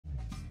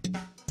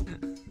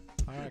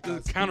right,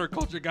 This guys.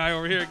 counterculture guy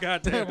over here.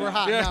 Goddamn. We're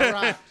hot. Yeah. Now we're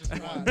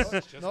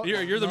hot. No,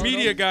 You're the no,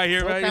 media no, guy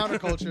here, no right?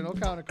 counterculture. No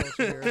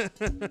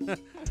counterculture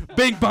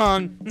Bing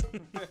bong.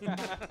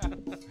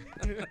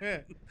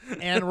 here.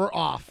 And we're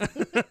off.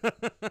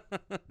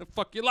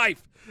 Fuck your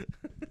life.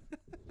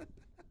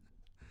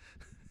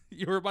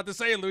 You were about to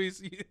say it,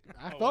 Luis.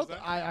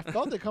 I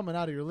felt it coming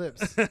out of your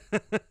lips.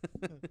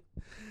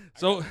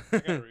 So, I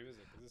gotta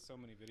revisit because there's so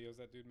many videos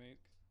that dude made.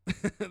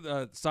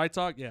 side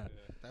talk, yeah.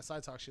 That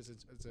side talk shit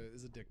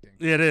is addicting.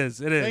 Yeah, it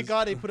is. It is. Thank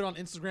God they put it on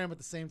Instagram at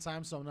the same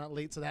time, so I'm not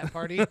late to that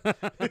party.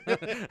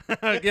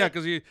 Yeah,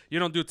 because you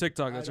don't do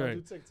TikTok. That's I right.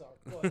 don't do TikTok,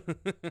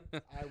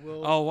 but I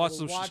will. I'll watch I will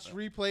some watch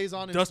replays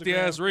on Dusty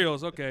Instagram. ass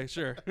reels. Okay,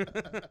 sure.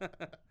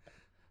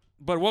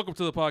 But welcome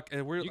to the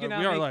podcast. We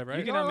are live, right?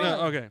 You can unmute.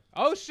 Yeah, okay.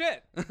 Oh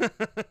shit!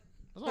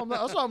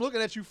 That's why I'm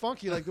looking at you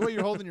funky, like the way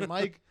you're holding your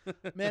mic.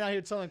 Man out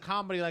here telling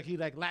comedy like he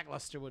like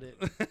lackluster with it.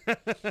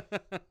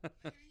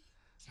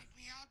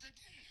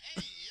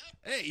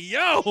 Hey,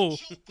 yo!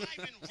 Show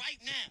vibing right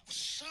now.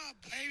 What's up,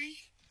 baby?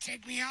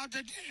 Take me out to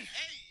dinner.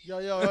 Hey. Yo,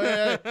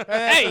 hey,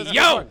 Hey,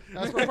 yo!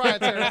 That's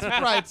proprietary. That's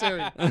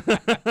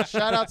proprietary.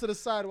 Shout out to the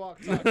sidewalk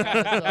talk. You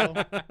know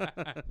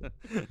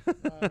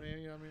what I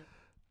mean?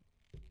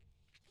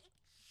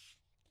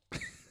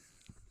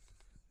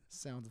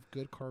 Sounds of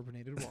good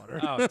carbonated water.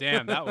 Oh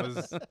damn,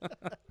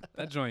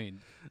 that joint.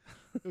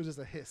 It was just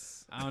a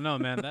hiss. I don't know,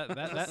 man.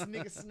 That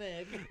Sneak a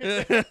snag.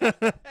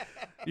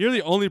 You're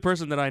the only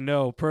person that I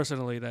know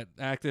personally that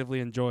actively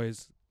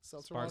enjoys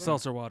Seltzer water.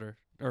 seltzer water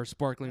or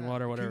sparkling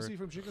water, whatever. Keeps you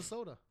from drinking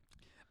soda.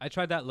 I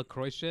tried that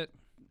LaCroix shit,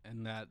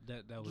 and that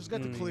was. Just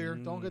get the clear.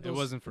 Don't get those. It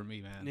wasn't for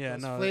me, man. Yeah,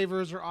 those no.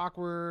 flavors are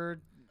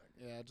awkward.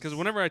 Yeah. Because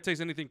whenever I taste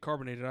anything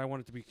carbonated, I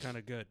want it to be kind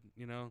of good,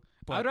 you know?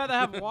 But I'd rather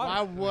have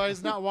water. Why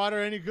is not water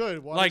any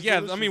good? Water's like, yeah, I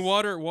delicious. mean,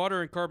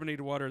 water and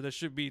carbonated water, that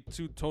should be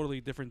two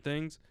totally different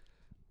things.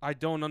 I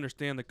don't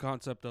understand the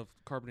concept of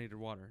carbonated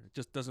water. It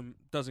just doesn't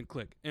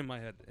click in my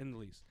head in the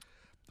least.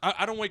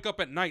 I don't wake up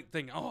at night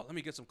thinking, oh, let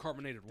me get some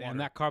carbonated water. Damn,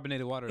 that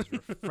carbonated water is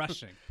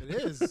refreshing. It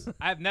is.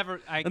 I've never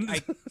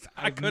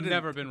couldn't.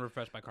 never been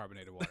refreshed by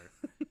carbonated water.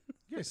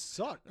 You guys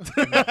suck. What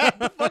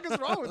the fuck is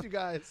wrong with you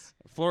guys?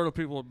 Florida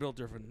people are built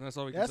different. That's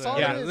all we can That's say. all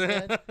Yeah. it is,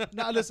 man.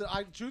 Now listen,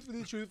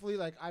 truthfully,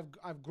 like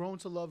I've grown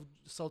to love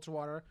seltzer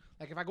water.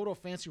 Like if I go to a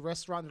fancy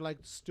restaurant, they're like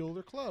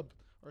Stiller Club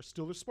or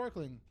Stiller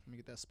Sparkling. Let me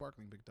get that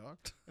sparkling, big dog.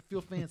 I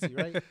feel fancy,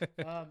 right?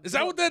 Is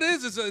that what that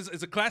is?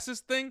 It's a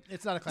classist thing?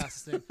 It's not a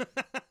classist thing.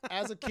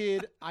 As a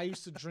kid, I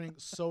used to drink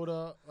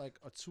soda like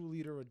a 2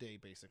 liter a day,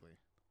 basically.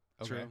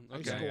 Okay. I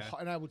used to Okay. go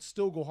and I would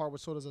still go hard with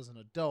sodas as an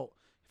adult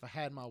if I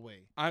had my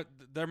way.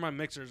 They're my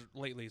mixers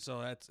lately,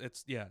 so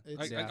it's yeah.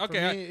 It's-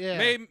 Okay, for me,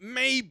 yeah.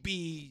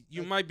 maybe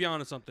you might be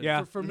onto something.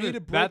 Yeah. For me to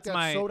break That's that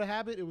my- soda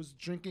habit, it was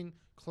drinking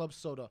club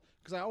soda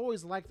because I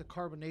always liked the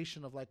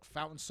carbonation of like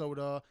fountain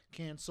soda,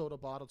 canned soda,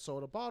 bottled,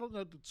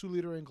 the 2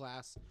 liter in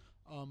glass.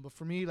 But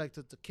for me, like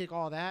to kick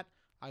all that,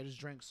 I just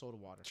drank soda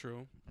water,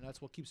 True. and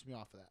that's what keeps me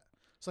off of that.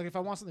 So like if I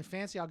want something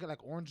fancy, I'll get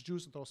like orange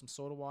juice and throw some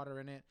soda water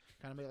in it,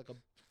 kind of make like a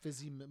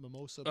fizzy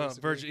mimosa.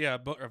 Basically.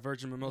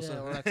 Virgin mimosa. Yeah,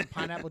 or like some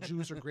pineapple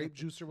juice or grape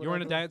juice or You whatever.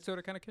 weren't a diet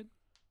soda kind of kid?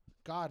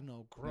 God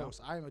no, gross.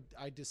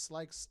 I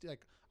dislike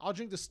like I'll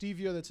drink the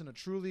stevia that's in a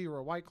Truly or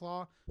a White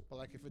Claw, but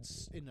like if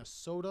it's in a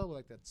soda with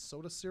like that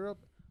soda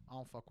syrup, I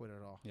don't fuck with it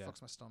at all. Yeah. It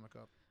fucks my stomach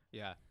up.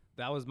 Yeah.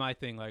 That was my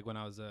thing. Like when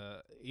I was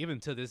even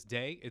to this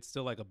day, it's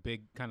still like a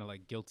big kind of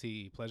like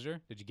guilty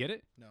pleasure. Did you get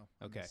it? No.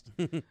 I Okay. missed.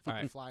 All Fucking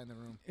right. fly in the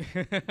room.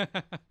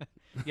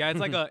 Yeah,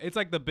 it's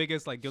like the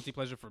biggest like guilty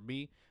pleasure for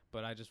me.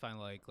 But I just find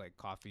like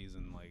coffees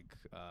and like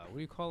what do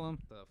you call them?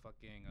 The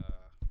fucking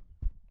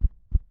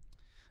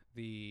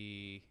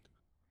the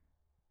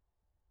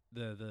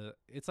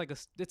it's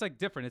like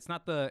different. It's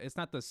not the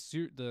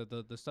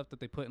stuff that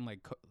they put in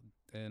like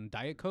in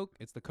Diet Coke.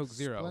 It's the Coke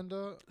Zero.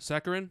 Splenda,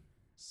 Saccharin?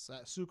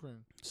 sucrin.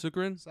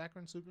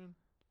 Sucrin?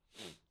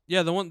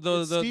 Yeah, the one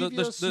the Stevia,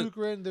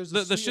 sucrin. There's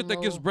the shit that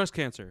gives breast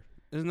cancer.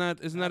 Isn't that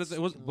it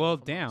was Well,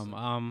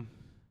 damn.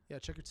 Yeah,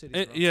 check your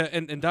titties. Bro. yeah,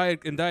 and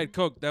Diet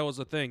Coke, that was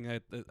a thing. I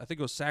think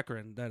it was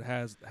saccharin that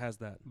has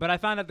that. But I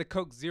found that the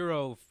Coke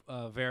Zero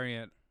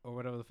variant or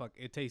whatever the fuck,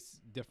 it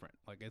tastes different.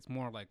 Like it's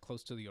more like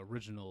close to the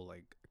original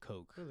like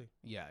Coke. Really?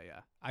 Yeah.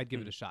 I'd give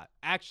it a shot.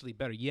 Actually,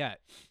 better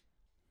yet,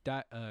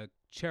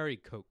 cherry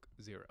Coke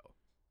Zero.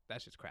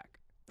 That shit's crack.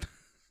 I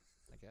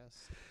guess.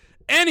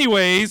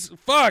 Anyways,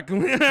 fuck.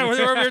 We're over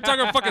here talking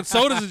about fucking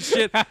sodas and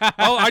shit.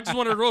 Oh, I just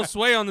wanted to roll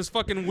sway on this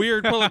fucking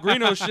weird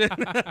Pellegrino shit.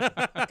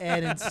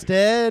 And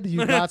instead,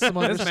 you got some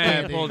This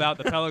understanding. man pulled out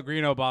the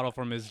Pellegrino bottle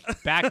from his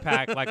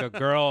backpack like a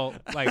girl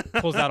like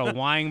pulls out a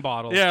wine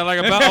bottle. Yeah, like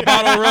a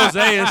bottle of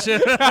rosé and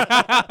shit.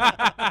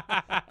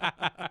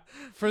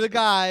 For the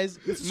guys,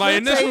 My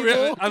initial,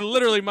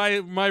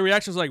 table. my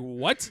reaction was like,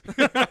 what?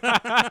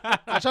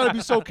 I try to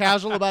be so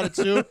casual about it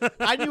too.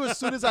 I knew as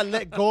soon as I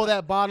let go of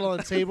that bottle on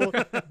the table,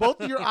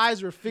 both of your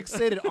eyes were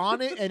fixated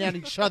on it and on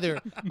each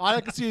other. All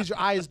I could see is your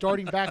eyes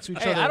darting back to each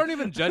Hey, other. I don't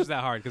even judge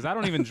that hard because I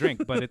don't even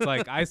drink. But it's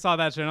like I saw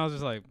that shit and I was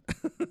just like,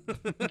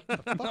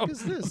 The fuck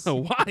is this?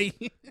 Why?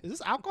 Is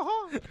this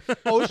alcohol?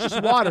 Oh, it's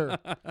just water.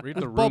 Read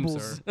the room,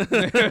 Bubbles.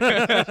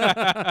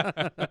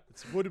 sir.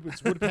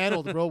 It's wood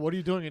paneled, bro. What are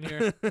you doing in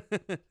here?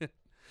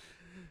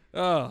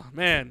 Oh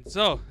man,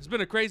 so it's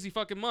been a crazy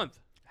fucking month.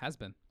 Has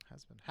been.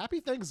 Happy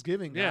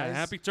Thanksgiving, guys. Yeah,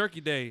 happy Turkey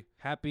Day.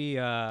 Happy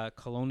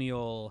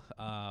colonial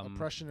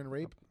Oppression and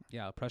rape.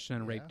 Yeah, oppression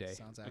and rape Yeah, day.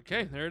 Sounds accurate.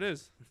 Okay, there it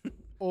is.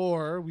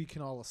 Or we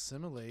can all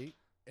assimilate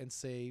and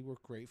say we're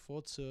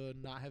grateful to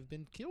not have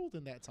been killed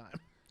in that time.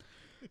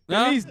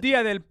 Feliz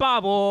Dia del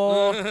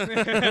Pavo.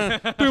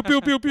 Pew pew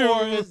pew pew.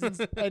 Or as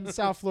in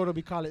South Florida,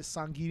 we call it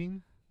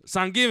Thanksgiving.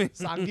 Thanksgiving.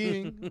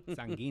 Thanksgiving.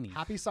 Sanguini.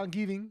 Happy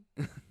Thanksgiving.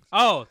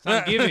 Oh,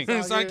 Thanksgiving. Wow.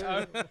 This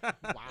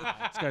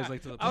guy's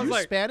like to the I was You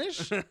like-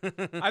 Spanish?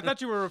 I thought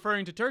you were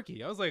referring to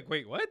Turkey. I was like,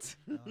 wait, what?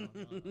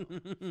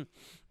 No.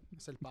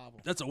 It's el pavo.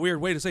 That's a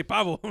weird way to say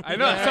pavo. I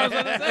know. That's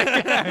what I was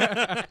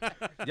gonna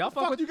say. Y'all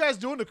fuck Fuck with you guys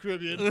do in the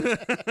Caribbean?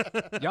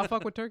 y'all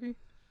fuck with turkey?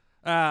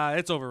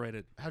 It's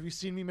overrated. Have you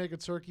seen me make a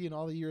turkey in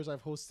all the years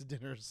I've hosted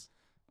dinners?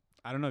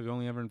 I don't know. You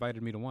only ever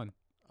invited me to one.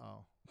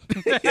 Oh. I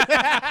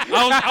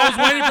was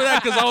waiting for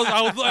that because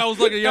I was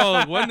looking, yo,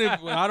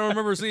 I don't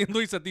remember seeing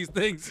Luis at these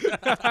things. You're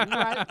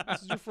right.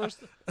 This is your first.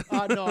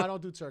 No, I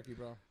don't do turkey,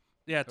 bro.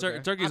 Yeah, Okay.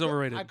 turkey's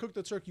overrated. I cooked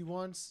the turkey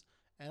once,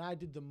 and I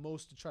did the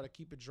most to try to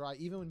keep it dry,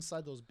 even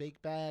inside those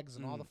bake bags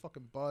and all the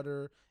fucking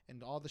butter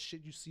and all the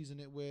shit you season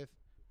it with.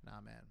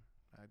 Nah, man,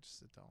 I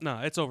just don't. No,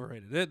 it's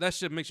overrated. That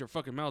shit makes your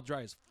fucking mouth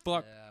dry as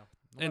fuck. Yeah.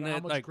 No And matter how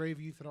it, much like-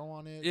 gravy you throw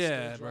on it.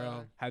 Yeah, still dry.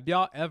 bro. Have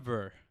y'all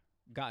ever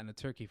gotten a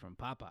turkey from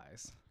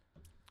Popeyes?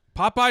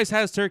 Popeyes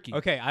has turkey.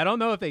 Okay, I don't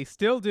know if they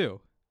still do.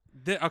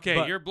 Okay,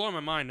 But- you're blowing my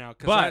mind now.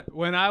 But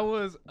when I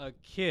was a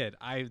kid,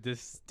 I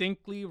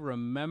distinctly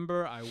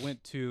remember I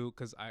went to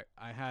because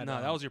I had no,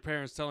 that was your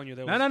parents telling you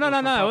that. no. from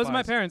It wasn't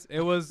my Popeyes. parents.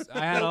 It was I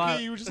had a lot.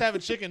 Okay, you were just having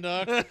chicken,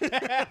 dog.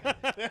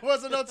 There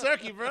wasn't no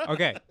turkey, bro.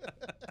 Okay.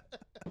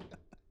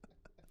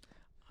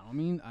 I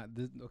mean,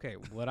 okay.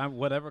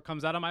 Whatever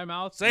comes out of my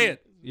mouth, Say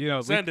it. You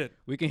know, Send it.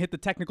 We can hit the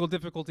technical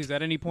difficulties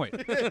at any point.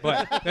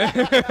 But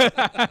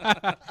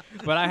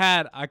but I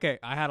had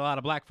a lot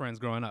of black friends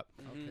growing up.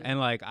 And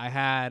like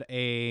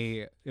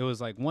it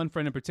was like one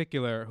friend in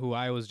particular who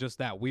I was just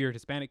that weird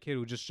Hispanic kid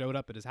who just showed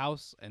up at his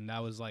house, and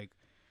that was like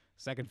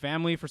second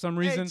family for some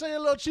reason. Hey, tell your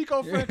little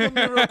Chico friend come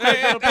here real quick.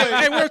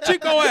 Hey, where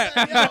Chico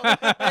at?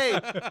 Yo, hey,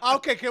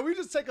 okay, can we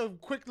just take a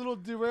quick little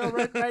derail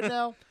right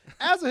now?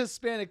 As a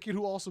Hispanic kid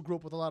who also grew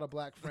up with a lot of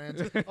black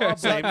friends,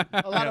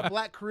 a lot of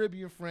black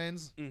Caribbean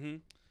friends, Mm-hmm.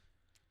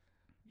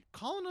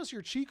 calling us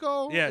your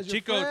Chico? Yeah, as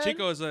your friend,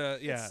 Chico is a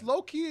yeah. It's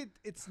low key.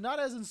 It's not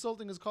as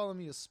insulting as calling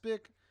me a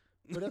spick,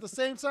 but at the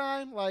same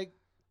time, like,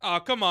 Oh,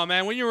 come on,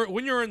 man. When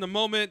you're in the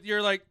moment,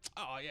 you're like,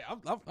 oh yeah,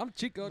 I'm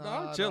Chico, dog.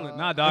 Nah, I'm chilling. dog.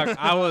 Nah, dog.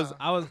 I was.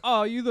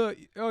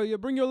 You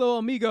bring your little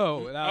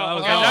amigo. That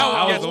was that the one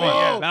one. gets me,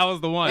 yeah. That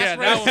was the one. Yeah,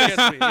 That's that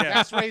one gets me. Yeah.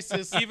 that's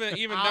racist.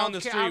 even I down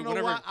don't the care- I street, don't know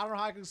whatever. I don't know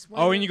how I can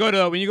explain. Oh, it. when you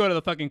go to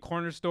the fucking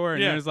corner store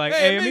and Yeah. there's like,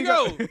 hey, hey,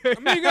 amigo,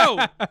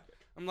 amigo.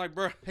 I'm like,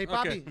 bro. Hey, okay.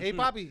 Poppy. Hey,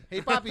 Poppy.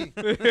 Hey, Poppy.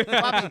 Hey,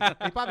 Poppy.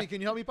 Hey, Poppy.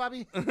 Can you help me,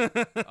 Poppy?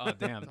 Oh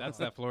damn, that's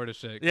that Florida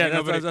shit.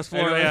 Yeah, that's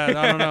Florida. Yeah,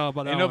 I don't know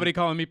about that. Ain't nobody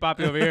calling me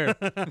Poppy over here.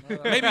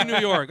 Maybe New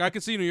York. I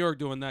could see New York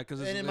doing that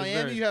because And in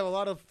Miami, you have a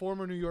lot of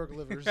former New York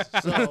livers.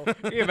 So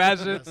Can you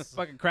imagine Yes.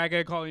 fucking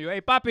crackhead calling you, hey,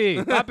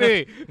 Poppy,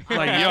 Poppy.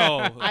 like,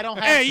 yo, I don't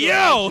have hey, to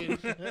yo,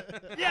 imagine.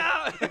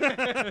 Yeah.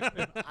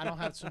 I don't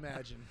have to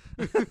imagine.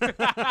 I don't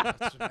have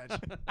to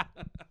imagine.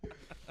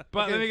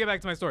 But Okay. let me get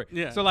back to my story.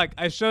 Yeah. So like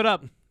I showed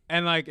up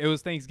and like it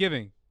was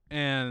Thanksgiving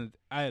and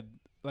I had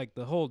like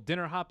the whole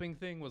dinner hopping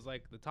thing was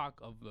like the talk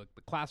of like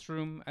the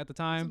classroom at the It's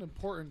an time.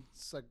 important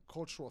like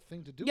cultural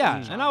thing to do. Yeah,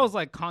 as a and I child. was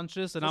like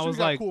conscious and I Especially was when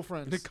you got like cool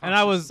friends. and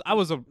I was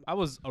a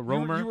You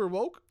roamer. You were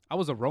woke? I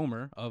was a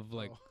roamer of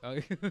like, Oh,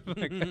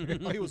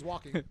 he was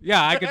walking.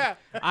 yeah, I could.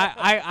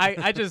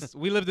 I just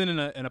we lived in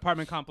an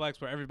apartment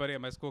complex where everybody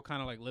at my school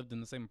kind of like lived in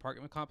the same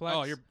apartment complex.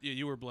 oh,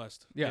 you were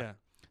blessed. Yeah.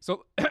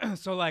 So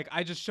so like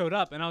I just showed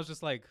up and I was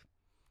just like,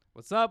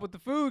 "What's up with the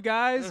food,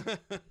 guys?"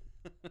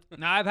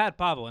 Now I've had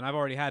pavo and I've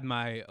already had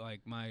my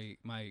like my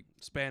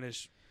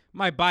Spanish.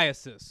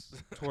 biases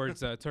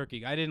towards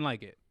turkey. I didn't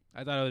like it.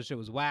 I thought this shit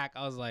was whack.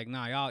 I was like,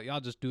 "Nah,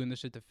 y'all just doing this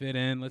shit to fit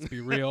in. Let's be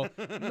real.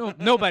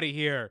 Nobody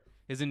here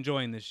is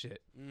enjoying this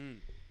shit." Mm.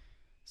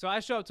 So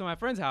I show up to my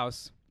friend's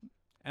house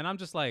and I'm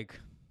just like,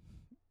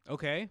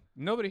 okay,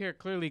 nobody here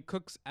clearly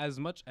cooks as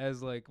much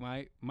as like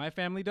my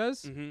family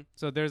does. Mm-hmm.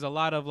 So there's a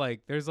lot of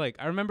like,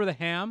 I remember the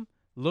ham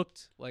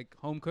looked like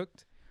home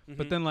cooked,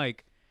 but then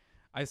like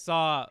I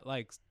saw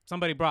like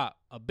somebody brought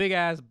a big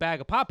ass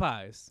bag of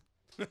Popeyes.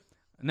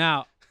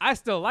 Now I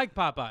still like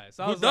Popeyes.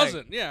 So I Who was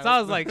doesn't? Like, Yeah. So I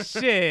was like,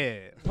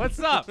 shit, what's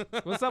up?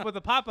 What's up with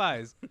the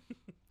Popeyes?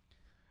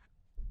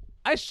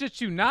 I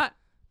shit you not.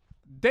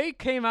 They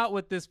came out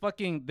with this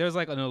fucking, there's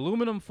like an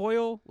aluminum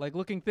foil like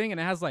looking thing and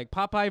it has like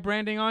Popeye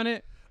branding on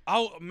it.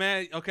 Oh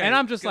man, okay. And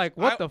I'm just 'Cause like,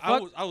 what the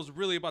fuck? I was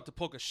really about to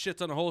poke a shit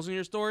ton of holes in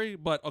your story,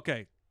 but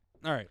okay.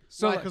 All right.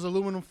 So because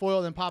aluminum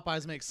foil and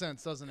Popeyes makes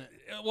sense, doesn't it?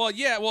 Well,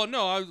 yeah. Well,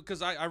 no,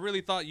 because I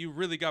really thought you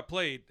really got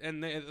played,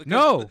 and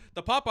No.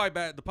 the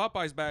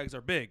Popeyes bags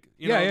are big.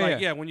 You Yeah, know, yeah,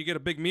 like yeah. when you get a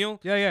big meal.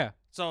 yeah.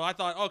 So I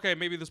thought, okay,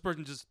 maybe this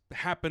person just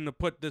happened to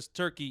put this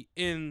turkey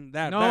in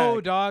that No,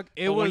 bag. dog.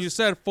 It But was. when you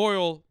said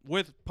foil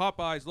with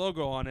Popeyes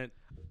logo on it.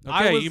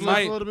 I Okay, was you It's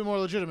might. a little bit more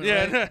legitimate,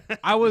 Yeah. right?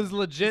 I was Let's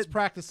legit.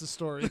 practice the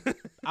story.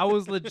 I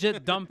was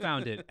legit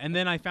dumbfounded, and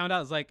then I found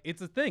out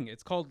it's a thing.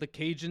 It's called the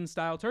Cajun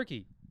style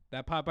turkey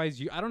that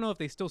Popeyes. I don't know if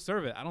they still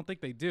serve it. I don't think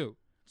they do.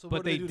 So But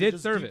what do they do? did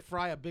just serve deep it.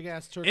 Fry a big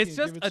ass turkey. It's and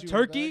just give a it to you in a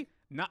turkey. bag?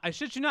 Not, I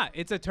shit you not.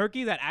 It's a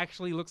turkey that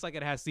actually looks like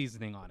it has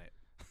seasoning on it.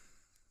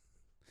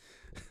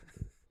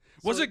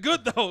 Was it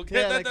good though?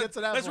 Yeah, like, get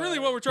to that that's part. really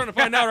what we're trying to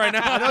find out right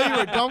now. I know you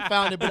were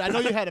dumbfounded, but I know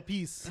you had a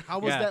piece. How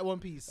was Yeah. that one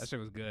piece? That shit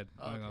was good.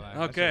 I'm not gonna lie.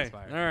 That shit Okay. was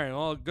fire. All right.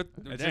 Well, good.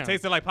 It damn.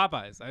 tasted like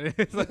Popeyes.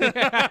 It's like-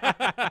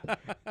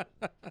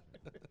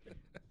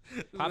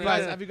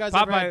 Have you guys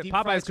ever had deep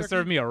fried Popeyes could turkey?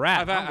 serve me a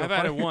wrap. I've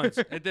had it once.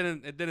 It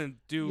didn't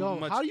do Yo,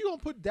 much. how you gonna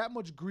put that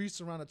much grease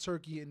around a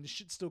turkey and the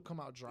shit still come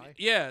out dry?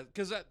 Yeah,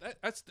 because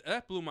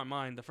that blew my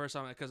mind the first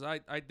time. Because I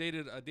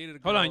dated a girl.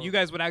 Hold on, you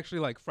guys would actually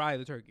like fry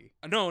the turkey?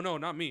 No,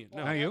 not me.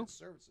 No. Not you?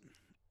 Serve it to me.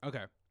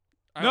 Okay.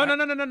 I-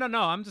 No.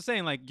 I'm just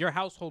saying, like your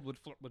household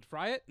would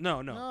fry it.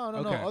 No. No.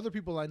 Okay. Other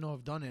people I know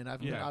have done it.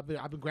 Yeah. I've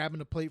been grabbing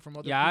the plate from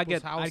other Yeah, I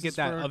people's get houses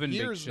that for oven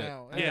baked years shit.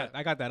 now. Yeah.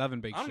 I got that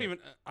oven baked. I don't shit. even.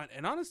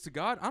 And honest to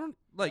God, I don't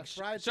like That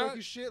fried shot-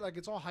 turkey shit. Like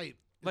it's all hype.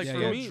 Like It's for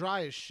still me-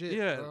 dry as shit.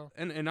 Yeah, bro.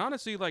 and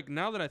honestly, like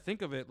now that I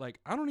think of it,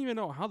 like I don't even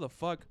know how the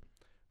fuck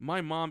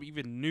my mom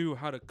even knew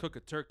how to cook a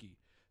turkey,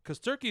 because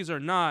turkeys are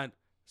not.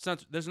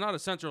 There's not a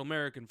Central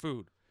American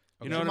food.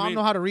 You know Does your what mom I mean?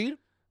 know how to read?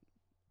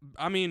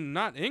 I mean,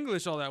 not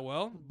English all that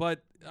well,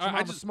 but Your I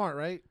mom was just. smart,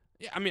 right?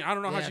 Yeah, I mean, I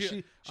don't know how Yeah, she.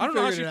 she I don't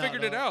know how she figured it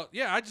figured it out, out.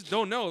 Yeah, I just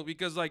don't know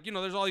because, like,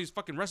 there's all these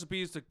fucking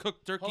recipes to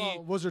cook turkey. Hold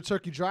on, was her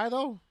turkey dry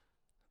though?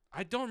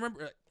 I don't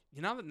remember.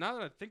 Now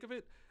that I think of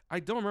it, I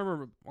don't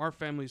remember our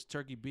family's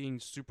turkey being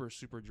super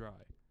dry.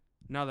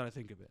 Now that I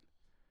think of it,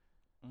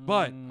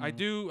 but I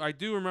do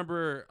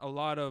remember a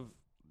lot of.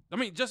 I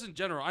mean, just in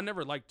general, I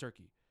never liked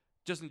turkey.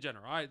 Just in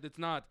general,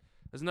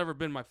 it's never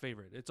been my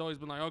favorite. It's always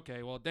been like,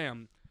 okay, well,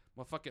 damn,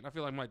 well, fuck it. I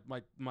feel like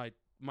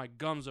my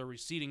gums are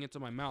receding into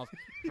my mouth.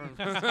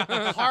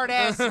 Hard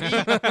ass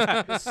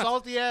meat,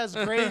 salty ass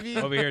gravy.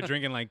 over here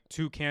drinking like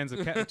two cans of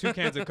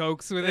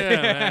Cokes with Yeah,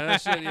 it. man,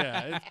 that shit,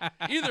 yeah.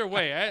 Either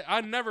way,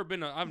 I've never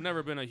been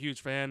a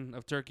huge fan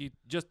of turkey,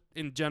 just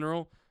in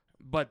general.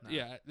 But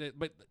yeah,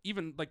 but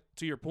even like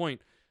to your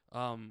point,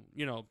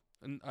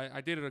 and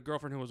I dated a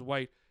girlfriend who was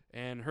white,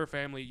 and her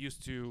family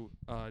used to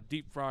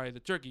deep fry the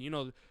turkey.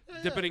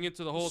 Dipping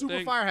into the whole Super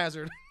thing. fire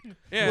hazard.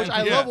 Yeah, Which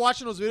I yeah. love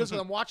watching those videos because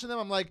I'm watching them.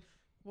 I'm like,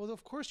 well,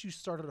 of course you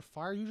started a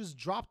fire. You just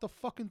dropped the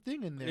fucking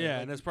thing in there. Yeah,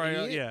 like, and it's you probably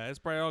idiot. it's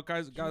probably all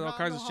kinds Do you got all not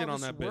kinds know of shit how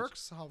on this that bitch.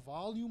 works, how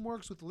volume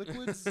works with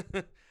liquids.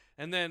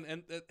 And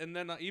then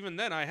even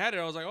then I had it.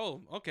 I was like,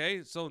 oh,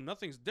 okay, so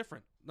nothing's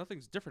different.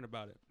 Nothing's different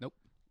about it.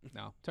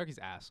 No, turkey's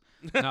ass.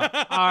 No,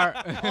 our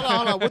hold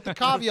on. With the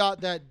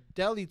caveat that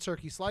deli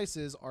turkey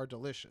slices are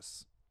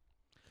delicious.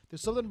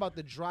 There's something about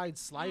the dried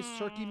sliced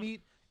turkey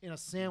meat in a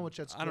sandwich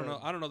that's I don't good. know.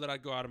 I don't know that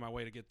I'd go out of my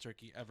way to get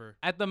turkey ever.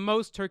 At the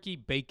most, turkey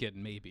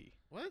bacon maybe.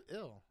 What?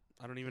 Ew.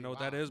 I don't even know what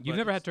Wow. that is. You've but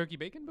never had turkey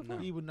bacon before?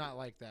 No. He would not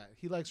like that.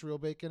 He likes real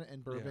bacon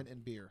and bourbon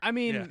and beer. I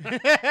mean,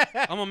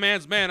 I'm a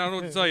man's man. I don't know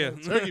what to tell you.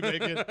 Turkey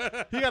bacon.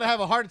 He got to have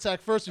a heart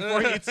attack first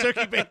before he eats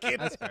turkey bacon.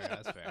 that's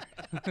fair. That's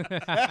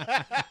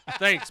fair.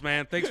 Thanks,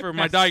 man. Thanks for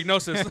my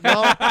diagnosis.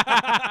 No,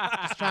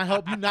 just trying to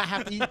help you not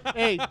have to eat.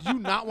 Hey, do you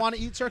not want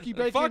to eat turkey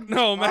bacon? Fuck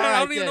no, man. All I right,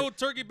 don't even then. know what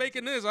turkey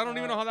bacon is. I don't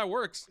even know how that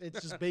works.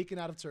 It's just bacon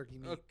out of turkey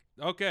meat.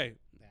 Okay.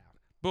 Yeah.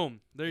 Boom.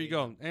 There you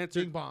go.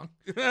 Answer. Bing bong.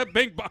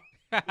 Bing bong.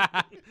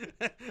 I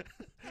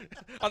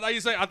thought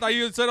you said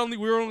we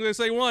were only gonna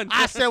say one.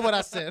 I said what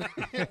I said.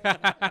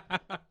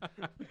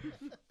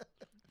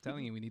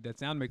 telling you, we need that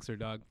sound mixer,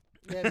 dog.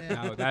 Yeah, man.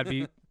 No, that'd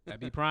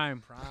be prime.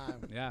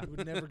 Prime. Yeah. You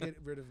would never get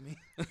rid of me.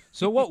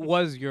 So what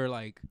was your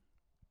I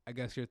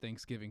guess your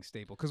Thanksgiving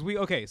staple? Because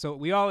so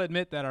we all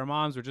admit that our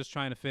moms were just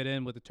trying to fit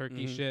in with the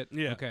turkey shit.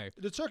 Yeah. Okay.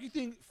 The turkey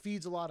thing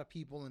feeds a lot of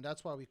people, and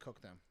that's why we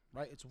cook them,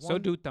 right? It's one. So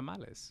do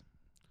tamales.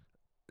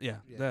 Yeah.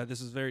 Yeah.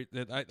 This is very.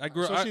 I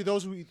grew. Especially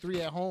those who eat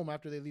 3 at home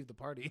after they leave the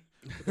party,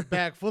 with a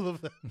bag full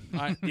of them.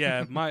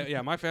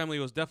 My family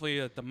was definitely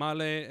a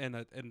tamale, and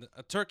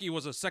a turkey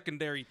was a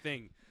secondary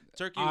thing.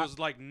 Turkey was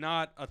like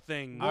not a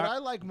thing. What I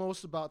like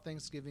most about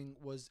Thanksgiving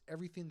was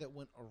everything that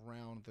went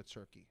around the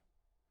turkey.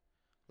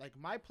 Like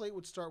my plate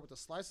would start with the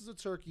slices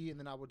of turkey, and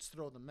then I would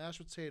throw the mashed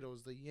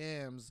potatoes, the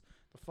yams,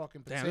 the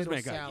fucking Damn, potato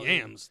this man salad. got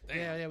yams.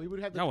 Damn. Yeah, we would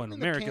have the, That went in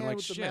the American can like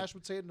with shit. the mashed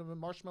potato and the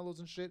marshmallows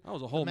and shit. I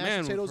was a whole the mashed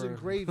man potatoes for, and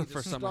gravy, the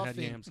for some I had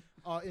stuffing.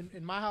 yams.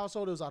 In my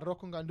household, it was arroz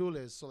con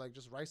gandules, so like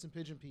just rice and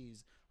pigeon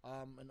peas,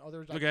 and other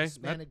like Okay,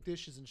 Hispanic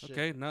dishes and shit.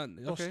 Okay, not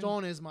okay.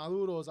 Tostones,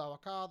 maduros,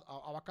 avocate,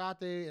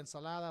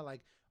 ensalada,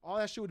 like all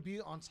that shit would be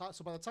on top.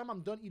 So by the time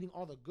I'm done eating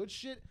all the good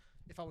shit,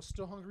 if I was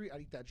still hungry,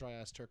 I'd eat that dry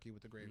ass turkey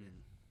with the gravy.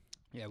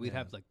 Yeah, we'd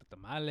have like the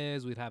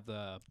tamales. We'd have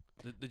the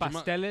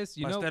Pasteles,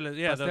 you know? Pasteles,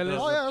 yeah. Pasteles?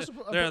 Oh, yeah, that's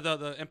what- They're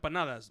the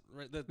empanadas.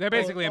 Right? They're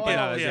basically yeah,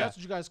 empanadas. yeah. That's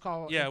what you guys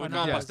call. Yeah, we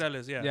call empanadas.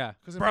 pasteles, yeah. Yeah.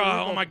 'Cause in Bro, Puerto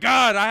Rico- oh my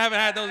God, I haven't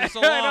had those in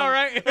so long. I know,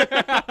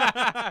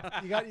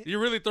 right? You got. You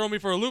really throw me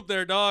for a loop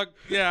there, dog.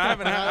 Yeah, I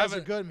haven't had. Those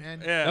are good,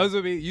 man. Yeah. Those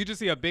would be. You just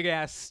see a big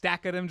ass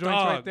stack of them joints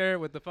Dog. right there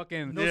with the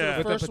fucking Those are the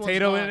with the first ones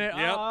potato in gone. it.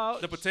 Yep. Oh,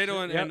 The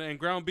potato shit. and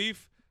ground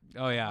beef.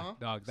 Oh yeah, Uh-huh.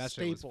 dog. That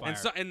shit was Staple.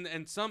 fire.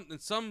 And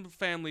some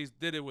families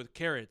did it with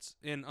carrots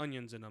and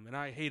onions in them, and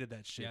I hated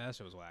that shit. Yeah, that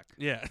shit was whack.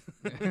 Yeah.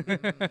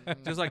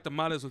 Just like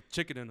tamales with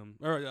chicken in them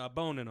or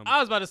bone in them. I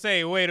was about to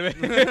say, wait a minute.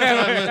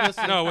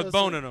 Listen, No, with listen,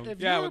 bone in 'em. if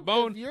Yeah, you're- with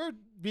bone. If you're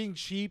being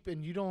cheap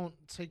and you don't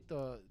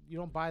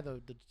buy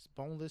the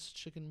boneless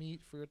chicken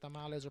meat for your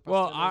tamales or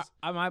Well,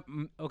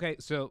 pasteles, okay,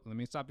 so let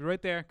me stop you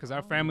right there because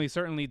our family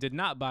certainly did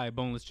not buy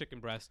boneless chicken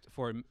breast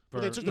for.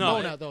 but they took the No,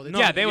 bone out though. no,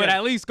 Yeah, they would yeah.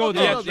 at least go No,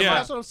 there. no, yeah.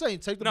 that's what I'm saying.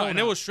 Take the No, bone and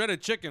it out. was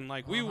shredded chicken.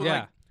 Like we were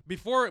Yeah.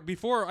 like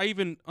before I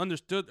even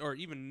understood or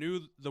even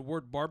knew the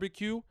word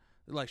barbecue,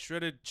 like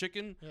shredded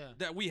chicken, Yeah.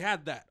 that we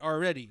had that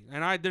already,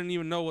 and I didn't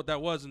even know what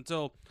that was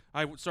until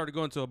I started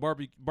going to a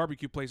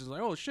barbecue place. It's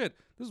like, oh shit,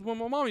 this is what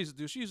my mom used to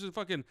do. She used to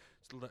fucking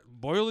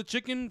boil the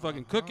chicken,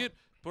 fucking cook it,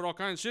 put all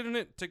kinds of shit in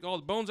it, take all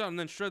the bones out, and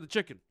then shred the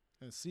chicken.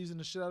 and season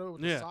the shit out of it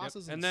with Yeah, the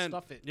sauces and then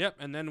stuff it. Yep,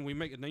 and then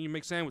you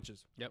make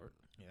sandwiches. Yep.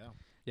 Yeah.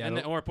 Yeah, and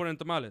the, then, or put it in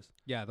tamales.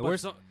 yeah. The But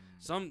worst.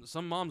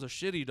 some moms are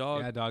shitty,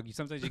 dog. Yeah, dog.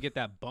 Sometimes you get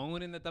that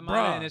bone in the tamale,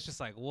 Bruh. and it's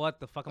just like, what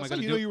the fuck am I That's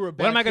gonna how you do? know you were a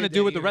What am bad I gonna kid do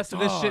that with the year. rest of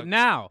this shit Dog.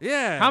 now?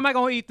 Yeah. How am I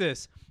gonna eat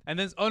this? And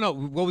then, oh no,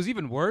 what was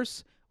even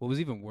worse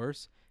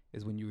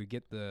is when you would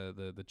get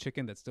the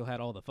chicken that still had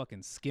all the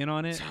fucking skin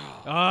on it.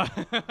 Dog.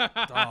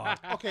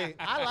 Okay,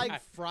 I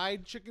like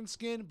fried chicken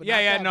skin, but Yeah,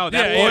 not yeah, that no, big-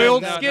 that Yeah,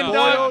 boiled no, skin, no,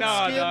 dog. boiled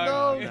No, skin,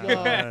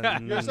 dog.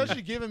 dog. No. You're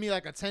essentially giving me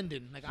like a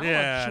tendon. Like I don't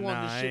Yeah, want to chew on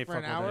nah, this I shit ain't for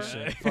an fucking hour. with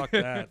that shit. Fuck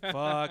that.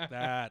 Fuck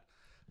that.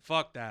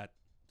 Fuck that.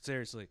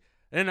 Seriously.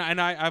 And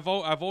I've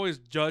always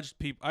judged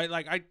people.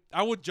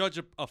 I would judge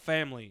a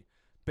family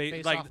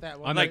Based like off that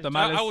on one. like Like,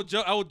 tamales.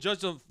 I would judge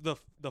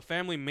the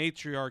family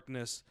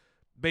matriarchness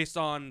based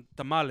on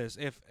tamales.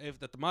 If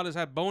the tamales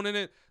had bone in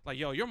it, like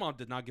yo, your mom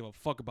did not give a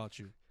fuck about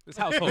you. This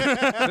household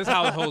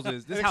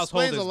is It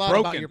household explains is a lot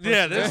about broken. your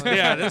Yeah, this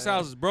personality. this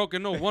house is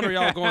broken. No wonder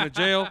y'all going to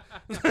jail.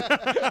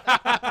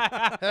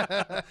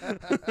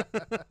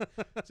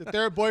 It's a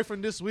third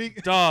boyfriend this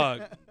week.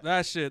 Dog,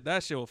 that shit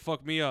will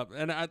fuck me up.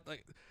 And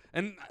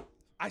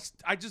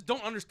I just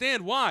don't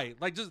understand why.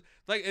 Like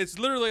it's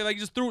literally like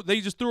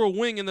they just threw a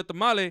wing in the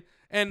tamale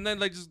and then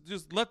like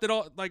just left it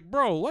all like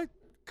bro, like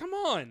come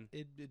on.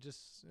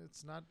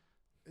 It's not.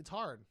 It's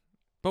hard.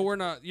 But we're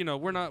not we I weren't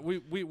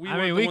mean,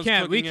 the we ones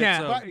can't. cooking it,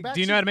 so- Back Do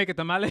you to- know how to make a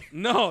tamale?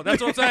 No,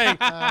 that's what I'm saying.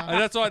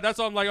 That's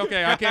why I'm like,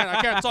 okay, I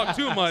can't talk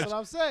too much. That's what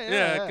I'm saying.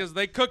 Yeah, because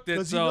they cooked it.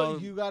 Because So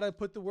you gotta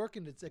put the work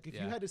in. It's like if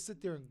you Yeah. had to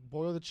sit there and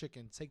boil the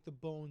chicken, take the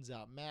bones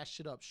out, mash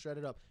it up, shred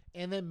it up,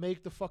 and then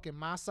make the fucking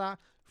masa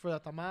for the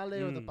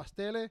tamale or the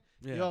pastele.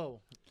 Yeah.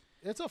 Yo,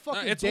 it's a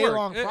fucking it's day work.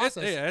 long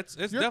process.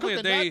 It's You're definitely a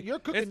cooking day. That, you're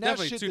cooking it's that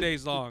definitely shit 2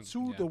 days long.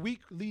 Yeah. The week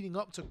leading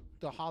up to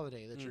the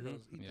holiday that you're gonna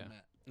eat Yeah. them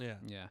at. Yeah.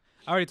 Yeah,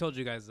 I already told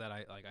you guys that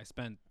I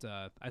spent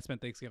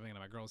Thanksgiving at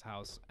my girl's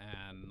house,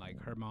 and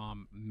like her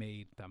mom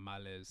made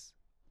tamales,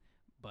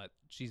 but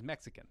she's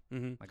Mexican.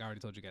 Mm-hmm. Like I already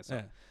told you guys. So,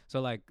 Yeah.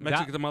 so like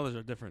Mexican tamales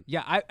are different.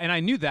 yeah, I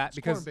knew that It's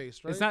because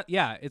corn-based, right? it's not.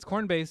 Yeah, it's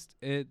corn based.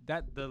 The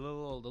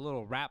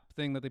little wrap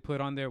thing that they put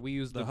on there. We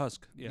use The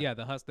husk. Yeah,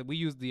 the husk. That we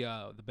use the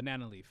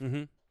banana leaf.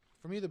 Mm-hmm.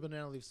 For me, the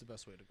banana leaf's the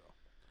best way to go.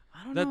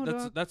 I don't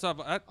know. That's how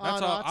No,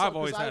 I've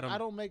always had them. I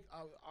don't make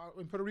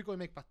in Puerto Rico we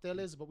make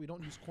pasteles, but we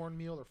don't use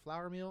cornmeal or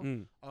flour meal.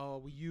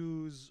 Mm. We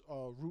use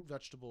root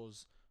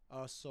vegetables,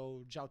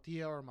 so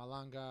jautilla or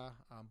malanga,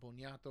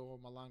 boniato or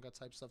malanga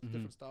type stuff,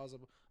 different styles of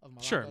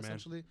malanga Sure, man.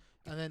 essentially,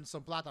 and then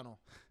some plátano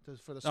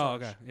for the Oh,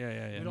 starch. okay.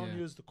 Yeah. We don't Yeah.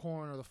 use the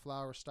corn or the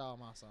flour style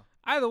masa.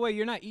 Either way,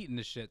 you're not eating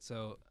this shit.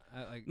 So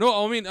like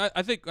No, I mean,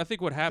 I think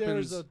what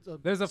happens.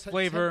 there's a te-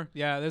 flavor.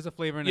 Yeah, there's a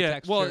flavor and a Yeah.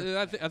 texture. Well,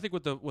 I think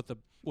with the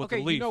Okay,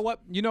 the leaf.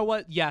 you know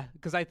what? Yeah,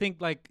 because I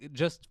think like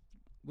just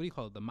what do you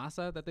call it? The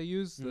masa that they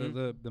use,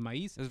 Mhm. the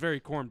maíz. It's very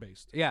corn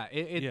based. Yeah,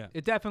 it Yeah.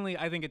 it definitely.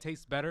 I think it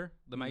tastes better.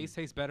 The maíz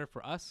tastes better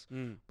for us,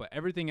 Mm. but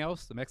everything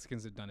else, the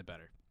Mexicans have done it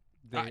better.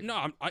 They- No,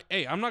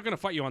 I'm not gonna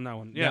fight you on that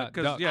one. Yeah, Yeah,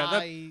 because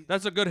no.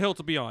 that's a good hill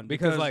to be on.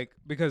 because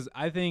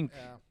I think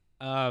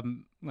Yeah.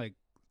 like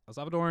El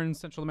Salvadorans,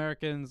 Central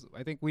Americans,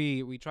 I think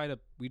we try to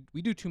we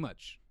do too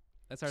much.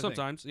 That's our thing.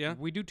 sometimes, yeah.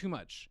 We do too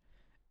much,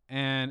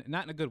 and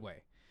not in a good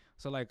way.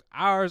 So like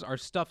ours are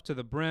stuffed to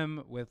the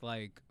brim with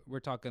like we're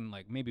talking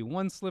like maybe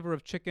one sliver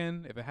of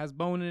chicken if it has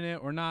bone in it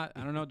or not.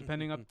 I don't know,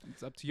 depending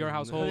it's up to your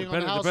household.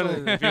 Depending on the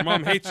household. If your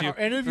mom hates you. Are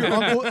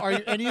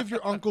any of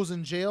your uncles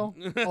in jail?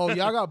 Oh,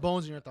 y'all got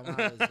bones in your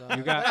tamales. Dog.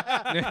 You got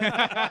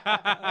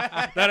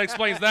That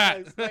explains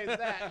that.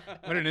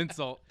 what an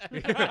insult.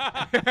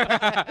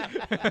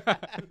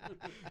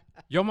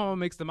 Your mama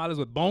makes tamales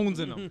with bones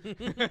in them.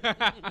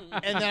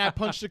 And then I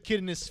punched the kid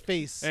in his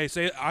face.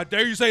 Hey, I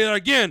dare you say that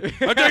again.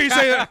 I dare you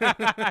say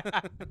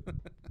that.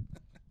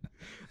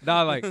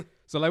 Nah, like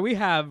So like we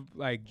have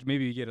like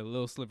maybe you get a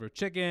little sliver of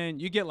chicken.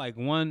 You get like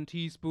 1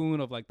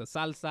 teaspoon of like the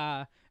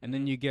salsa, and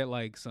then you get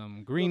like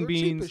some green They're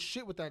cheap beans. as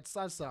shit with that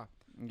salsa.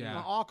 Yeah. In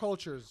all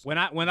cultures. When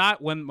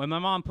my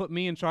mom put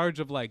me in charge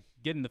of like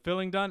getting the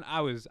filling done,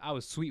 I was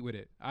sweet with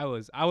it. I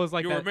was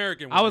like You that. were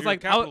American. I was You were like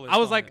capitalist I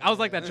was on like it. I was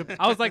like that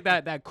I was like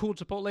that cool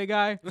Chipotle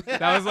guy.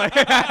 That was like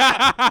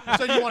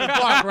So you want to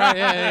bark, right?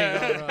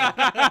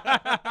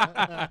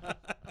 Yeah.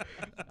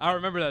 I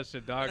remember that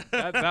shit, dog.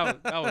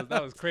 That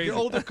was crazy. Your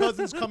older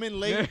cousins come in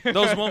late.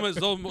 Those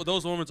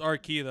moments are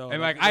key though. And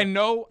like I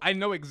know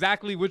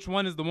exactly which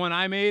one is the one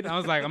I made. I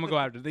was like, I'm gonna go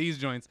after these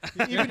joints.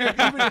 Even your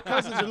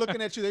cousins are looking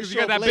at you. They You show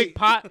got up that late. big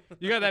pot.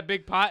 You got that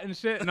big pot and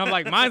shit. And I'm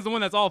like, mine's the one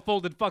that's all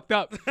folded, fucked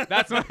up.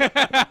 That's what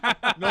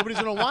Nobody's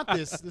gonna want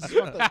this. This is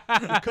fucked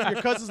up.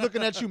 Your cousin's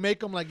looking at you. Make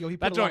them like, yo, he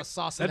put a lot of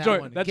sauce in that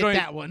one. Get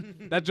that one.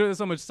 That joint, there's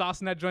so much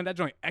sauce in that joint. That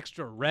joint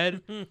extra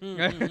red.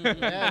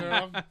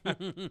 Yeah, bro.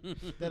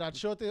 That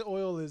achote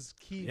oil is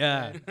key.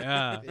 Yeah,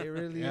 man. yeah. It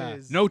really Yeah.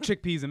 is. No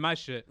chickpeas in my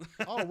shit.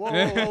 Oh,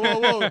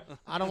 whoa.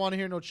 I don't want to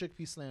hear no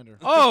chickpea slander.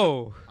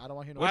 Oh. I don't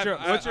want to hear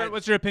no.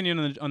 What's your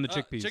opinion on the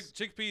chickpeas?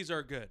 Chickpeas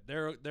are good.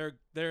 They're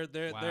Wow.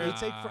 They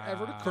take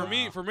forever to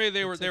cook. for me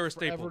they were They take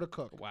staple. forever to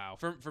cook. Wow.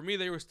 For me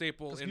they were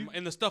staple 'Cause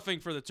in the stuffing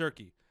for the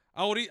turkey.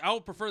 I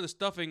would prefer the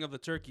stuffing of the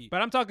turkey.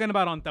 But I'm talking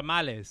about on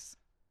tamales.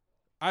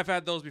 I've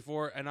had those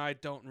before and I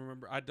don't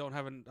remember. I didn't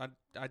have a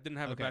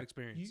Okay. bad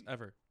experience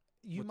ever.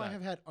 You with might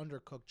that. have had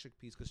undercooked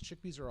chickpeas because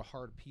chickpeas are a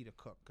hard pea to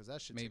cook because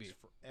that shit Maybe. takes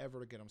forever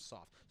to get them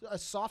soft. A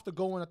soft to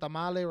go in a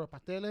tamale or a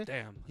patele.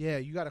 Damn. Yeah,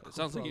 you gotta cook. It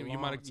sounds them like for a you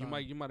long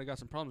time. might have got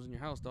some problems in your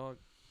house, dog.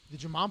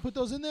 Did your mom put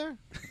those in there?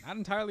 Not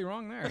entirely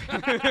wrong there.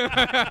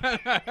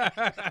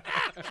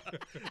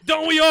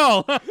 Don't we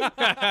all?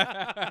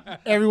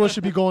 Everyone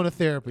should be going to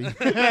therapy.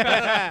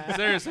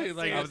 Seriously,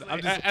 like I'm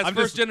as just-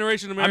 first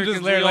generation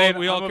Americans, there laying-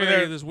 we all I'm over carry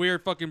there. this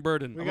weird fuking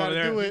burden. We I'm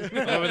gotta over do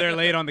there, it. I'm over there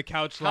laid on the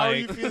couch How are like.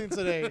 you feeling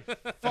today?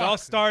 It all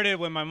started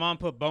when my mom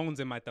put bones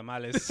in my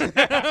tamales. Your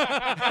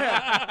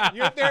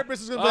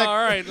therapist is gonna be like,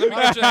 All right, let me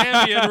get your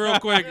Ambien real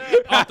quick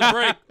off the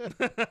break.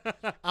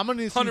 I'm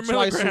gonna need to see you 100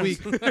 twice a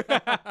milligrams. week.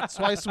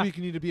 Twice a week,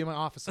 you need to be in my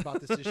office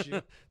about this issue.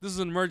 This is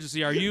an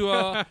emergency. Are you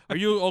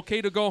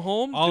okay to go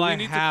home? all Do we I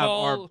need have to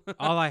call?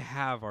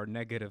 are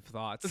negative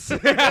thoughts.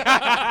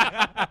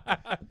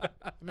 I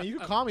mean, you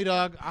can call me,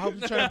 dog. I hope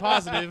you're turning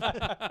positive.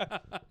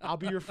 I'll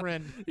be your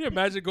friend. Can you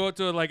imagine going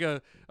to like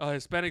a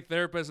Hispanic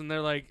therapist and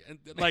they're like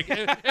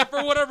if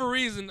for whatever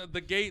reason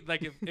the gate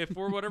like if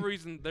for whatever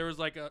reason there was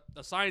like a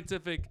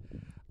scientific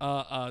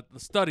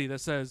study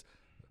that says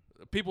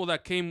people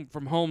that came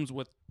from homes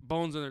with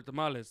bones in their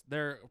tamales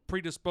they're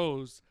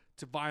predisposed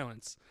to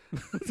violence.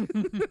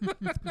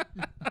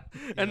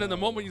 And then the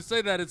moment you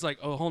say that it's like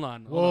oh hold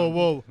on.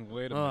 Whoa.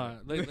 Wait a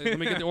Hold minute. on. Let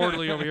me get the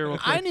orderly over here real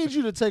quick. I need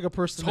you to take a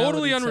personality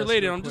Totally test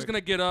unrelated. real I'm just quick.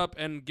 gonna get up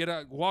and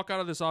walk out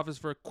of this office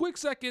for a quick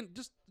second.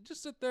 Just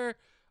sit there.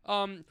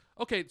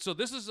 Okay, so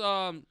this is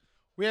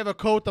We have a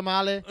cold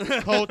tamale.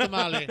 Cold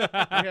tamale. We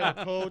have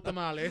a cold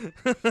tamale.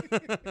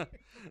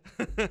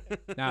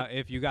 Now,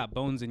 if you got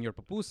bones in your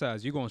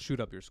pupusas, you're gonna shoot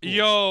up your school.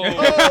 yo.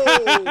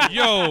 Oh!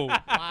 Yo,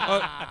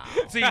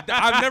 see,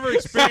 I've never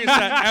experienced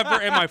that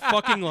ever in my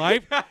fucking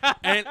life,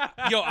 and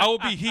I will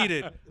be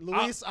heated.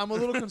 Luis, I'm a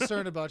little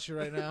concerned about you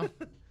right now.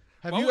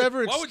 Have Why you would-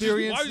 ever why would you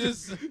experienced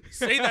just this?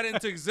 say that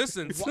into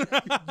existence?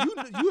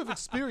 You have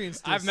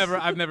experienced this.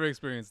 I've never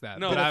experienced that.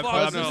 No, but I've, fuck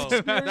but no. I've-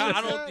 I've Nah, I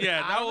experienced don't. that?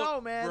 Yeah, I that don't will-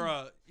 know, man.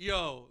 Bruh,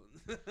 yo.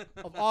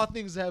 Of all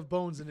things that have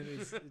bones in it,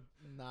 it's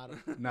not.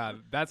 Nah,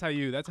 that's how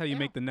you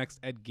make the next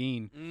Ed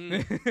Gein.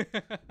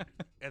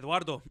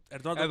 Eduardo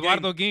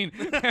Eduardo Gein.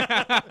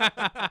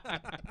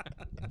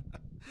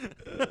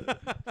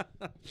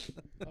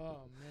 Oh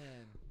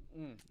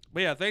man.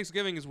 But yeah,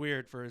 Thanksgiving is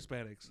weird for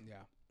Hispanics. Yeah,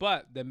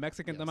 but the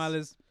Mexican Yes.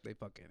 tamales, they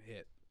fucking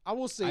hit. I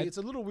will say I- it's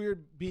a little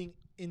weird being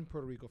in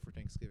Puerto Rico for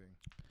Thanksgiving.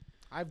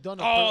 I've done.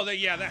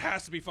 That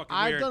has to be fucking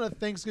I've weird. done a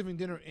Thanksgiving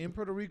dinner in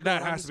Puerto Rico. That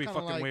and I'm has to just be kinda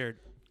fucking like, weird.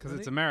 Because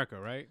Really? it's America,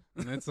 right?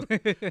 And it's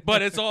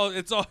But it's all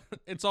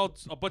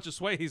a bunch of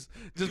sways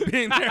just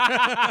being there.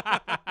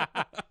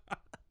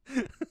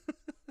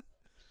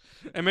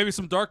 And maybe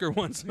some darker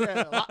ones.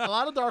 Yeah, a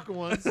lot of darker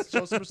ones.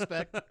 Show some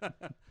respect.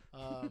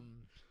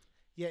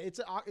 Yeah, it's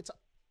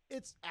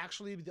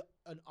actually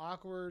an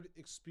awkward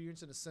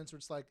experience in a sense where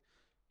it's like,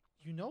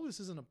 this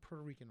isn't a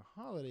Puerto Rican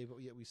holiday, but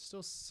yet we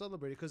still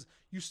celebrate it because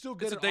you still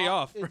get It's a day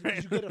off, it-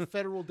 right? You get a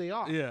federal day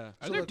off. Yeah.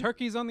 Are So, there like,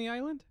 turkeys on the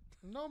island?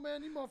 No,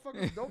 man, you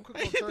motherfuckers don't cook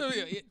no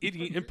turkey.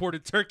 Eating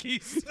imported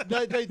turkeys.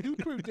 They do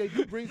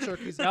bring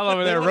turkeys. Y'all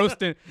over there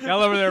roasting.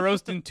 Y'all over there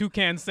roasting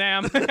toucan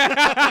Sam. Wow,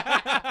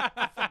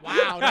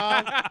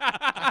 dog.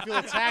 I feel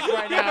attacked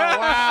right now.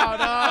 Wow,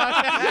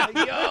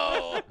 dog.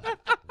 Yo.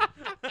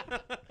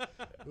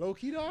 Low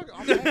key, dog.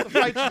 I'm gonna have to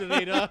fight you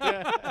today, dog.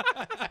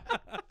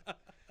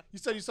 You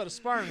said you started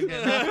sparring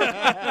again.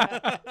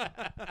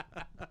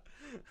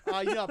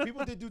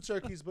 People did do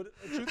turkeys, but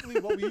truthfully,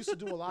 what we used to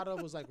do a lot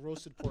of was like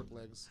roasted pork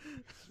legs.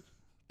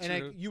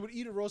 And True. you would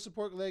eat a roasted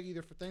pork leg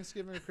either for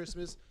Thanksgiving or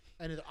Christmas,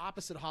 and in the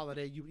opposite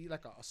holiday, you would eat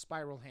like a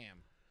spiral ham.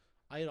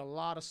 I ate a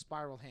lot of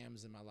spiral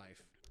hams in my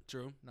life.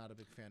 True. Not a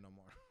big fan no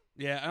more.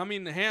 Yeah, I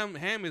mean ham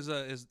is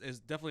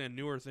definitely a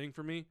newer thing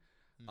for me.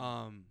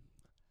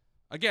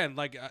 Again,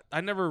 like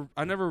I never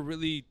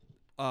really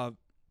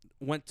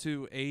went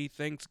to a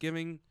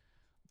Thanksgiving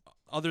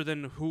other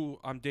than who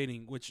I'm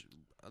dating, which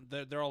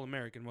they're all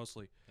American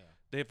mostly. Yeah.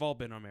 They've all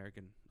been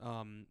American.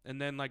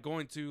 And then like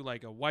going to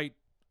like a white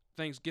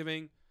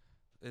Thanksgiving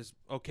is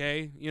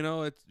okay. You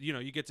know, it's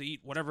you get to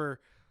eat whatever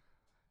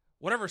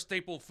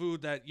staple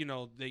food that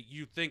that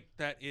you think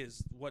that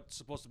is what's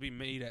supposed to be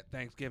made at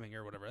Thanksgiving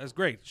or whatever. That's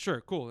great. Sure,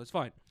 cool, that's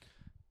fine.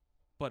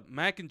 But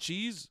mac and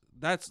cheese,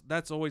 that's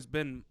always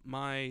been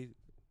my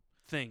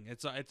thing.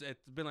 It's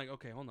been like,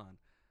 okay, hold on.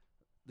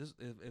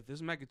 If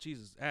this mac and cheese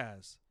is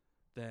ass,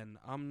 then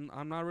I'm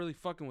not really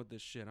fucking with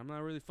this shit. I'm not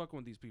really fucking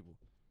with these people.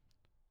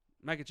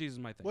 Mac and cheese is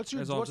my thing. What's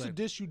the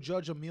dish you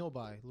judge a meal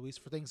by, Luis,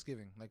 for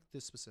Thanksgiving? Like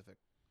this specific?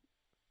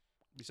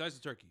 Besides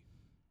the turkey.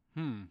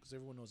 Because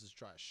everyone knows it's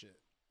dry as shit.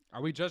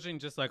 Are we judging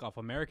just like off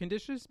American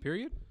dishes?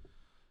 Period.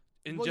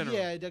 In general.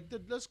 Yeah,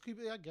 let's keep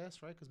it, I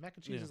guess, right? Because mac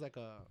and cheese is like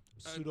a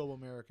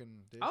pseudo-American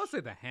dish. I would say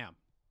the ham,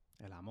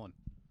 el jamón.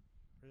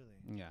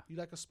 Really? Yeah. You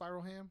like a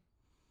spiral ham?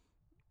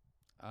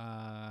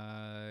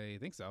 I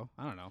think so.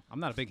 I don't know. I'm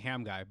not a big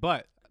ham guy,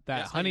 but that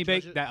That's how honey you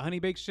judge baked it? honey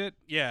baked shit,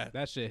 Yeah.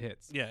 that shit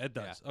hits. Yeah, it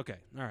does. Okay.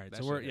 All right. That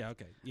So we're shit hits.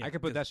 okay. Yeah. I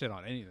could put that shit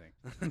on anything.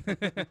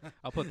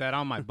 I'll put that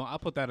on my. I'll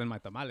put that in my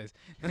tamales.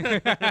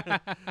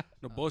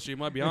 No bullshit. You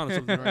might be onto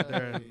something right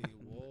there. Hey,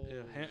 whoa.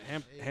 Yeah,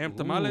 ham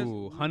tamales.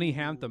 Ooh, honey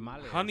ham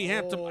tamales. Honey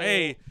ham Oh.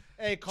 Hey,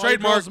 Hey, call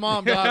Trademark. your girl's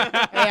mom, dog.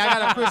 Hey, I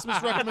got a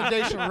Christmas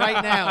recommendation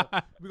right now.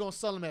 We're going to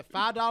sell them at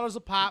 $5 a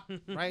pop,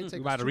 right? We Take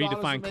about to $2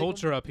 redefine make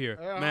culture 'em. up here.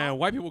 man,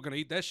 white people gonna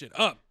eat that shit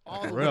up.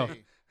 All For the real.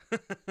 way.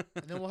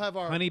 And then we'll have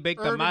our Honey baked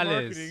urban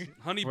tamales. marketing.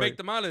 Honey Right. baked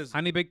tamales.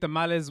 Honey baked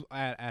tamales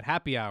at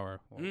happy hour.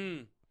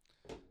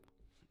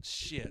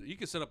 Shit, you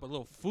can set up a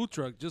little food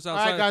truck just All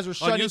outside. right, guys, we're on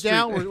shutting U it Street.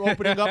 down. We're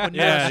opening up a new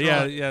Yeah,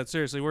 restaurant. yeah.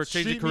 Seriously, we're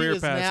changing Street career Meat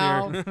is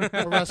paths now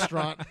a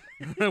restaurant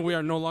here. We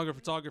are no longer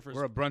photographers.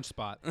 We're a brunch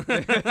spot.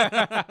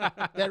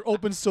 that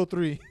opens till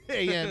 3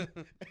 a.m.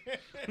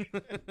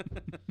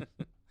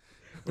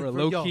 We're a For-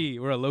 low yo. key.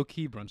 We're a low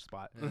key brunch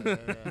spot.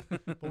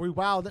 But we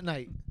wild at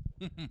night.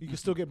 You can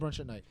still get brunch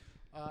at night.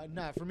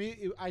 Nah, for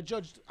me, I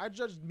judged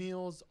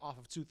meals off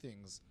of two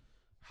things: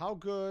 how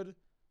good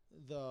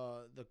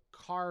the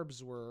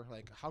carbs were,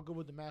 like how good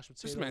would the mashed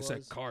potato This man was.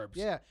 said carbs.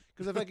 Yeah,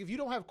 because if you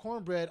don't have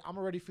cornbread, I'm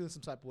already feeling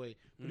some type of way.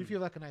 But if you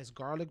have like a nice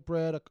garlic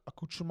bread,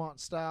 accoutrement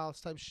style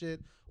type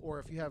shit, or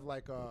if you have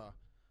like a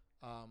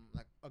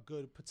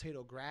good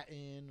potato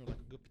gratin or like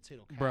a good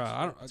potato casserole, Bruh,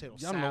 I potato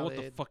don't know what the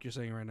salad. fuck you're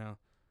saying right now.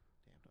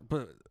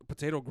 But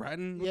potato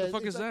gratin? What Yeah, the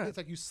fuck it's is like, that? It's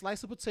like you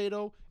slice a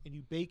potato and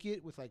you bake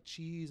it with like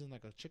cheese and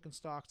like a chicken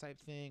stock type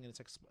thing, and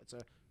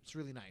it's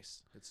really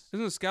nice.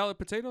 Isn't it scalloped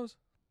potatoes?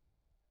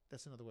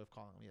 That's another way of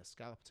calling them. Yeah,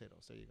 scalloped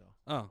potatoes. There you go.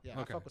 Oh, Yeah,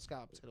 okay. I fuck with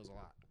scalloped potatoes a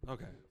lot.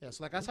 Okay. Yeah,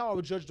 so like that's how I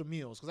would judge the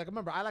meals, because like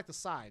remember I like the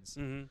sides.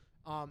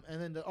 Mm-hmm.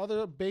 And then the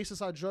other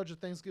basis I judge a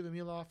Thanksgiving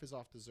meal off is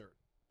off dessert.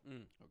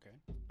 Okay.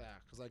 Yeah,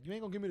 because like you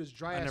ain't gonna give me this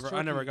dry I ass.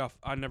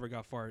 never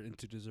got far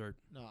into dessert.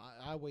 No,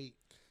 I wait.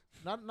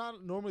 Not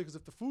normally, because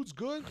if the food's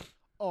good,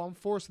 I'm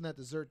forcing that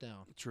dessert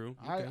down. True.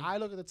 Okay. I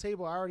look at the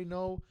table. I already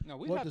know No,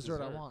 we'd what have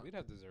dessert I want. We'd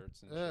have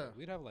desserts. And Yeah. shit.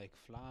 We'd have like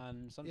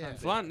flan. Sometimes Yeah. they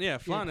Flan,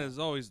 have- flan is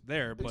always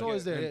there, but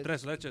always there, and yeah.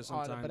 tres leches Oh,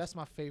 sometimes. but that's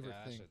my favorite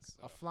Yeah, that thing. shit's,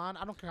 A flan.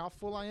 I don't care how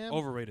full I am.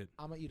 Overrated.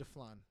 I'm gonna eat a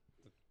flan.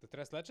 The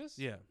tres leches?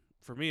 Yeah.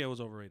 For me, it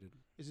was overrated.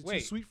 Is it Wait.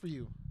 too sweet for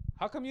you?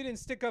 How come you didn't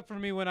stick up for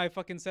me when I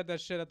fucking said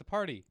that shit at the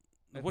party?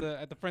 At What-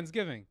 the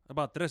Friendsgiving?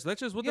 About tres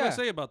leches? What did I Yeah.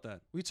 say about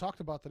that? We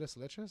talked about tres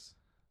leches.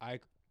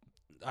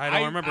 I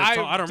don't remember. I I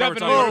don't remember definitely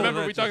talking remember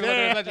about we tres talked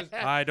leches. about tres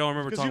leches. I don't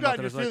remember Because talking you got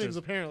about your tres feelings leches.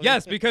 apparently.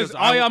 Yes, because 'Cause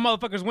all I y'all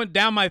motherfuckers went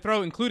down my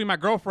throat, including my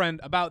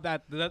girlfriend, about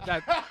that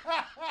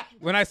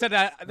when I said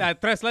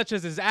that tres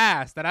leches is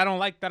ass, that I don't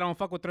like, that I don't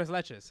fuck with tres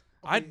leches.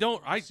 I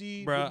don't.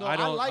 See, bruh, but no, I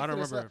don't. like I don't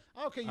tres remember.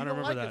 le- Okay, you I don't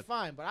don't like remember it, that.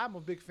 fine, but I'm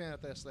a big fan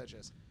of tres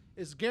leches.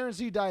 It's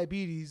guaranteed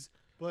diabetes,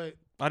 but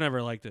I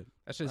never liked it.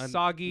 That shit's I-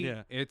 soggy.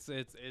 yeah.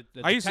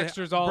 The I used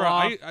texture's to, all bro,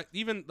 off. I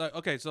even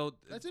okay. So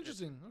that's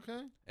interesting.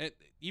 Okay.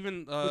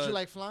 even Would you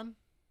like flan?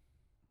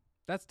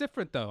 That's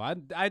different though.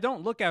 I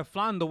don't look at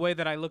flan the way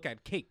that I look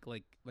at cake.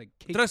 Like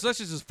cake. tres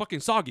leches is fucking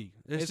soggy.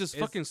 It's just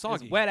fucking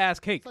soggy. It's wet ass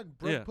cake. It's like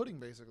bread Yeah. pudding,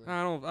 basically.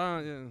 I don't.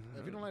 If you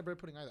Yeah. don't like bread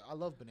pudding either, I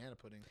love banana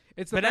pudding,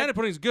 It's the Banana fact-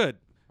 pudding's good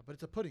but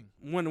it's a pudding.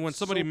 when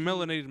somebody Soaky.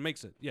 melanated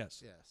makes it.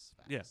 Yes. Yes.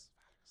 Facts, Yeah. Facts.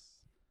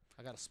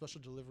 I got a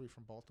special delivery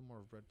from Baltimore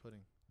of bread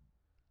pudding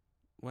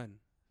When?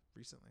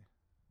 recently.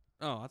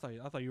 Oh, I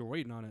thought you were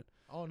waiting on it.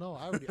 Oh no,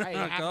 I ate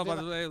I half of was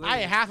it. about to say, I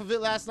ate half of it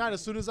last night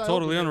as soon as I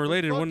Totally opened it.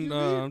 unrelated. Fuck When you, dude.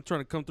 I'm trying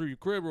to come through your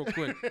crib real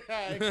quick.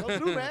 Hey, come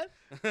through, man.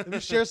 Let me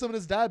share some of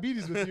this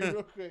diabetes with you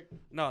real quick.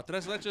 No,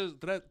 tres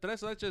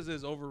leches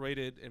is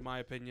overrated in my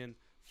opinion.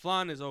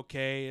 Flan is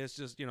okay. It's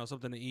just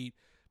something to eat.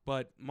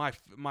 But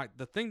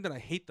the thing that I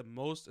hate the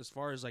most as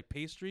far as like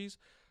pastries,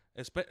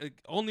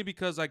 only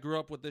because I grew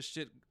up with this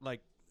shit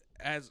like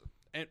and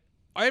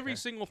every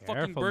single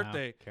fucking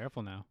birthday.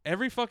 Careful now.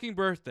 Every fucking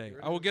birthday, There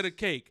it I will get a is.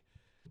 cake,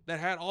 that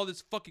had all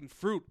this fucking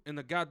fruit in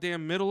the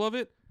goddamn middle of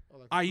it. Oh,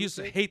 like the I fruit used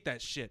to cake? hate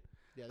that shit.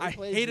 Yeah, they I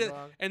plays hate you, it.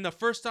 dog. And the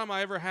first time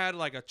I ever had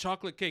like a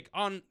chocolate cake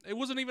it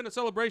wasn't even a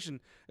celebration.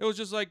 It was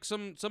just like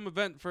some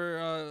event for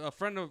a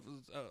friend of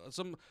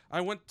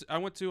I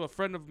went to a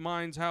friend of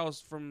mine's house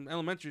from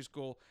elementary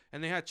school,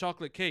 and they had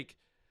chocolate cake,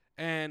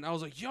 and I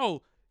was like,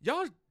 yo,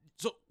 y'all.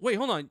 So wait,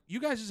 hold on. You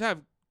guys just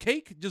have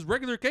cake, just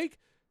regular cake?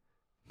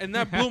 And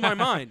that blew my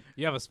mind.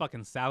 You have a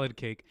fucking salad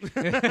cake.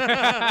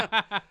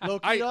 Low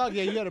key, dog.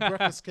 Yeah, you got a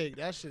breakfast cake.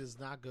 That shit is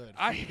not good.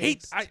 I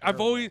hate. I've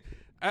always.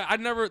 I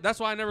never. That's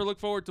why I never look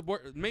forward to.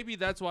 Maybe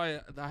that's why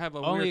I have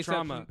a weird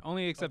trauma.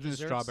 Only exception is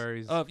desserts?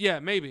 strawberries. Yeah,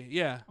 maybe.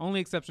 Yeah. Only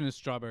exception is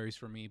strawberries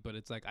for me, but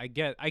it's like I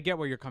get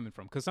where you're coming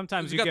from, because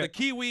sometimes It's you got get the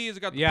kiwi. It's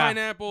got the Yeah.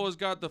 pineapple. It's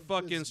got the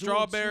fucking It's doing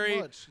too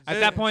strawberry. much.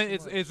 at that point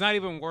it's not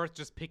even worth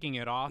just picking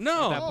it off.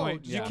 No. at that No,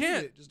 point, just you yeah. don't eat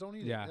can't. it. Just don't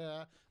eat Yeah. it.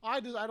 Yeah, I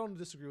don't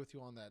disagree with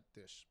you on that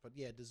dish, but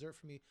yeah, dessert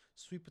for me,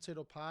 sweet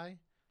potato pie.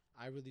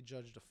 I really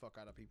judge the fuck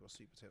out of people's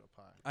sweet potato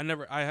pie.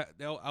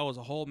 I was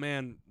a whole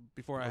man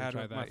before I had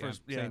Try my that,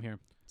 first. yeah. Same here.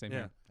 Same Yeah.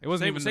 here. It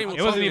wasn't Same- even. same with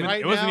It wasn't something even.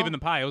 right It wasn't now. even the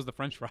pie. It was the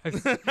French fries.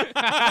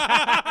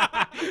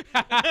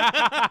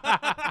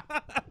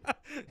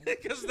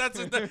 Because that's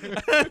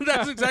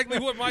that's exactly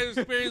what my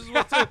experience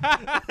was too.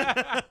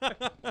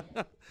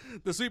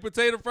 The sweet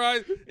potato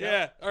fries,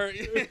 yeah.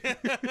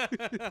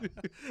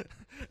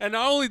 And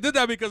I only did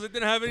that because it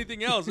didn't have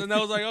anything else, and I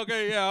was like,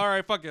 okay, yeah, all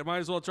right, fuck it, might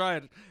as well try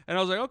it. And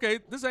I was like, okay,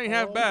 this ain't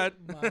half bad.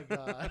 My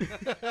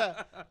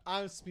God,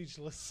 I'm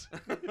speechless.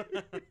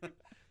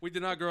 We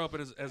did not grow up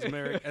as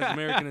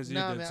American as you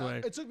Nah, did, man,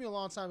 Sway. it took me a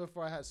long time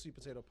before I had sweet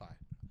potato pie,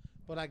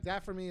 but like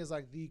that for me is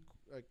like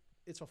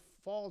it's a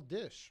fall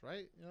dish,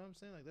 right? You know what I'm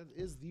saying? Like that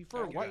is the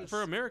fall dish.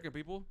 For American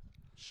people.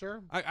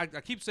 Sure. I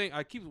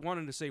keep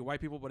wanting to say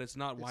white people, but it's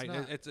not white.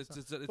 not. It's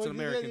But an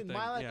American thing.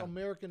 My Yeah.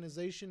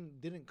 Americanization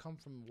didn't come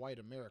from white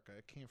America.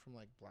 It came from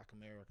like Black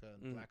America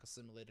and Black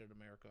assimilated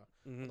America.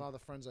 Mhm. A lot of the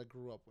friends I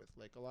grew up with,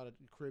 like a lot of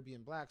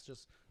Caribbean blacks,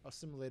 just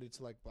assimilated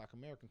to like Black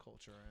American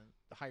culture and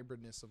the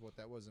hybridness of what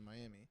that was in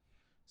Miami.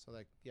 So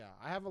like, yeah,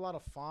 I have a lot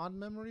of fond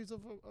memories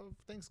of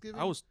Thanksgiving.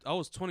 I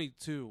was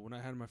 22 when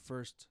I had my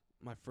first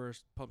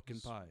pumpkin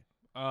pie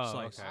Oh,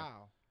 Slice. okay.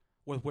 Wow.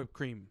 with whipped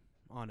cream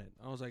on it.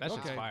 I was like, That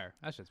okay. shit's fire.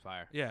 That shit's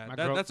fire. Yeah, My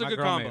that's a my good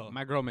girl combo.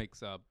 My girl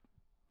makes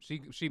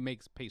she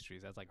makes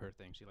pastries. That's like her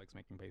thing. She likes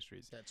making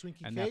pastries. That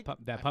Twinkie And that cake.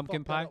 that I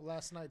pumpkin fucked that pie? up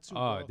last night too.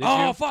 Oh, bro. did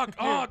Oh you? fuck!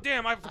 Oh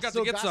damn! I I forgot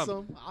still to get got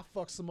some. I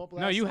fucked some up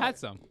last No, you night. had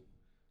some.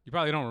 You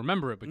probably don't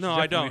remember it, but No,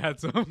 you I definitely don't. had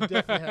some. You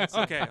definitely had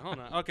some. Okay, hold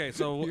on. Okay,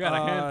 so You got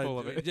a handful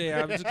of it.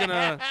 Yeah, I'm just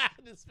gonna.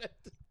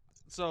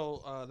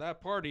 So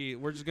that party,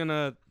 we're just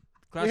gonna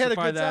We had a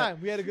classify good that.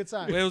 time. We had a good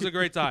time. It was a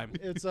great time.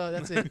 It's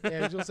that's it.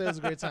 Yeah, you'll say it was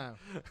a great time.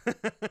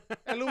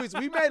 And Luis,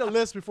 we made a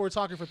list before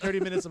talking for 30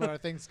 minutes about our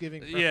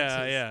Thanksgiving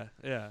preferences.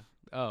 Yeah.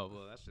 Oh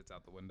well, that shit's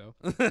out the window.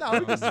 No,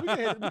 we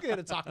can hit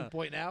a talking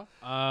point now.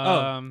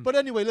 But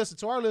anyway, listen,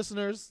 to our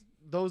listeners,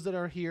 those that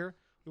are here,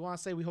 we want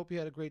to say we hope you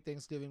had a great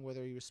Thanksgiving,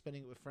 whether you were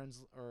spending it with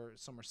friends or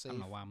somewhere I safe.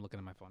 don't know why I'm looking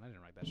at my phone. I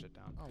didn't write that shit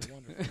down. Oh,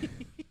 wonderful.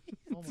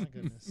 Oh my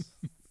goodness.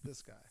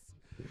 This guy.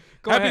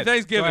 Go Happy ahead.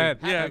 Thanksgiving. Go ahead.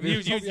 Yeah, Happy- you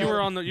hope you were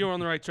had- on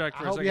the right track I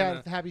for a hope second. you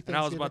had a happy and I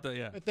was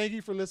Thanksgiving. about to And thank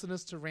you for listening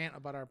to rant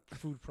about our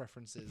food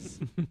preferences.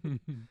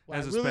 What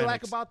As I really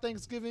like Hispanics. about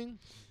Thanksgiving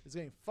is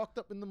getting fucked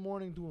up in the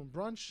morning doing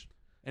brunch.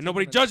 and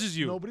nobody taking a- judges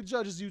you. Nobody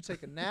judges you.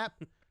 Take a nap,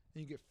 and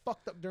you get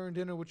fucked up during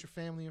dinner with your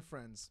family and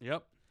friends.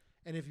 Yep.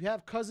 And if you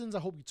have cousins, I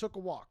hope you took a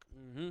walk.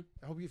 Mm-hmm.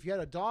 I hope if you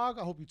had a dog,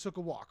 I hope you took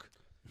a walk.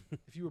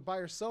 If you were by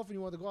yourself and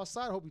you wanted to go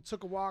outside, I hope you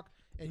took a walk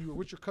and you were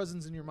with your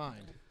cousins in your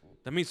mind.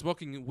 That means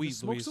smoking weed,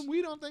 Smoke Luis. some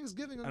weed on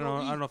Thanksgiving. And I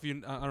don't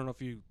know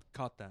if you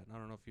caught that. I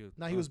don't know if you.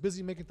 Nah, he was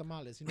busy making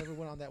tamales. He never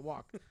went on that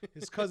walk.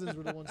 His cousins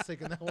were the ones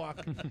taking that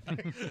walk.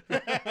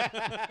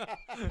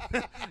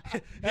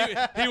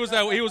 he was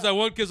that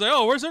one kid's like,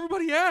 oh, where's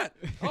everybody at?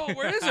 Oh,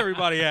 where is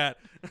everybody at?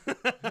 And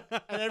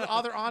then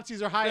other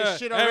aunties are high Yeah, as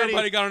shit already.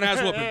 everybody got an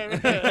ass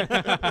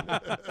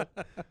whooping.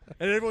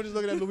 And everyone just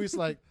looking at Luis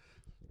like,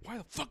 Why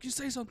the fuck you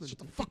say something? shut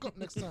the fuck up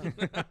next time.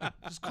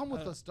 Just come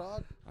with us,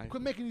 dog.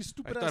 Quit making these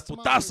stupid That ass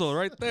putazo tamales.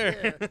 right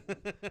there.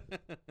 Yeah.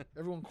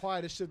 Everyone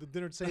quiet as shit at the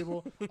dinner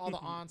table. All the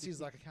aunties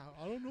like,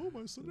 I don't know,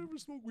 my son never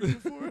smoked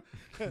weed before.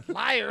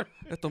 Liar.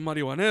 Estos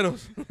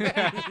marihuaneros.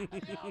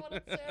 Yo, what a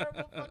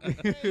terrible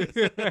fucking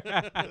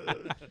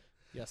face.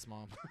 Yes,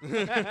 mom.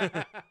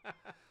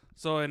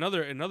 So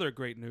another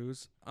great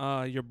news.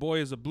 Your boy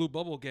is a Blue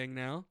Bubble Gang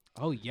now.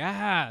 Oh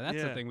yeah, that's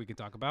Yeah. the thing we can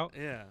talk about.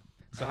 Yeah.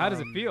 So how does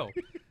it feel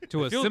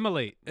to it feels-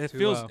 assimilate? It to,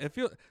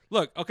 feels.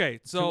 Look. Okay.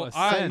 So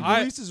ascend.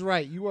 Luis is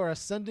right. You are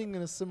ascending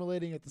and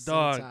assimilating at the same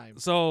time.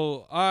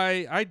 So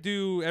I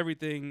do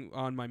everything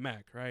on my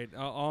Mac, right?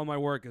 All my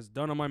work is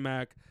done on my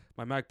Mac,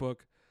 my MacBook.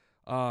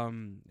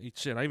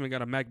 Shit, I even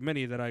got a Mac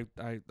Mini that I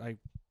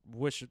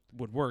wish it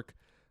would work.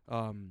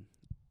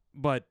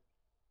 But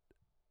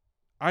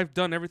I've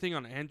done everything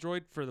on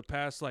Android for the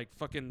past like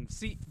fucking.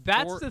 See,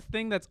 that's the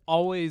thing that's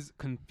always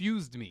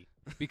confused me.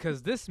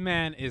 Because this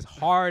man is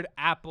hard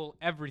Apple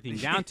everything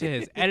down to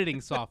his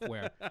editing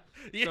software.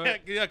 Yeah,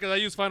 because I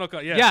use Final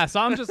Cut. Yeah. Yeah, so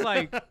I'm just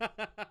like,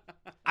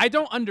 I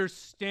don't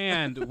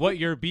understand what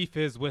your beef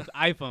is with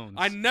iPhones.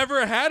 I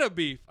never had a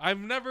beef. I've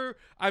never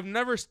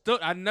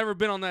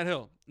been on that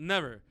hill.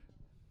 Never.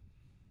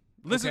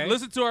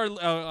 Listen to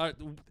our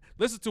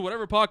listen to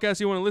whatever podcast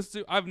you want to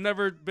listen to. I've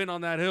never been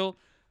on that hill.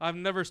 I've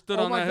never stood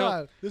on that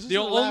hill. This is The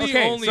only,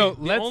 Okay, only, so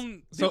the let's.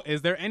 only- So,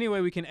 is there any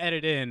way we can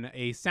edit in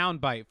a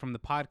soundbite from the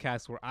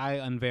podcast where I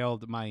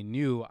unveiled my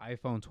new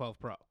iPhone 12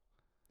 Pro?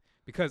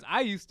 Because I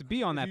used to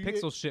be on that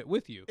Pixel shit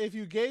with you. If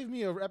you gave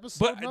me an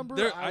episode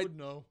number, I would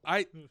know.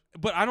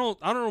 But I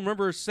don't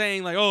remember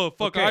saying like, oh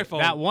fuck Okay, iPhone.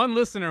 that one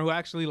listener who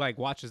actually like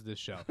watches this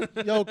show.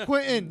 Yo,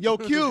 Quentin. Yo,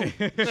 Q.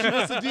 Shoot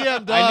us a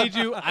DM, dog. I need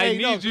you. I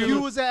need you.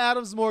 Q was at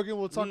Adams Morgan.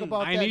 We'll talk about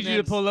that. I need you to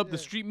next. pull up the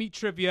Street Meet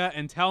trivia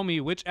and tell me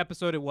which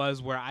episode it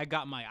was where I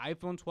got my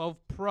iPhone 12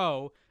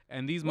 Pro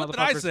and these What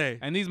motherfuckers did I say?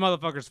 and these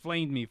motherfuckers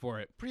flamed me for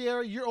it.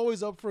 Pierre, you're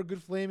always up for a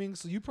good flaming,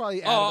 so you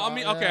probably. I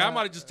mean, okay, I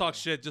might have just talked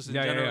shit just in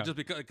Yeah, yeah, general, yeah. just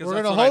because. We're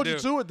that's gonna what hold I you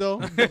do. to it though.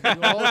 We're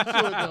gonna hold you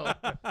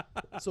to it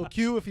though. So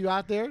Q, if you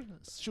out there,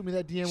 shoot me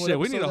that DM. what Shit,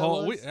 we need episode a that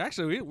whole.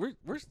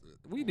 was.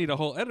 We need a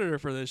whole editor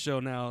for this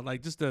show now,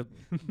 like just to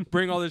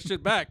bring all this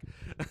shit back.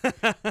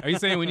 Are you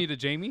saying we need a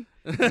Jamie?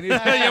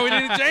 Yeah, we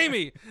need a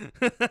Jamie.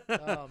 Oh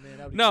man,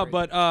 that'd be No,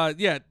 great. but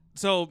yeah.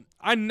 So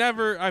I've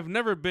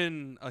never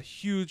been a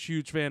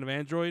huge fan of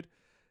Android,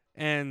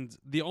 and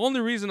the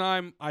only reason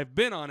I've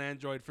been on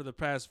Android for the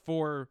past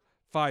 4 or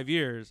 5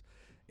 years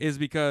is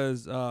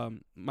because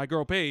my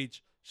girl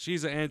Paige,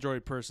 she's an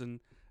Android person,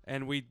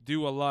 and we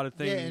do a lot of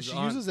things. yeah, and she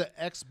uses an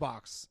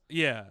Xbox.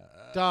 Yeah.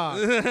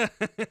 Dog.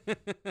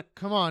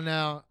 Come on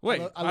now.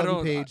 Wait, I love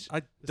don't. you, Paige. I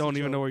a don't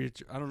even joke. know where you're.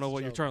 I don't know It's a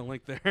what you're joke. trying to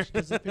link there. She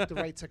doesn't pick the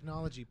right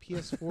technology.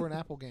 PS4 and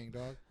Apple gang,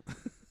 dog.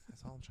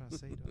 That's all I'm trying to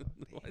say, dog.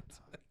 Damn, What?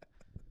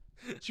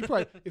 dog. She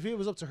probably, if it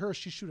was up to her,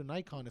 she'd shoot a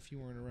Nikon if you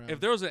weren't around. If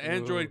there was an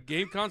Android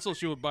game console,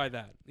 she would buy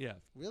that. Yeah.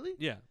 Really?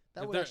 Yeah.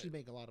 That If would there- actually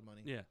make a lot of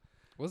money. Yeah.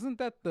 Wasn't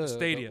that the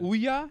Stadia. the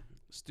Ouya?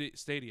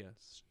 Stadia.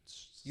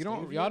 You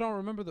don't. Stavia? Y'all don't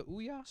remember the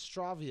Ouya?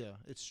 Stravia.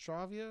 It's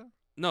Stravia.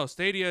 No,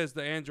 Stadia is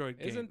the Android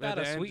game. Isn't that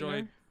the a sweetener?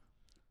 Android.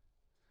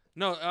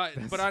 No,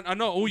 but I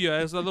know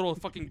Ouya is a little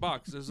fucking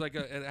box. It's like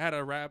it had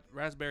a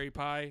Raspberry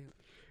Pi.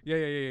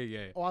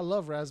 Yeah. Oh, I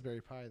love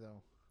Raspberry Pi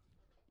though.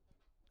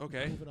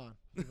 Okay, Moving on.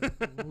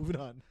 Moving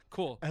on.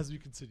 cool. As we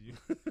continue,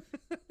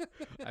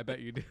 I bet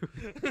you do.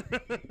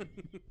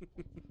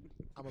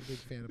 I'm a big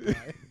fan of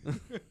pie.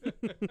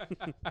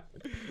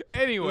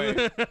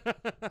 Anyway,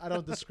 I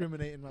don't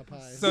discriminate in my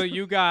pies. so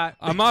you got.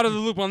 I'm out of the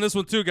loop on this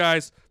one too,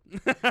 guys.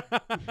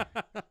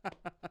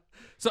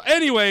 So,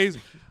 anyways,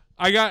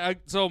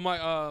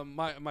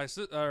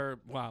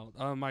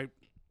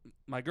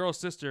 my girl's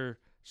sister,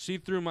 she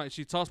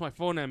tossed my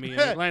phone at me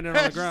and it landed on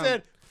the She ground.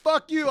 said,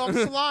 "Fuck you, I'm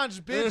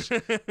Solange,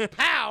 bitch."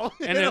 Pow!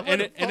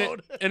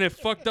 and it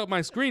fucked up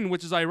my screen,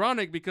 which is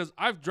ironic because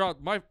I've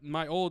dropped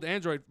my old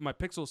Android, my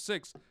Pixel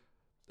 6,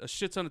 a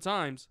shit ton of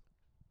times.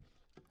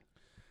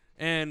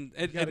 And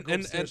You gotta go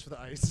upstairs for the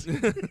ice.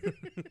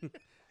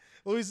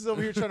 Luis is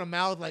over here trying to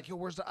mouth like, "Yo,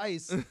 where's the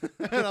ice?" And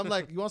I'm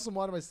like, "You want some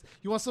water?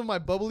 You want some of my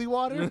bubbly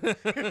water?"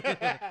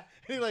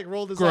 He like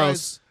rolled his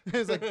Gross. eyes.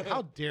 He's like,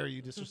 "How dare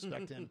you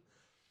disrespect him?"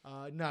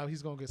 No,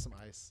 he's gonna get some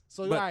ice.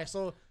 So But- all right,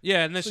 so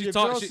yeah, and then so she your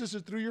talked. girl's sister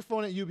threw your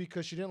phone at you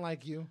because she didn't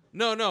like you.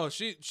 No,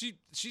 she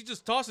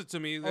just tossed it to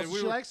me. Oh, and so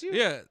she likes you?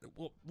 Yeah.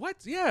 Well, what?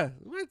 Yeah.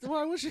 What?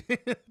 Why was she?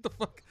 What the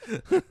fuck?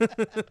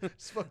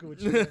 Just fucking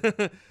with you.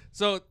 Man.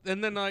 So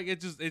and then like it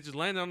just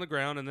landed on the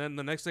ground, and then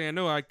the next thing I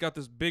know, I got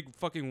this big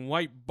fucking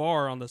white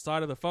bar on the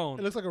side of the phone.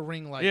 It looks like a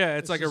ring light. Yeah,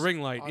 it's like a just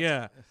ring light, on-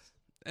 yeah.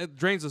 It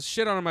drains the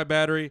shit out of my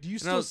battery. Do you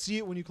and I still was- see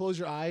it when you close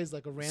your eyes,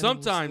 like a random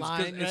sometimes 'cause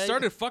line, it right?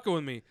 started fucking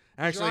with me.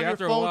 You're Actually, on your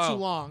after phone a while. too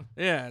long.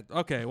 Yeah.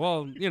 Okay.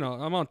 Well,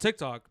 I'm on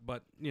TikTok,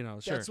 but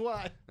sure. That's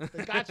why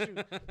they got you.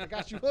 They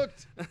got you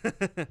hooked.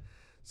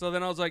 So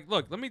then I was like,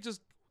 look, let me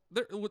just.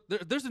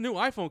 There's a new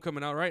iPhone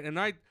coming out, right? And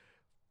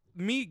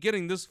me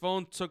getting this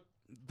phone took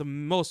the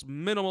most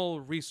minimal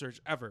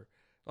research ever.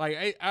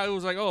 Like I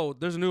was like, oh,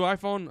 there's a new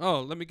iPhone.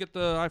 Oh, let me get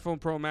the iPhone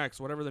Pro Max,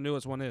 whatever the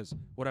newest one is,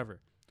 whatever.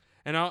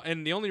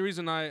 And the only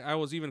reason I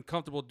was even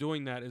comfortable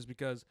doing that is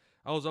because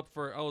I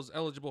was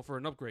eligible for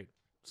an upgrade,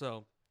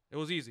 so it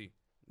was easy.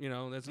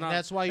 It's not.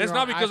 that's why It's you're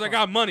not on because I iPhone.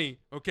 got money.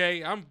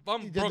 Okay, I'm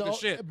The- broke the- as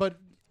shit. But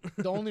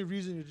the only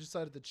reason you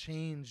decided to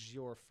change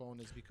your phone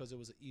is because it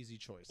was an easy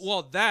choice.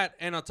 Well, that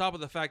and on top of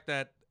the fact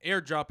that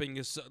airdropping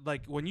is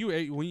like when you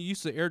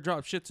used to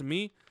airdrop shit to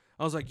me,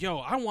 I was like, yo,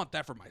 I want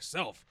that for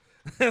myself.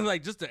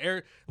 Like just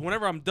to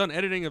whenever I'm done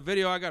editing a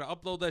video, I gotta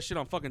upload that shit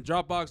on fucking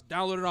Dropbox,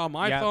 download it on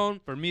my Yeah,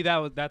 phone. For me,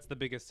 that's the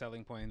biggest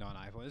selling point on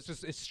iPhone.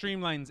 It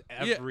streamlines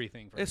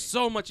everything for me. It's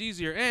so much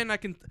easier, and I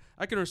can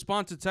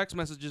respond to text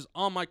messages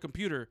on my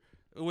computer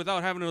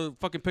without having to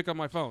fucking pick up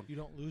my phone. you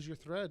don't lose your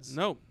threads.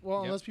 No. Well,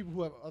 Yep. unless people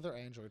who have other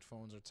Android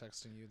phones are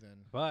texting you, then.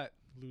 But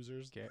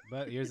losers. Okay,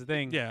 but here's the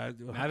thing. Yeah.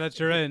 Now that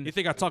you're in, You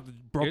think I talk to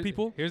broke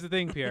people? Here's the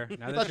thing, Pierre.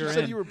 Now I that thought you you're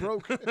said in, you were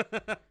broke.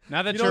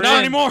 now that You you're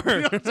don't in, Not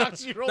anymore. Talk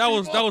to your own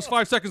that people. was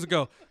 5 seconds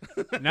ago.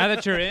 now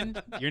that you're in,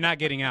 you're not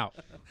getting out.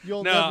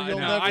 You'll No,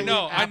 never I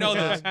know leave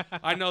this. Apple.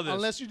 I know this.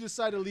 Unless you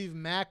decide to leave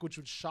Mac, which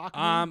would shock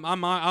me.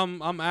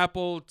 I'm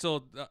Apple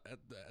till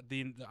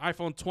the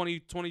iPhone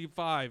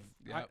 2025.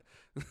 Yep.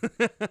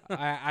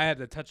 I had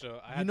to touch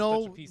a I had You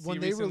know, to touch a PC when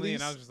they recently,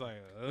 and I was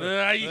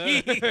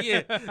release- just like,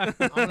 Yeah.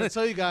 I'm gonna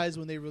tell you guys,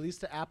 when they release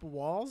the Apple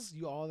walls,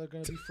 you all are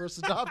gonna be first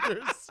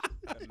adopters.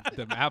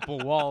 them Apple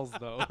walls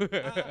though.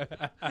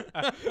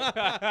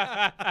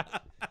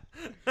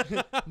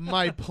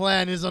 My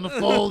plan is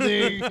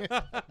unfolding.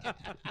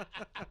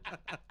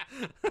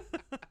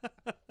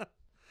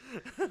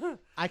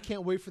 I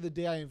can't wait for the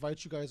day I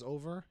invite you guys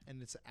over,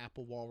 and it's an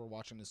Apple wall we're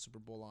watching the Super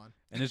Bowl on.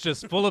 And it's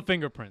just full of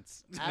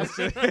fingerprints.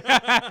 Greasy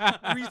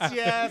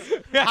ass,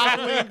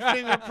 Halloween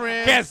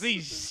fingerprints. Can't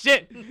see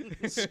shit.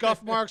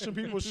 Scuff marks from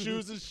people's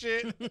shoes and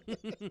shit.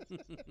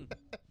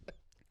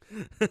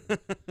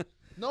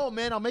 No,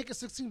 man, I'll make it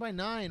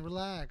 16:9.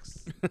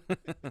 Relax.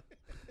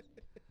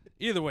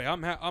 Either way,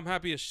 I'm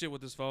happy as shit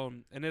with this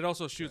phone, and it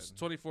also shoots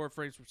 24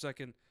 frames per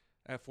second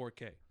at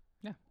 4K.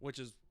 Yeah. Which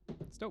is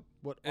It's dope.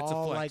 What It's a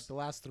all flex. like the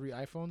last 3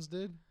 iPhones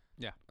did?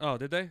 oh,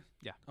 did they?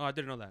 Yeah. Oh, I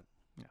didn't know that.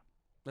 Yeah.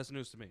 That's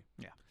news to me.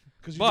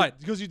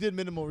 Because you did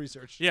minimal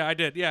research. Yeah, I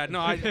did. Yeah, no,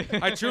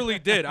 I truly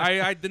did.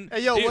 I didn't.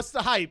 Hey, yo, it- what's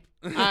the hype?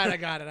 All right, I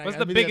got it. What's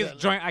the biggest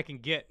joint I can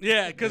get?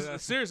 Yeah,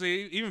 because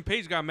seriously, even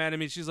Paige got mad at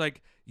me. She's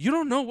like, "You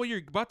don't know what you're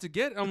about to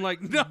get." I'm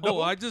like,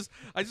 "No, I just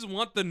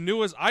want the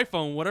newest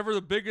iPhone, whatever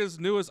the biggest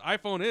newest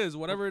iPhone is,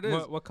 whatever it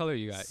is." What color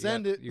you got?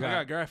 Send you got, it. You I got,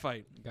 got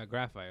graphite. you got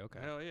graphite. Okay.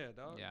 Hell yeah,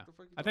 dog. Yeah. What the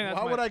fuck you I think talking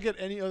that's Why would I get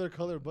any other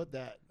color but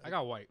that? I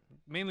got white,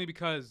 mainly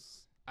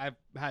because I've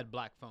had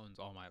black phones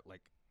all my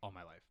life,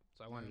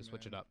 so I wanted to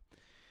switch it up.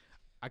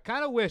 I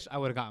kind of wish I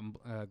would have gotten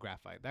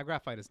graphite. That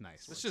graphite is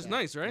nice. It's just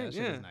nice, right? that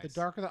shit is nice. The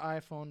darker the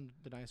iPhone,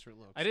 the nicer it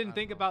looks. I didn't don't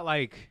think know. about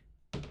like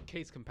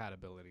case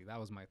compatibility. That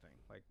was my thing.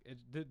 Like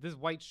this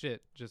white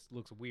shit just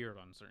looks weird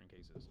on certain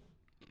cases.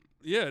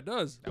 Yeah, it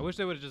does. I wish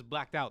they would have just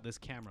blacked out this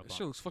camera. That bump.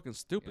 shit looks fucking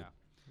stupid. Yeah.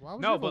 Why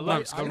would No, you have but a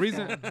look, white the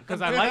reason iPhone?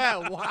 because I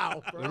like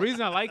wow, bro. the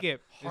reason I like it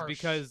is Harsh.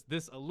 because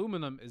this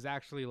aluminum is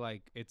actually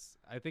like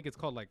I think it's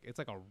called like it's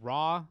like a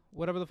raw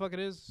whatever the fuck it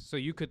is. So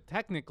you could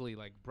technically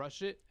like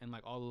brush it and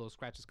like all of those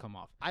scratches come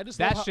off. I just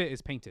That love shit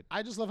is painted.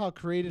 I just love how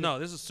creative. No,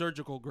 this is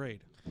surgical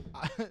grade.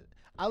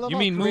 I love You how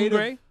mean moon creative,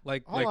 gray?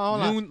 Like Hold on,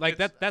 hold on. moon like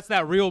that's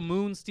that real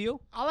moon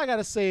steel? All I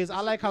gotta say is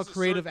I like how it's a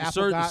creative sur- Apple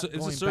sur- got it's a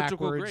going surgical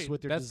backwards grade.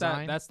 with their That's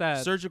design.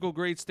 that Surgical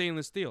grade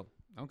stainless steel.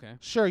 okay.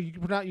 Sure, you're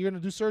gonna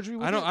do surgery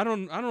with I it?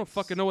 don't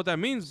fucking know what that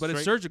means, but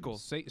it's surgical.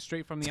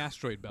 Straight from the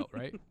asteroid belt,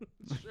 right?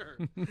 Sure.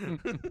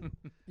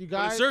 You But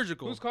guys, it's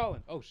surgical. Who's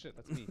calling? Oh shit,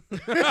 that's me.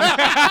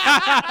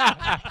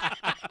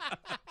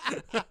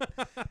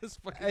 It's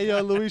fucking- hey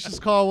yo, Luis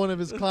just called one of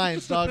his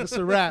clients, dog. It's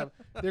a wrap.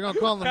 They're gonna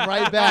call him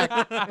right back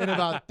in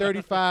about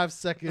 35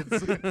 seconds.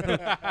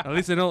 At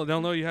least they'll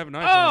know you have an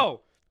iPhone.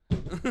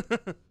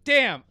 Oh,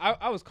 damn!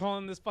 I was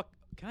calling this fuck.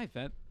 Can I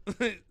vent?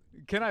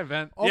 Can I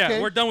vent? Okay.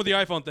 Yeah, we're done with the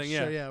iPhone thing.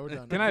 Yeah. Sure, yeah, we're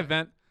done. Can I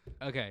vent?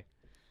 Okay.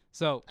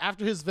 So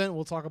After his vent,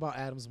 we'll talk about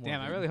Adam's more. damn,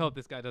 I really hope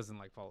this guy doesn't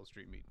like follow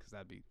DrinkMeet because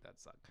that'd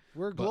suck.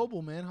 We're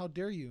global, man. How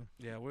dare you?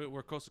 Yeah,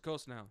 we're coast to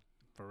coast now.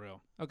 For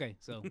real. Okay,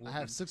 so I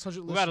have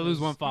 600 we gotta lose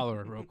listeners. one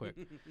follower real quick.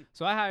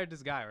 So I hired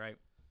this guy, right?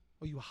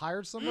 Oh, you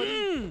hired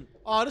somebody?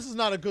 Oh, this is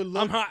not a good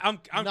look. I'm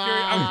nah,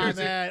 curious. I'm curious.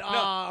 man. No,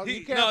 Oh, he-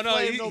 you can't no, no,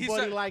 blame he nobody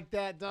said- like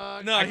that,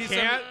 dog. No, he said-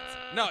 can't?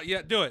 No,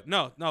 yeah, do it.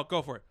 No,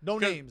 go for it. No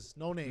 'Cause- names.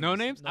 No names. No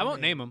names? No I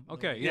won't names. name him. No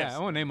Okay, names. yeah, Yes. I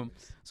won't name him.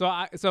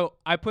 So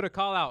I put a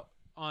call out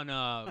on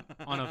a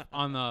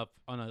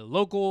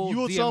local. You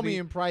will tell DMV. me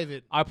in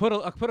private. I put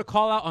a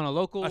call out on a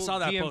local. I saw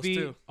that DMV. post,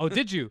 too. Oh,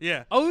 did you?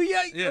 Yeah. Oh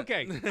yeah. Yeah.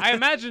 Okay. I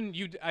imagine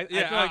you. I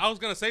Yeah, feel like I was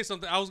gonna say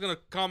something. I was gonna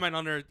comment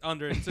under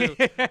it too.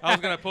 I was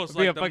gonna post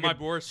Be like a my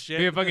fucking- worst shit.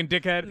 be a fucking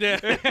dickhead. Yeah.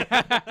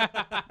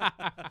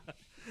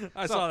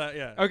 I saw that.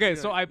 Yeah. Okay,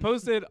 Yeah. so I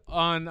posted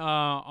on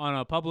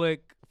a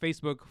public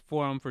Facebook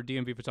forum for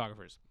DMV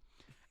photographers,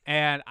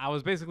 and I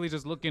was basically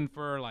just looking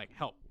for like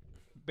help.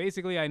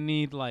 Basically, I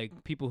need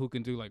like people who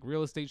can do like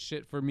real estate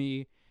shit for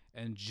me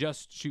and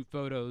just shoot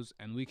photos,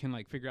 and we can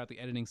like figure out the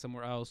editing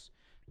somewhere else.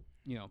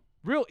 You know,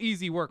 real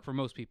easy work for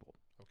most people.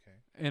 Okay.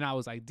 And I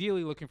was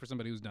ideally looking for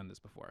somebody who's done this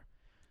before.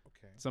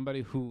 Okay.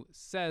 Somebody who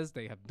says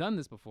they have done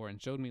this before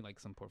and showed me like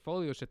some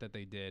portfolio shit that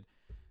they did.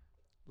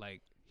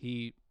 Like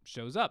he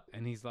shows up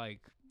and he's like,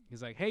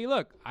 hey,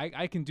 look,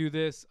 I can do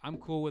this. I'm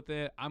cool with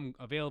it. I'm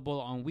available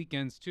on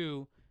weekends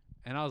too.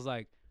 And I was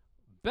like,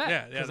 bet.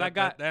 Yeah. Because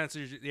That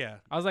answers. Yeah.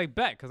 I was like,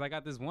 bet. Because I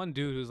got this one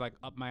dude who's like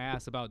up my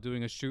ass about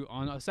doing a shoot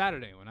on a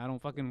Saturday when I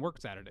don't fucking work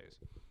Saturdays.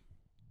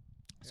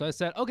 So I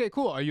said, okay,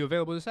 cool. Are you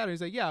available this Saturday?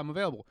 He's like, yeah, I'm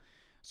available.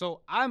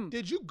 So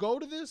Did you go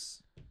to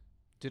this?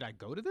 Did I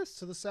go to this?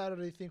 To the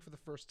Saturday thing for the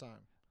first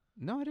time?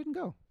 No, I didn't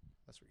go.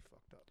 That's where you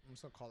fucked up. I'm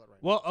just gonna call it right.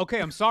 Well,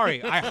 okay, I'm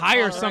sorry. I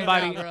hire Right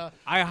somebody. now, bruh.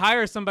 I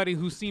hire somebody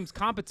who seems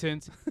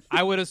competent.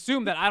 I would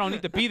assume that I don't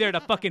need to be there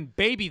to fucking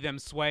baby them,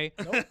 Sway.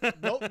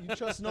 Nope. You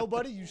trust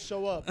nobody. You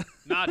show up.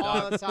 Nah, All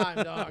dog. the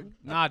time, dog.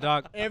 Nah,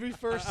 dog. Every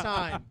first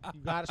time,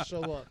 you gotta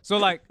show up. So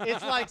like,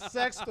 It's like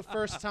sex the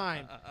first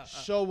time.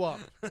 Show up.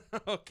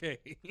 Okay.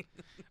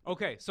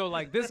 okay, so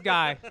like this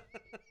guy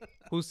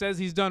who says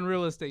he's done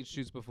real estate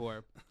shoots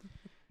before.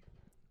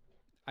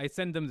 I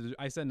send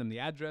him the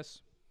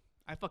address.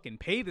 I fucking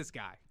pay this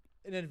guy.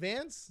 In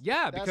advance?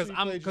 Yeah, That's because when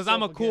you played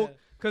I'm a yourself cool again.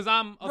 because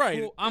I'm a Right.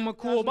 cool I'm a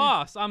That's cool when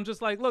boss. I'm just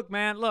like, look,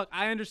 man, look,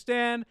 I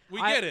understand. We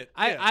I- get it,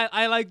 I, yeah.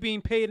 I like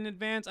being paid in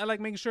advance. I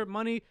like making sure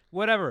money,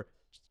 whatever,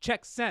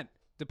 check sent,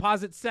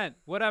 deposit sent,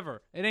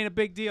 whatever. It ain't a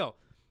big deal.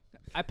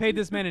 I paid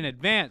this man in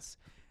advance,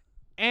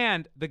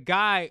 and the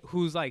guy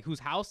whose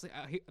house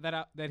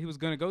that he was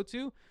gonna go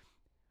to.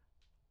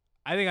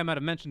 I think I might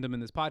have mentioned him in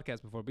this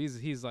podcast before, but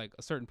he's like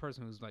a certain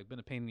person who's like been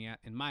a pain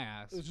in my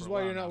ass. Which is for a why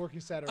while you're not now.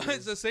 working Saturdays.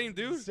 It's the same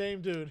dude.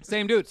 Same dude.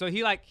 Same dude. So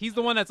he's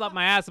the one that's up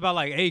my ass about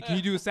like, hey, can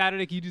you do a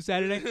Saturday? Can you do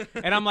Saturday?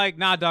 And I'm like,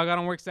 nah, dog, I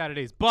don't work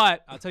Saturdays.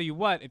 But I'll tell you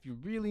what, if you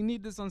really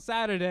need this on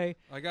Saturday,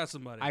 I got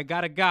somebody. I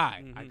got a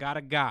guy. I Mhm. got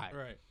a guy.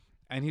 Right.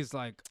 And he's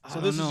like, So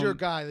I this don't is know. your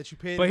guy that you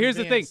paid. But in here's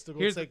the thing. advance to go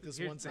Here's take the, this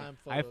here's one the thing. time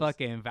I photos.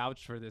 fucking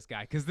vouched for this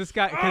guy because this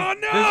guy, Oh,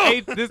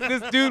 no!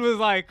 this dude was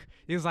like,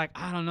 he was like,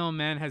 I don't know,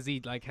 man. Has he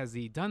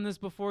done this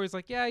before? He's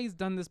like, yeah, he's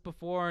done this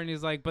before. And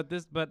he's like, but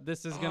this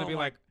is gonna be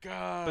like,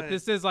 God. but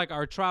this is like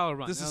our trial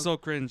run. This And I is was- so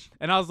cringe.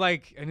 And I was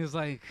like, and he was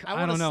like, I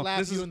wanna don't know. slap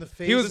This you is- in the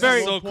face. he was at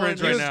very- one so point cringe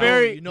in right He this was now. show.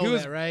 very, You know he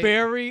was that, right?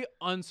 very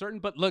uncertain.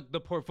 But look,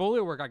 the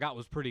portfolio work I got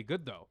was pretty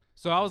good though.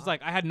 So I was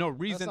like, I had no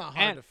reason. not hard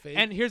and, to fake.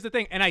 and here's the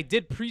thing. And I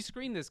did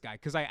pre-screen this guy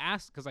because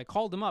I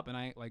called him up and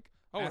I like.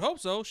 I would asked- hope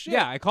so. Shit.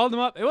 Yeah, I called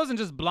him up. It wasn't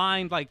just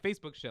blind like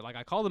Facebook shit. Like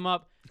I called him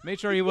up, made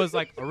sure he was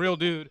like a real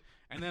dude,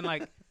 and then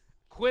like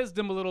quizzed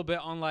him a little bit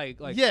on like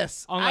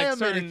Yes, on I like am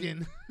certain.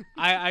 American.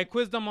 I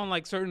quizzed him on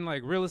like certain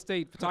like real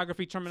estate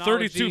photography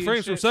terminology. 32 and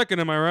frames per shit. second.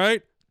 Am I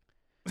right?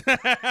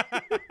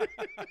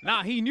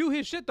 Nah, he knew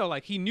his shit though.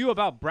 Like he knew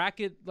about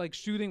bracket like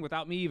shooting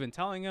without me even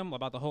telling him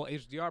about the whole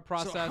HDR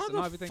process So how and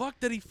the everything. fuck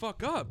did he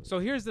fuck up? So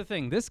here's the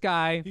thing. This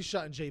guy. He's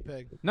shot in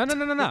JPEG.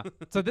 No.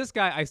 So this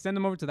guy, I send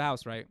him over to the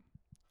house, right?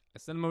 I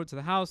send him over to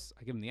the house.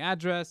 I give him the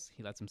address.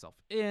 He lets himself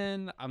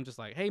in. I'm just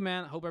like, hey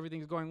man, I hope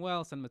everything's going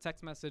well. Send him a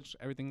text message.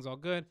 Everything's all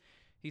good.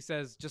 He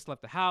says, just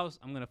left the house.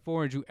 I'm gonna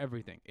forward you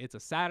everything. It's a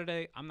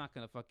Saturday. I'm not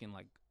gonna fucking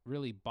like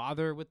really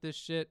bother with this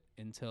shit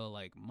until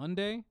like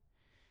Monday.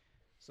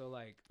 So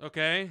like,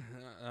 Okay.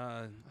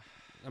 I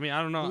mean,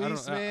 I don't know.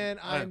 Police, I don't, man,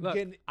 I'm look,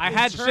 getting. I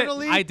had shit.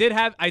 internally, I did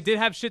have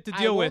shit to I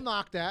deal will with.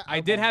 knock that.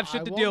 I did will- have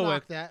shit I to will deal knock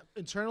with. that.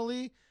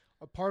 Internally,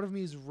 a part of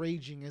me is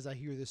raging as I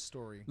hear this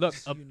story. Look,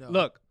 just so you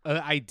know.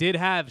 I did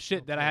have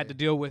shit that I had Okay. to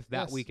deal with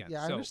that Yes, weekend.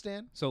 Yeah, I so,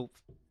 understand. So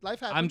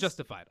Life happens. I'm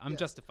justified. I'm Yeah.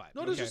 justified.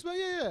 No okay? disrespect.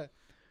 Yeah.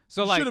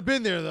 So You like, should have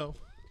been there though.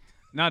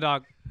 nah,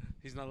 dog.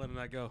 He's not letting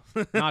that go.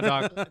 Nah,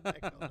 dog.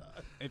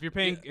 If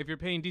you're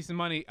paying decent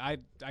money, I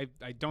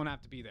don't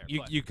have to be there. you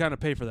but, you kind of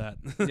pay for that.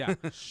 yeah.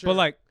 Sure. But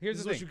like, This here's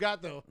is the what thing. you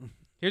got though.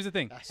 Here's the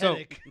thing. A So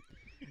headache.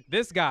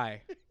 this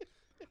guy,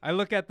 I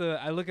look at the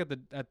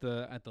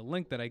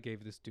link that I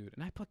gave this dude,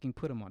 and I fucking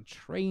put him on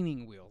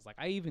training wheels. Like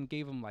I even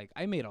gave him like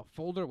I made a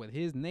folder with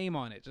his name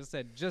on it. Just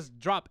said, just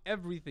drop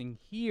everything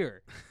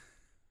here.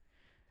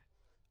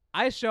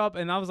 I show up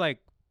and I was like,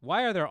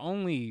 why are there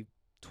only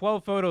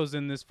 12 photos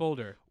in this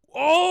folder?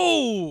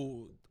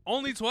 Oh,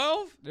 only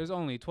 12? There's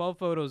only 12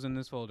 photos in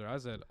this folder. I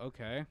said,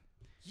 okay,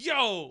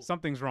 Yo,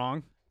 something's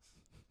wrong.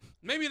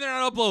 maybe they're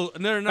not upload.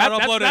 They're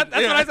not uploaded. That's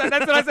Yeah. what I said.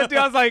 That's what I said to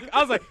you.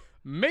 I was like,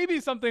 maybe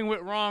something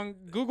went wrong.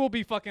 Google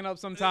be fucking up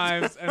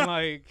sometimes, and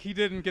like he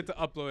didn't get to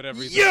upload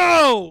everything.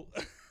 Yo.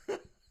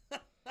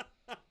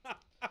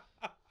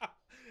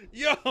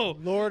 Yo,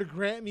 Lord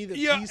grant me the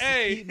Yeah, peace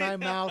hey. to keep my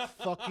mouth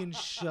fucking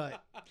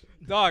shut.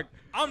 Dog,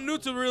 I'm new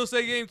to the real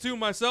estate game too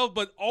myself,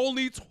 but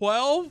only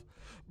 12,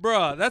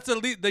 bruh. That's at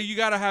least that you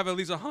gotta have at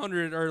least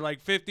 100 or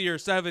like 50 or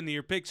 70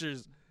 or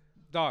pictures.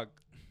 dog.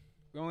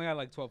 We only had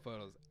like 12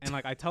 photos, and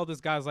like I tell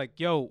this guy, I was like,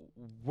 yo,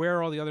 where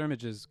are all the other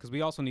images? Because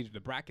we also needed to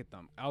bracket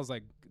them. I was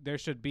like, there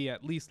should be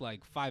at least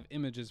like 5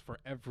 images for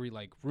every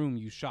like room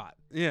you shot.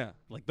 Yeah.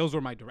 Like those were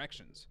my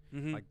directions,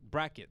 Mhm. like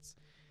brackets.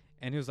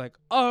 And he was like,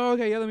 oh,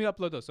 okay, yeah, let me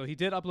upload those. So he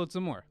did upload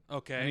some more. And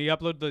Okay. he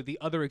uploaded the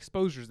other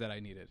exposures that I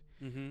needed.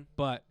 Mm-hmm.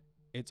 But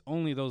it's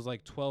only those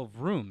like 12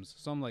 rooms.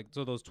 So I'm like,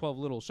 so those 12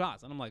 little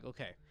shots. And I'm like,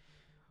 okay,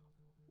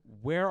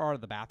 where are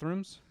the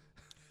bathrooms?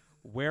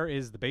 Where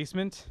is the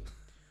basement?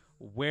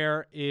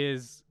 Where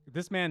is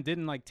this man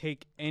didn't like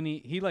take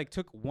any, he like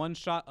took one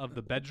shot of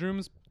the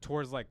bedrooms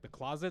towards like the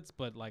closets,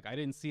 but like I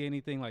didn't see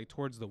anything like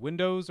towards the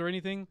windows or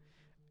anything.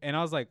 And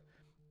I was like,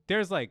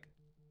 there's like,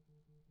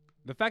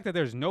 the fact that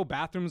there's no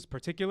bathrooms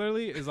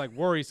particularly is like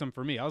worrisome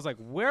for me. I was like,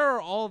 where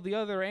are all the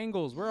other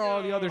angles? Where are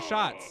all the other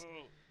shots?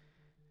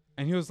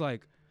 And he was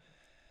like,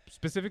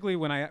 specifically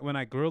when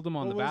I grilled him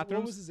on the bathrooms.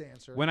 What was his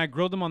answer? When I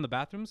grilled him on the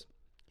bathrooms,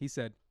 he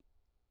said,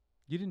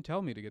 you didn't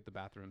tell me to get the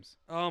bathrooms.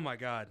 Oh my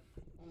God,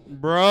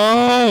 bro.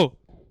 All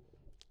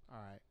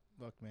right.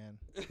 Look, man.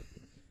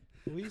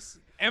 Luis,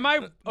 Am I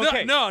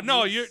okay? No,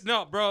 Luis- you're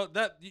no, bro.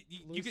 That you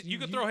Luis, you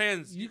can throw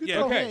hands. You can yeah.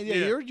 throw Okay. hands. Yeah,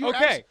 Yeah. you're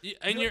Okay.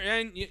 And you're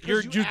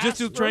 'cause you asked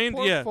jujitsu for a trained.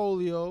 Yeah.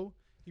 portfolio.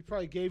 He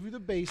probably gave you the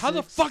basics. How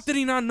the fuck did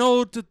he not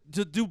know to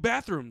do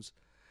bathrooms?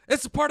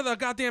 It's a part of the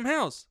goddamn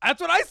house. That's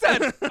what I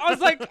said. I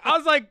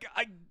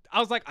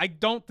was like, I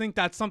don't think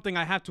that's something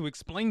I have to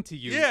explain to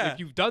you Yeah. if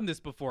you've done this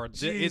before.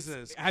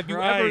 Jesus have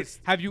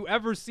Christ. you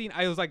ever seen?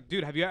 I was like,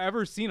 dude, have you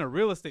ever seen a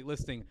real estate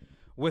listing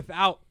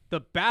without the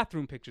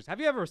bathroom pictures? Have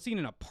you ever seen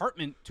an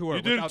apartment tour?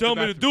 You didn't without tell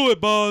the me to bathroom? do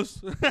it,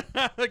 boss.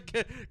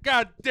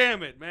 God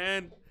damn it,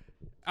 man.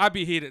 I'd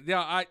be heated.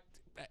 Yeah,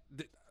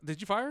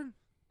 did you fire him?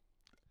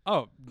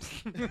 Oh,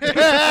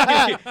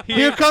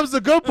 Here comes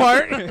the good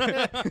part.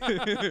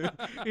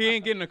 he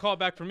ain't getting a call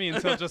back from me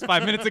until just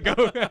 5 minutes ago.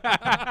 That's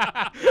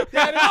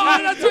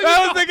what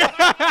that was the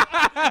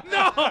guy.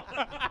 No.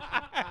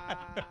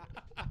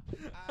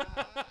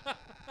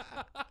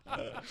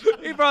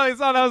 He probably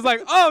saw that. I was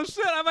like, oh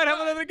shit, I might have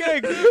another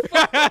gig.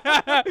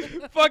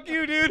 Fuck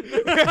you, dude.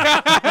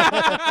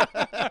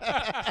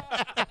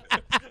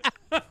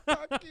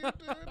 Fuck you,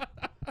 dude.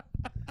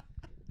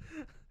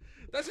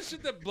 That's the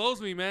shit that blows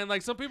me, man.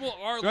 Like some people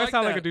are Do like I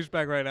sound that. like a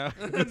douchebag right now?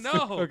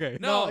 No. Okay.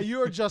 No.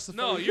 you're justified.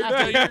 No, you're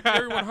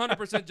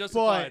 100%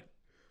 justified.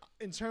 But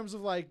in terms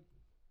of like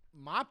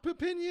my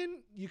opinion,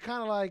 you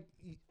kind of like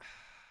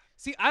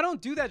See, I don't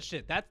do that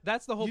shit.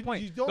 That's the whole You-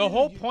 point. you don't The even-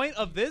 whole you- point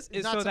of this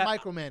is not so to that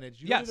micromanage.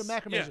 You Yes. don't need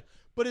to micromanage. Yeah.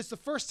 But it's the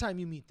first time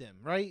you meet them,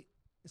 right?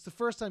 It's the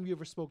first time you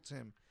ever spoke to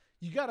him.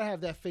 You got to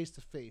have that face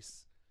to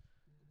face.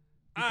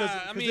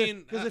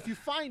 Because if you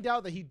find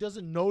out that he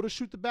doesn't know to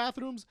shoot the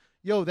bathrooms,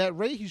 yo, that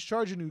rate he's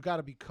charging you got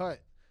to be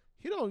cut.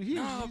 He don't.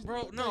 No,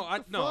 bro. what the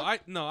fuck?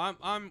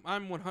 I'm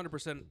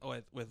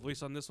 100% with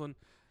Luis on this one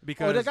Oh,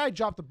 because that guy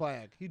dropped the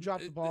bag. He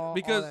dropped the ball.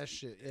 because all that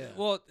shit. Yeah.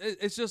 well,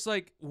 it's just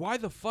like why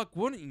the fuck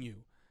wouldn't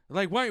you?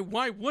 Like why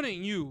wouldn't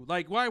you?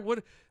 Like why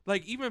would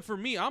like even for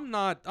me, I'm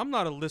not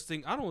a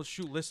listing. I don't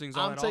shoot listings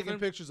all I'm that taking often.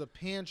 pictures of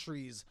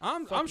pantries.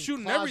 I'm fucking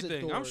shooting closet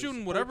everything. I'm doors,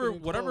 shooting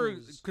opening whatever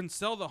close. can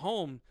sell the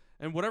home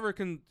and whatever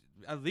can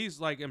at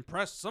least like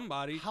impress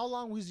somebody. How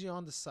long was he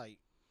on the site?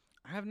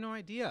 I have no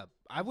idea.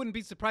 I wouldn't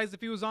be surprised if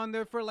he was on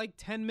there for like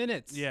 10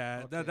 minutes.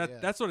 Yeah, Okay, yeah.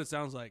 that's what it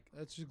sounds like.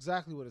 That's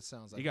exactly what it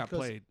sounds like. He got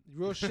Because played.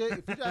 Real shit.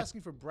 If you're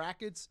asking for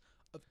brackets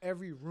of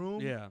every room,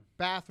 Yeah.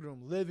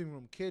 bathroom, living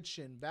room,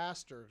 kitchen,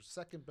 master,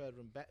 second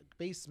bedroom,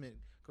 basement,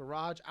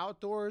 garage,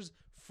 outdoors,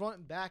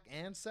 front, back,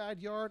 and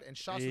side yard, and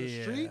shots of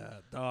the street.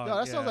 Dog, Yo,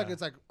 that sounds like yeah.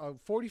 it's like a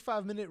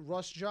 45-minute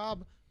rush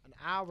job, an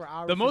hour.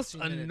 The most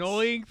 15 minutes.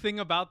 annoying thing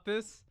about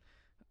this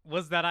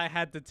was that I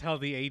had to tell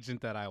the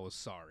agent that I was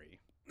sorry.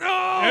 No!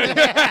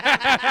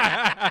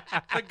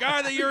 The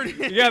guy that you're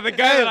Yeah, the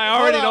guy that I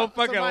already Hold on. don't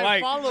fucking So my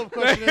like. follow-up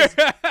question is,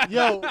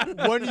 yo,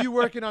 when are you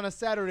working on a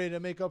Saturday to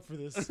make up for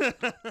this?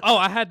 Oh,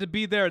 I had to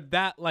be there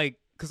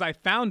because I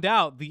found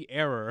out the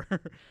error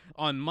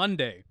on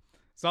Monday.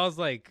 So I was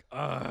like,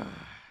 ugh.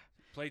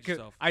 played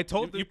yourself. I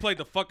told you played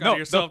the fuck out No, of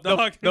yourself, the,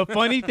 dog. the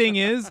funny thing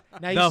is,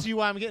 Now you the, see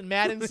why I'm getting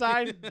mad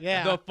inside?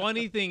 Yeah. the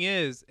funny thing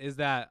is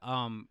that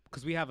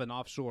because we have an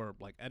offshore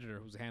like editor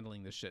who's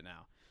handling this shit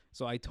now.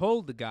 So I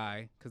told the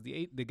guy because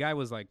the guy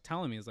was like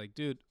telling me, he's like,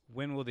 dude,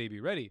 when will they be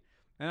ready?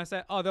 And I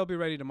said, oh, they'll be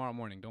ready tomorrow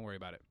morning. Don't worry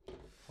about it.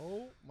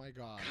 Oh my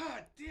God.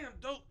 God damn,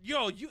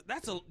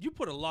 you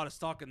put a lot of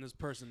stock in this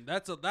person.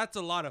 That's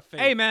a lot of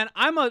faith. Hey man,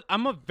 I'm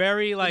a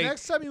very like. The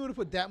next time you want to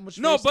put that much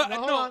No, face but-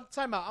 hold no. on,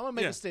 time out. I'm gonna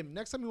make Yeah. a statement.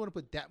 Next time you want to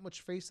put that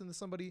much face into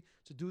somebody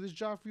to do this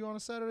job for you on a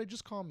Saturday,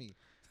 just call me.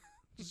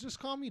 Just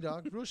call me,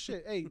 dog. Real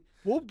shit. Hey,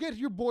 we'll get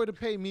your boy to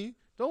pay me.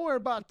 Don't worry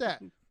about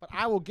that. But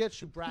I will get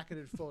you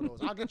bracketed photos.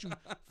 I'll get you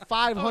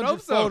 500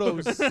 hope so.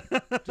 photos.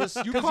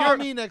 Just you 'Cause call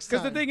me next time.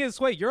 Because the thing is,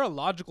 wait, you're a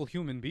logical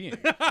human being.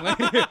 Like,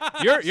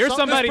 you're Some-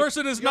 somebody. This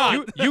person is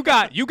not. You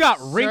got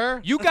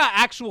Sir? you got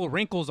actual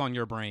wrinkles on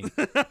your brain.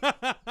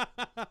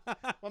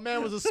 My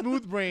man was a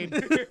smooth brain.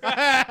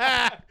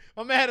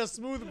 My man had a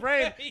smooth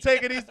brain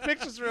taking these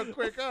pictures real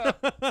quick.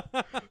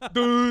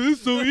 Dude,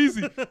 it's so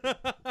easy.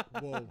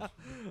 Whoa.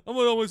 I'm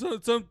gonna always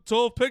send some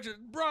 12 pictures,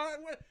 bro.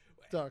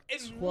 Dog, In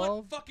 12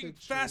 what fucking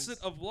pictures.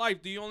 facet of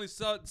life do you only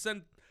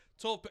send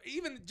 12?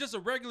 Even just a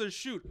regular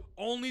shoot,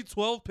 only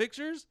 12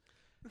 pictures?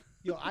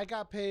 Yo, I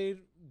got paid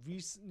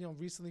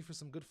recently for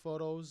some good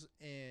photos,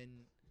 and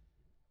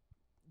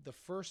the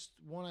first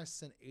one I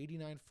sent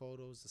 89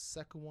 photos. The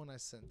second one I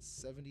sent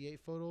 78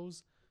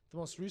 photos. The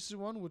most recent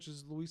one, which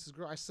is Luis's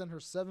girl, I sent her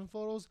 7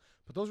 photos,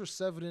 but those were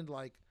 7 in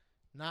like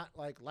not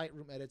like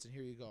Lightroom edits, and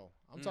here you go.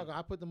 I'm talking,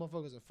 I put the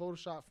motherfuckers in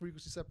Photoshop,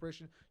 frequency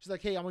separation. She's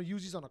like, hey, I'm going to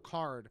use these on a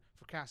card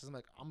for castings. I'm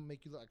like, I'm going to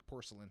make you look like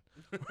porcelain.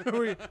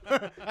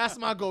 That's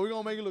my goal. We're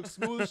going to make it look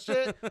smooth as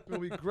shit. It's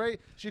going to be great.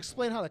 She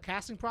explained how the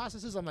casting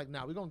process is. I'm like,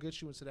 nah, we're going to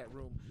get you into that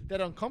room.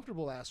 That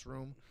uncomfortable ass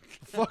room.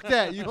 Fuck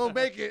that. You going to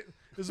make it.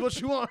 This is what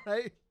you want,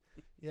 right?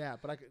 Yeah,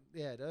 but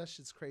that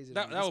shit's crazy.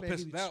 That would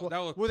piss. That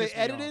would Were they piss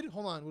me edited? off.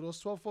 Hold on, were those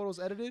 12 photos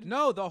edited?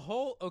 No, the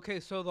whole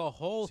so the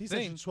whole So he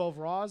sent you thing. 12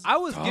 raws. I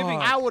was giving.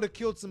 I would have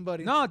killed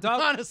somebody. No,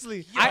 dog.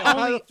 Honestly,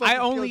 I fucking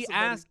only killed somebody.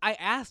 asked. I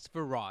asked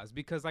for raws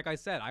because, like I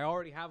said, I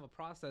already have a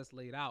process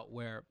laid out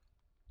where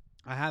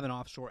I have an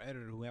offshore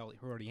editor who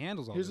already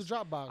handles all Here's this. a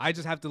Dropbox. I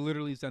just have to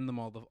literally send them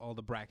all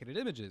the bracketed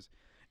images.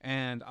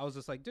 And I was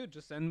just like, dude,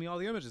 just send me all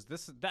the images.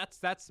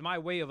 That's my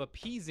way of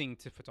appeasing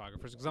to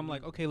photographers because I'm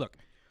like, okay, look,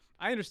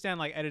 I understand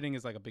like editing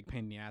is like a big pain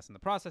in the ass in the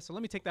process, so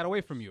let me take that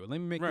away from you. Let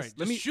me make this.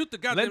 Let me shoot the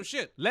goddamn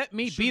shit. Let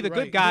me Shoot be it the good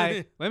right.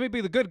 guy. Let me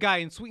be the good guy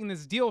and sweeten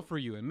this deal for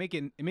you and make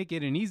it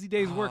an easy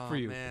day's work for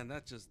you. Man,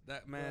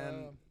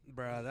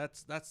 bruh,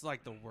 that's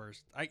like the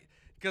worst.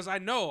 Because I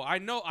know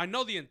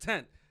the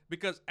intent.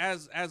 Because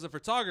as a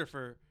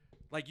photographer,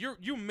 like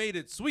you made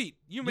it sweet.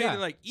 You made it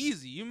like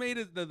easy. You made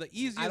it the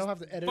easiest I don't have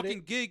to edit fucking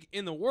it. gig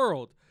in the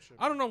world. Sure.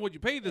 I don't know what you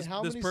pay this And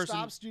how this many person.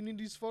 stops do you need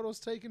these photos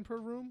taken per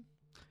room?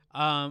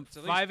 It's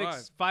at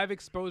least Five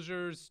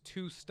exposures,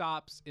 2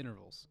 stops,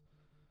 intervals.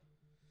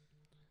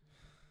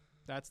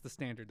 That's the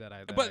standard that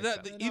I. But No,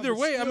 either but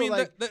way, I still, mean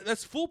like-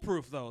 that's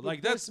foolproof though.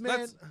 Like Look, man,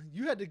 that's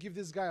you had to give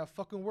this guy a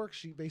fucking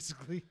worksheet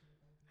basically.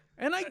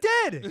 And I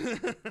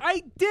did.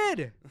 I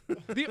did.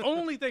 The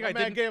only thing I My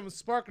man didn't. gave him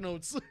spark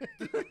notes.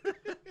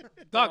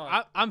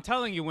 Dog, I'm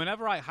telling you,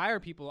 whenever I hire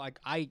people, like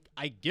I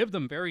give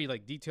them very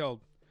like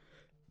detailed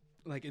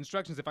like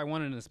instructions if I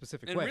want it in a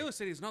specific and way. real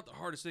estate is not the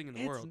hardest thing in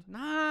the It's world.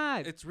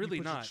 not. It's really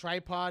you put your not.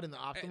 tripod in the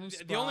optimum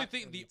spot. The only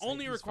thing, and the take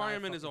only these 5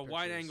 requirement is a fucking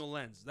wide pictures. angle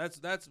lens.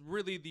 That's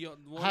really the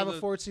one I have of a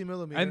the, 14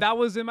 millimeter. And that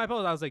was in my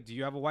post. I was like, "Do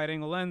you have a wide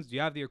angle lens? Do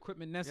you have the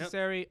equipment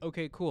necessary?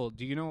 Okay, cool.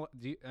 Do you know?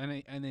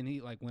 And then he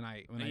like when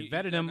I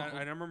vetted him, I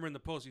remember in the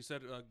post you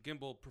said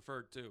gimbal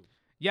preferred too.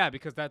 yeah,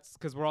 because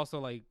we're also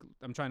like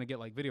I'm trying to get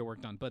like video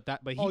work done. But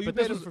he oh, you but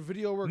paid this him was for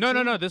video work? no.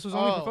 too? This was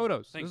only for Oh.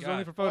 photos. Thank This was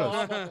only God. for Oh, photos.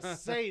 I'm about to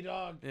say,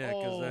 dog. Yeah,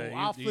 'cause,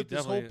 I'll you flip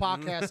this whole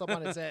definitely- podcast up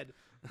on its head.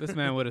 This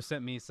man would have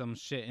sent me some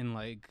shit in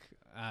like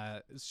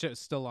shit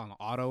still on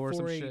auto or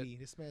some 480. shit.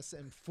 This man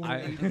sent him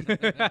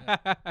 480.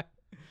 I,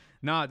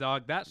 nah,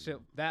 dog, that shit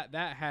that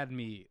had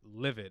me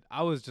livid.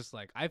 I was just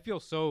like, I feel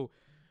so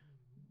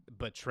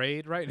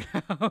betrayed right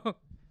now.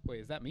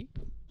 Wait, is that me?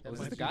 That Was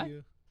this might the be guy?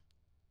 you.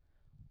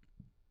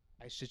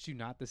 I shit you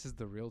not. This is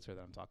the realtor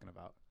that I'm talking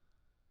about.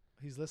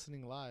 He's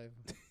listening live.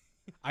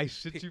 I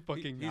shit you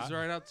fucking He's not.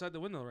 right outside the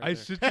window right I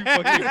there. shit you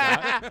fucking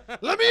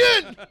not. Let me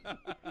in.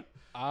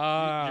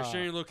 You're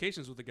sharing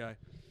locations with the guy.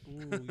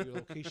 Ooh, your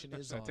location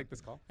is Should I on. take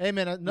this call? Hey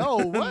man, no,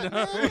 what? Man,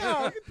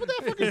 no, put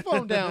that fucking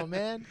phone down,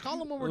 man.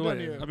 Call him when we're done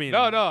here. I mean,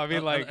 No, I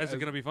mean like, is it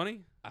gonna be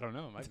funny? I don't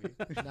know. It might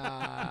be.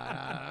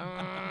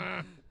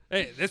 Nah.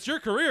 Hey, it's your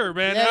career,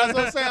 man. Yeah, that's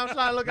what I'm saying. I'm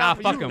trying to look Nah, out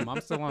for fuck you. him.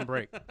 I'm still on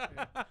break.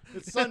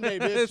 It's Sunday,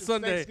 bitch. It's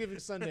Sunday. Thanksgiving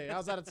Sunday. I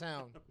was out of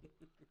town.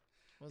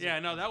 Yeah,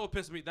 no, that would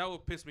piss me. That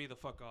would piss me the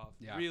fuck off.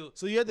 Yeah. Real.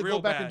 So you had to real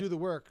go back bad. and do the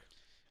work.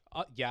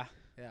 Yeah.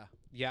 Yeah.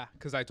 Yeah,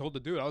 because I told the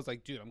dude, I was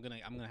like, dude, I'm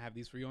gonna have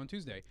these for you on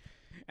Tuesday,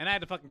 and I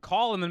had to fucking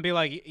call him and be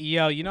like,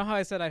 yo, you know how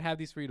I said I'd have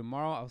these for you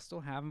tomorrow? I'll still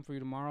have them for you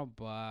tomorrow,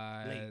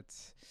 but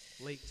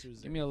Late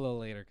Tuesday. give me a little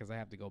later because I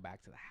have to go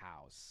back to the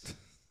house.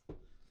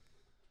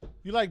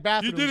 You like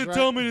bathrooms, You didn't right?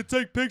 tell me to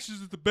take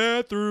pictures at the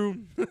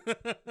bathroom.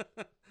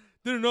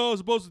 Didn't know I was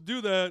supposed to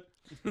do that.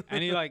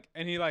 and he like,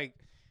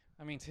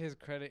 I mean, to his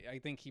credit, I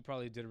think he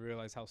probably did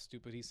realize how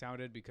stupid he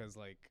sounded because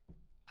like,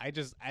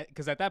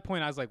 because at that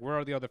point I was like, where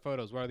are the other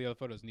photos? Where are the other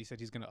photos? And he said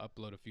he's gonna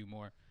upload a few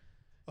more.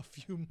 A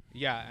few.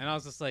 Yeah, and I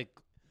was just like,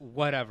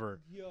 whatever.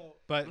 Yo.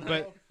 But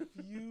A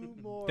few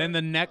more. then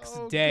the next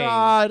Oh, day.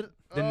 God.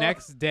 The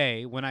next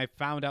day, when I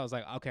found out, I was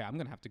like, okay, I'm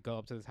going to have to go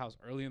up to this house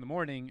early in the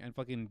morning and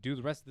fucking do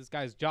the rest of this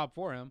guy's job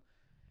for him.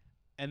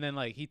 And then,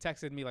 like, he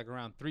texted me, like,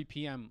 around 3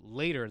 p.m.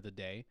 later the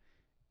day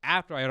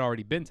after I had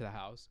already been to the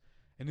house.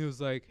 And he was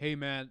like, hey,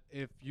 man,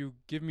 if you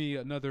give me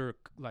another,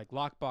 like,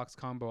 lockbox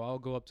combo, I'll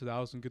go up to the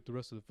house and get the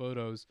rest of the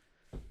photos.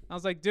 I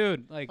was like,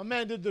 dude, like, My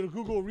man did the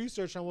Google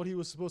research on what he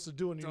was supposed to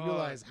do, and he Dog.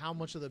 realized how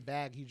much of the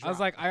bag he dropped. I was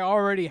like, I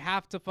already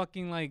have to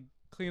fucking, like,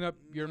 clean up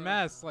your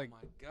mess. Like, oh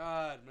my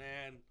God,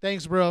 man.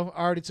 thanks, bro.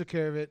 I already took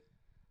care of it.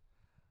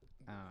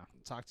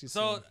 Talk to you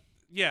So soon.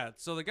 yeah,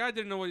 so the guy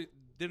didn't know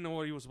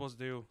what he was supposed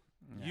to do.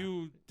 Yeah.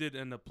 You did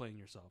end up playing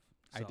yourself.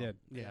 I So, did.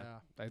 Yeah,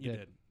 I you did.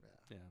 did.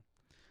 Yeah.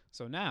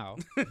 So now,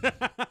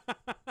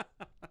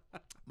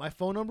 My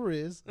phone number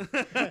is. if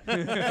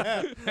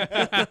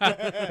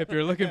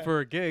you're looking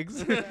for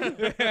gigs,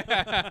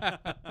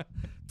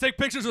 Take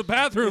pictures of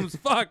bathrooms.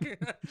 Fuck,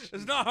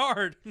 it's not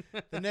hard.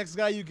 The next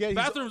guy you get, he's,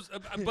 Bathrooms,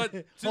 but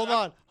hold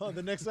on.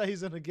 The next guy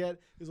he's gonna get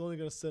is only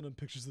gonna send him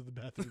pictures of the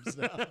bathrooms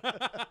now.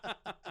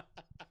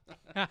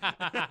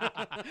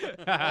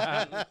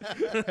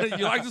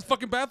 You like this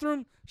fucking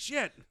bathroom?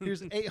 Shit.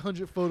 Here's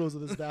 800 photos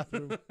of this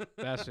bathroom,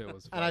 that shit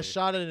was funny. and I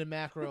shot it in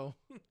macro.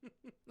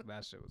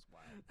 That shit was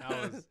wild.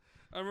 That was.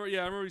 I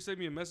remember you sent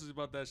me a message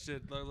about that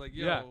shit. I was like,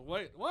 yo, Yeah.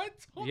 what?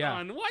 Hold Yeah.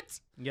 on, what?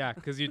 Yeah,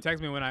 because you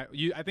texted me when I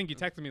think you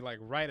texted me like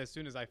right as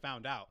soon as I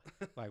found out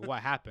like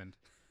what happened.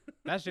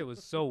 That shit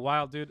was so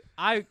wild, dude.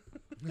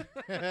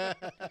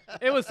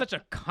 It was such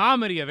a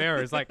comedy of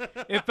errors. Like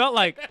it felt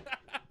like,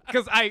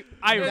 because I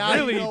Now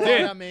really you know why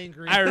did. I'm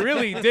angry. I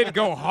really did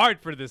go hard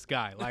for this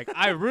guy. Like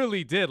I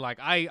really did. Like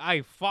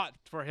I fought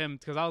for him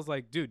because I was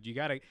like, dude, you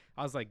gotta.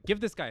 I was like, give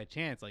this guy a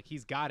chance. Like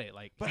he's got it.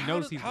 Like But he how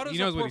knows does, how does he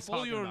knows a what he's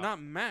talking portfolio about.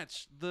 not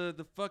match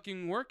the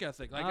fucking work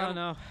ethic? Like I don't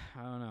know.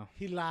 I don't know.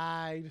 He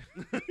lied.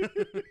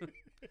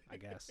 I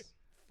guess.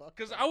 Fuck.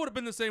 Because I would have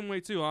been the same way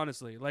too,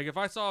 honestly. Like if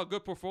I saw a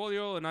good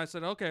portfolio and I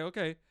said,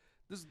 okay,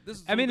 this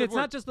is. I mean, some it's good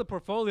not work. just the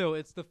portfolio;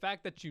 it's the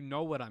fact that you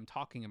know what I'm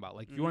talking about.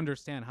 Like you Mhm.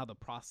 understand how the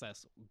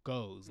process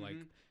goes. Like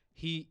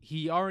Mhm.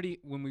 he already,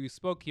 when we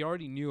spoke, he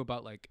already knew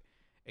about like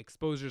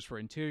exposures for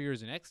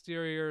interiors and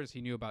exteriors.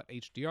 He knew about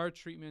HDR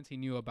treatments. He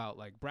knew about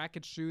like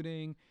bracket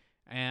shooting,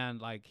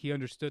 and like he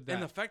understood that.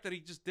 And the fact that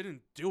he just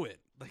didn't do it,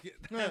 like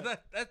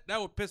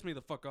that would piss me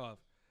the fuck off.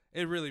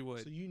 It really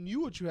would. So you knew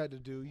what you had to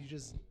do. You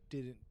just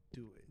didn't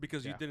do it.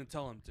 Because you Yeah. didn't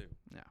tell him to.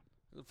 Yeah.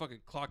 The fucking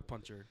clock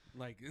puncher.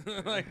 Like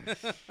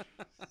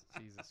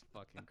Jesus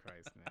fucking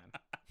Christ,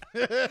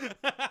 man.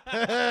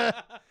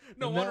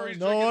 no wonder he's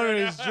no drinking wonder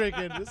right he's now.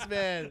 drinking. This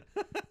man.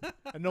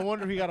 And no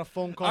wonder he got a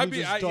phone call. Yeah,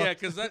 He just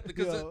because ducked.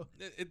 Yo.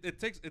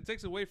 it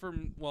takes away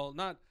from, well,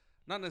 not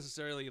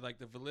necessarily like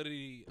the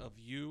validity of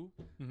you,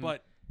 Mhm.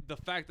 but the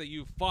fact that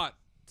you fought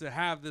to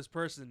have this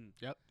person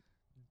Yep.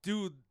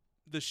 do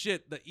the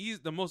shit,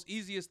 the most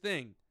easiest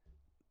thing,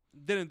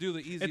 didn't do the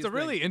easiest. It's a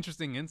really thing.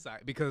 interesting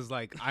insight because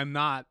like I'm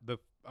not the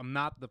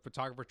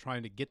photographer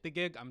trying to get the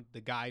gig. I'm the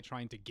guy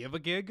trying to give a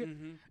gig.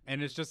 Mhm.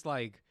 And it's just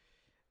like,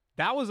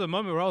 that was a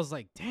moment where I was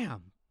like,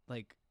 damn,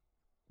 like,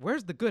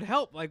 where's the good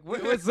help? Like,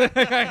 what's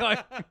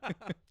like,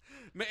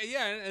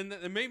 Yeah,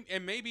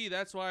 and maybe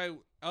that's why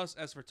us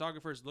as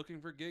photographers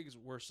looking for gigs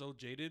were so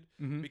jaded,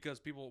 Mhm. because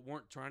people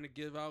weren't trying to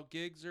give out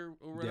gigs or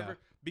whatever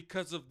Yeah.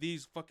 because of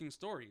these fucking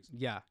stories.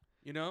 yeah,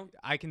 You know?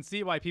 I can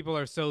see why people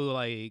are so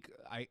like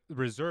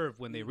reserved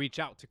when they reach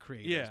out to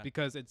creators. Yeah.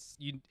 Because it's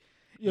you.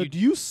 Yo, do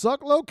you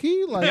suck low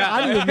key? Like Yeah.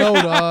 I don't even know,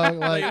 dog. Like,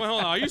 Like, wait, hold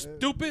on, are you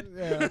stupid?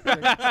 yeah,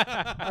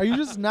 like, are you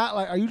just not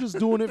like? Are you just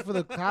doing it for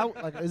the clout?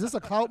 Like, is this a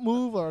clout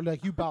move or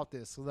like you about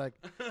this? So, like,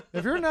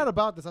 if you're not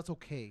about this, that's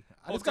okay.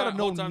 I just gotta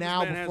know now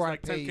this man before I has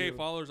like pay 10K you.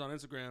 followers on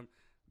Instagram,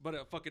 but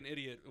a fucking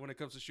idiot when it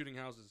comes to shooting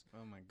houses.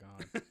 Oh my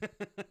god.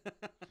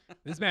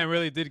 This man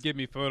really did give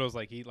me photos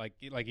like he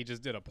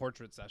just did a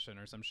portrait session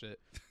or some shit.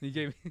 He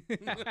gave me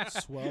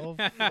 12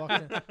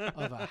 fucking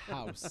of a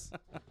house.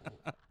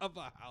 Of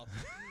a house,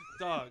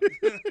 dog.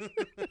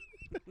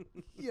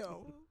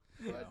 Yo,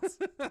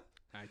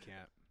 I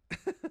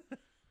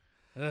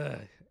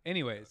can't.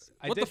 Anyways,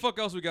 What the fuck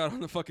else we got on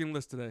the fucking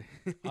list today?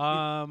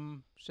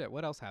 Shit.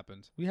 What else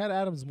happened? we had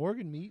Adams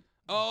Morgan meet.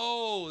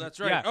 Oh, that's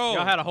right. Yeah, Oh,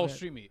 y'all had a whole Yeah.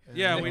 street meet.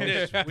 Yeah, we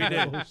did. We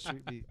did.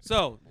 Street meet.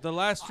 So the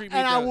last street meet.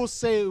 And I that- will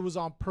say it was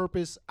on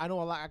purpose. I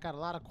know I got a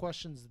lot of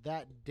questions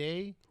that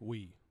day.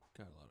 We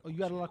got a lot of. Oh, you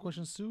got a lot of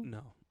questions too?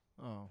 No,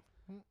 Oh.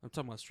 I'm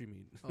talking about street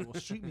meet. Oh, well,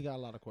 Street Me got a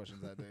lot of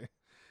questions that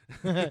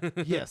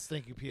day. Yes,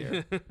 thank you,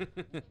 Pierre.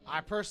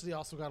 I personally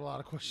also got a lot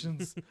of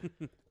questions.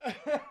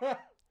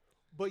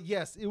 But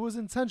yes, it was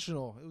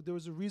intentional. There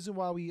was a reason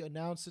why we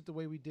announced it the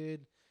way we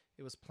did.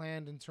 It was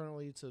planned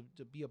internally to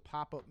be a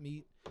pop-up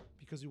meet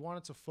because we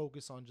wanted to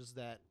focus on just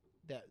that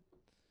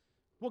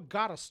what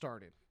got us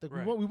started. Like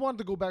Right. we wanted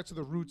to go back to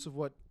the roots of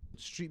what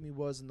Street Me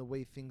was and the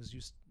way things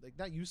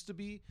not used to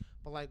be,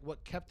 but like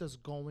what kept us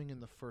going in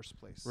the first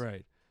place.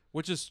 Right,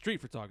 which is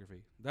street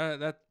photography.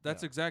 That's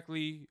Yeah.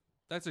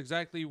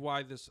 exactly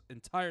why this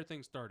entire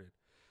thing started.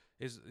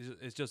 Is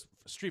just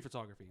street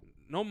photography.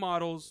 No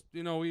models.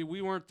 You know,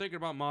 we weren't thinking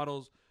about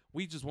models.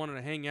 We just wanted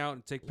to hang out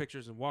and take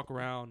pictures and walk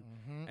around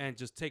and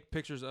just take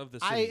pictures of the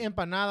I city. ate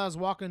empanadas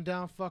walking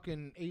down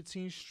fucking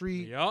 18th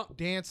Street, Yup.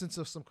 dancing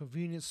to some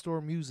convenience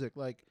store music.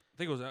 Like, I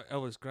think it was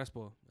Elvis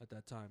Crespo at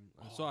that time.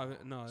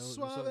 No, it was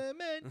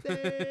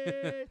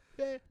suavemente,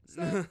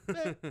 besame,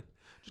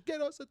 yo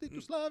quiero sentir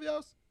tus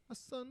labios,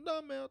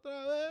 asándome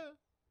otra vez.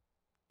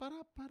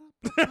 Para, para,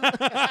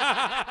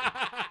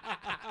 para.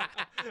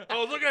 I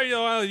was looking at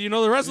you. You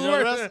know the rest of the You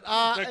know the words. rest?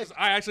 'Cause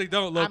I actually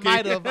don't. I Low-key.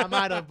 might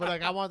have, but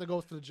like I wanted to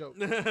go for the joke.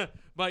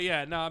 But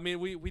yeah, no, I mean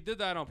we did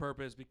that on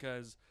purpose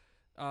because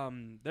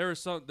there's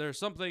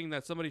something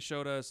that somebody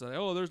showed us. Like,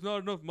 oh, there's not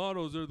enough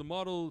models. Or the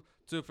model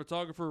to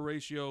photographer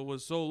ratio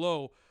was so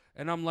low.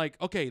 And I'm like,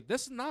 okay,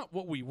 this is not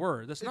what we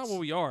were. That's not It's- what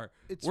we are.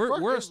 it's We're a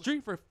fucking-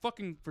 street for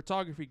fucking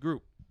photography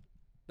group.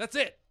 That's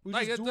it. We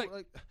Like, just it's do like-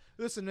 like,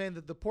 listen, man.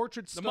 The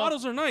portrait the stuff,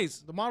 models are nice.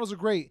 the models are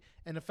great,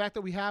 and the fact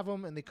that we have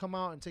them and they come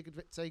out and take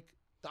the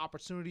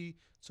opportunity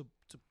to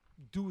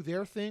do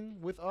their thing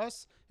with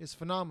us is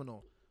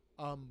phenomenal.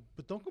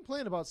 But don't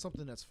complain about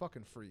something that's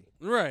fucking free.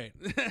 Right.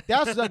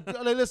 That's like,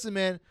 listen,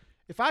 man.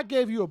 If I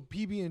gave you a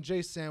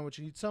PB&J sandwich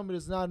and you tell me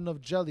there's not enough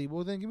jelly,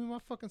 well then give me my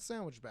fucking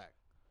sandwich back.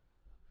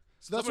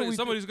 So that's what we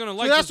Somebody's did. gonna So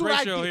like that's this what I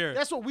ratio did. here.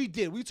 That's what we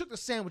did. We took the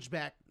sandwich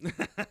back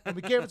and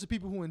we gave it to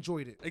people who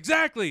enjoyed it.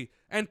 Exactly.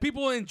 And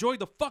people enjoyed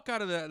the fuck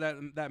out of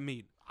that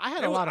meat. I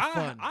had a lot of I-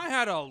 fun. I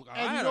had a And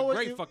I you had know a what?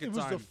 great It fucking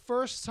was time. the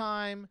first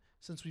time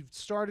since we've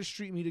started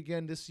Street Meet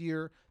again this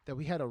year that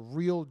we had a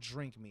real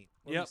drink meet.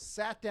 Where Yep. We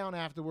sat down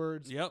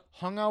afterwards, Yep.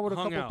 hung out with a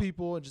Hung couple out.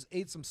 people, and just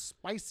ate some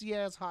spicy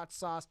ass hot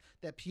sauce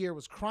that Pierre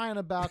was crying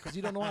about because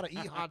he don't know how to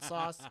eat hot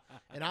sauce,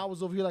 and I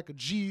was over here like a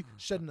G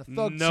shedding a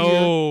thug tear.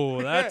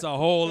 No, that's a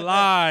whole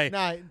lie.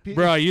 Nah,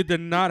 Bro, you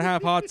did not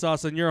have hot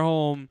sauce in your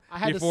home I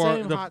had before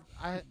the same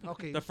hot.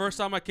 Okay, the first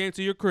time I came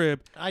to your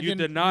crib. I You didn't-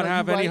 did not you're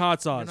have any right.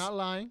 hot sauce. You're not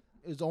lying.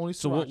 It's only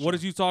So sriracha. what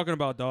is you talking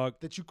about, dog?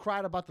 That you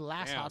cried about the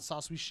last Damn. hot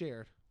sauce we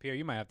shared. Pierre,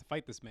 you might have to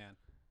fight this man.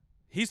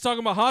 He's talking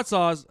about hot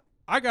sauce.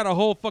 I got a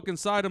whole fucking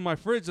side of my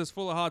fridge that's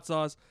full of hot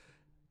sauce.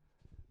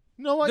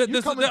 You know what? Th- You're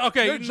this- coming,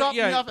 okay, you're you know- dropping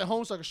me yeah. off at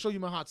home so I can show you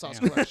my hot sauce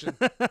Damn. collection.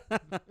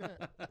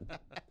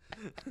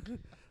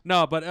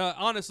 No, but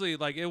honestly,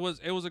 like it was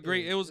a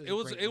great Yeah, it was it it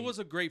was was a great it was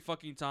a great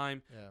fucking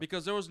time Yeah.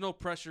 because there was no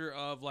pressure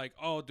of like,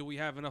 oh, do we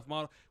have enough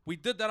model? We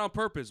did that on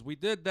purpose. We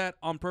did that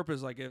on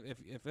purpose. Like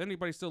if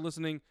anybody's still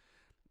listening,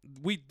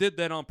 we did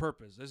that on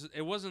purpose.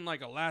 It wasn't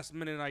like a last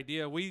minute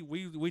idea.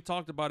 We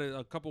talked about it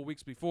a couple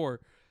weeks before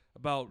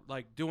about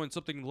like doing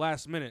something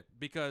last minute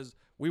because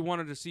we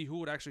wanted to see who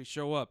would actually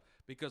show up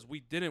because we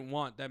didn't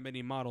want that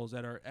many models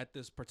that are at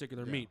this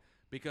particular meet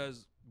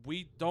because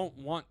we don't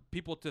want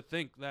people to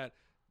think that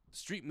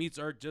street meets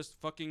are just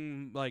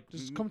fucking like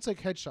Just come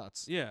take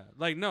headshots. yeah,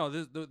 like no,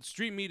 the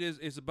street meet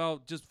is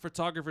about just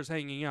photographers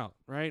hanging out,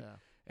 right?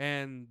 Yeah.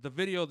 And the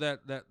video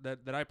that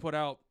I put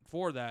out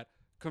for that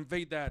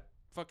conveyed that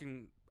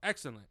fucking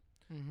excellent.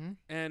 Mm-hmm.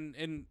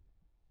 And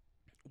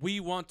we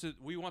want to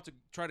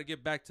try to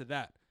get back to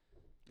that.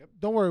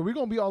 Don't worry, we're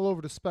gonna be all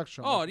over the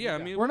spectrum. Oh Like, yeah, I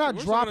mean we're not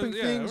still dropping gonna,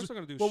 yeah, things. we're still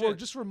gonna do But shit. we're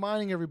just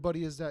reminding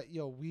everybody is that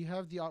we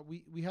have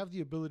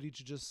the ability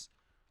to just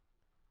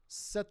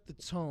set the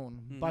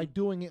tone by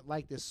doing it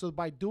like this. So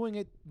by doing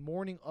it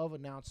morning of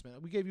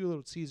announcement, we gave you a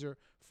little teaser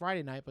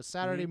Friday night, but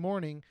Saturday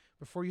morning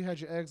before you had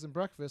your eggs and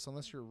breakfast,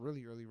 unless you're a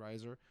really early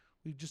riser,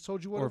 we just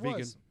told you what Or it vegan.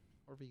 was.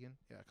 Or vegan,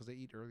 yeah, because they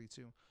eat early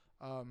too.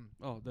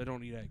 Oh, they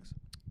don't eat eggs.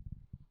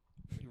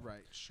 You're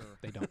right, sure.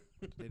 They don't.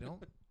 They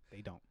don't.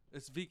 They don't.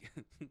 It's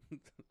vegan.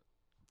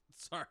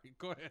 Sorry,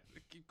 go ahead.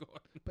 Keep going.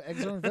 But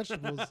eggs aren't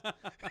vegetables.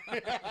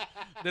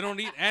 They don't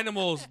eat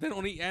animals. They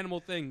don't eat animal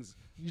things.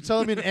 You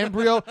telling me an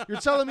embryo? You're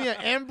telling me an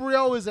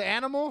embryo is an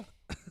animal?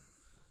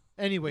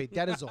 Anyway,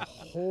 that is a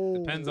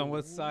whole. Depends on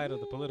what side of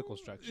the political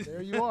structure.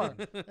 There you are.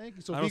 Thank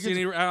you. So I don't see vegans-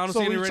 any. I don't see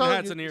any you're red telling-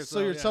 hats in here. So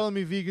you're yeah. telling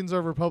me vegans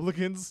are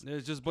Republicans?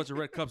 There's just a bunch of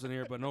red cups in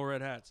here, but no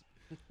red hats.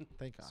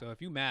 Thank God. So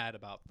if you mad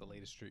about the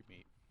latest street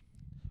meet,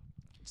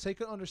 Take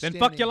an then understanding.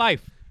 fuck your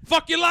life.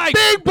 Fuck your life.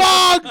 Big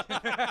bong.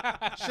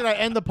 Should I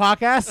end the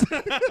podcast?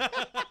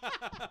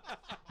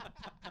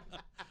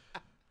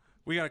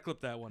 We gotta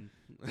clip that one.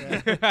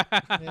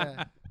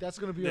 Yeah, that's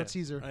gonna be Yeah. our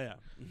teaser. Oh, yeah.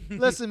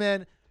 Listen,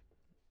 man,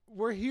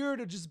 we're here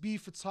to just be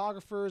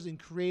photographers and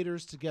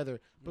creators together.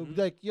 But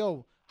like,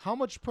 yo, how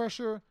much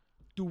pressure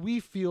do we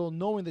feel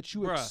knowing that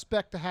you Bruh.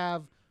 expect to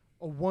have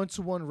a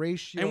 1-to-1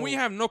 ratio? And we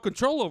have no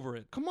control over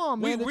it. Come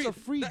on, man, it's a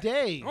free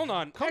day. Hold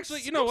on. Come Actually,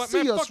 s- you know come what,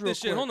 see man? us Fuck real this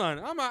shit. quick. Hold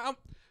on.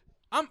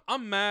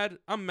 I'm mad.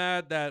 I'm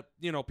mad that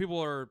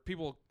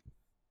people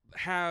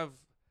have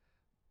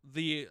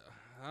the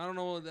I don't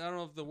know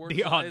if the word The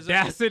is it-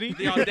 audacity.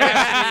 the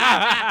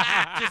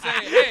audacity to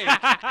say, hey,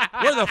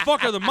 where the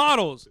fuck are the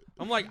models?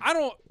 I'm like, I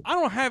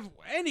don't have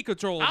any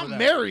control over I'm that.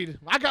 married.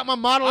 I got my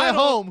model I at don't-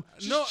 home,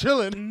 just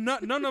chilling.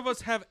 None of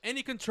us have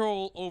any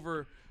control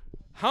over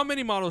how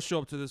many models show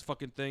up to this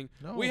fucking thing.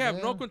 No, we have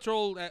no man.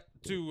 control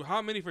to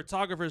how many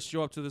photographers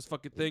show up to this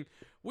fucking thing.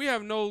 We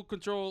have no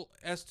control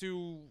as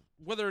to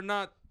whether or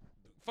not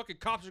fucking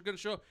cops are gonna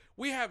show up.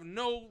 We have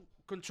no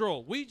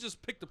control. We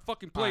just pick the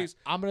fucking All right, place.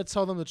 I'm gonna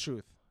tell them the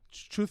truth.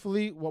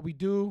 Truthfully, what we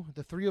do,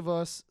 the three of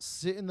us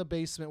sit in the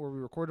basement where we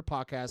record a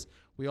podcast.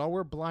 We all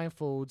wear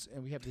blindfolds,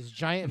 and we have this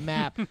giant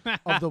map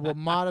of the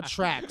WMATA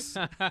tracks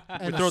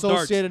and throw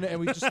associated, and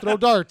we just throw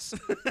darts.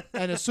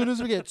 And as soon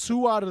as we get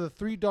 2 out of the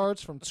 3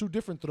 darts from 2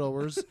 different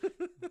throwers,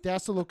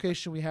 that's the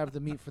location we have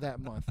to meet for that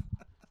month.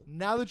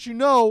 Now that you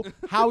know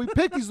how we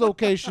pick these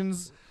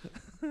locations,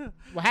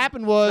 what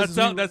happened was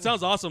That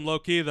sounds awesome, low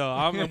key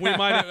though.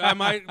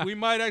 We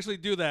might actually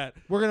do that.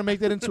 we're gonna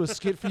make that into a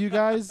skit for you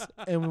guys,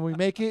 and when we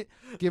make it,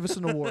 give us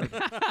an award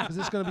because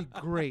it's gonna be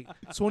great.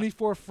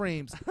 24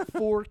 frames,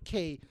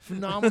 4K,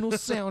 phenomenal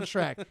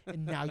soundtrack,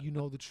 and now you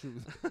know the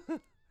truth.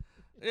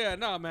 Yeah,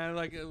 no, man.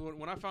 Like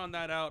when I found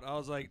that out, I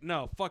was like,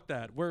 no, fuck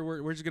that.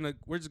 We're just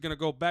gonna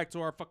go back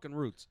to our fucking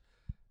roots.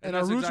 And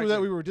our that's roots were that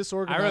exactly- we were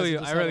disorganized. I and really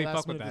just had a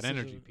fuck with last-minute that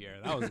energy, decision. Pierre.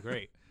 That was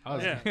great. That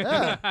was Yeah.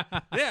 Yeah,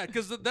 Yeah,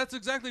 because that's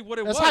exactly what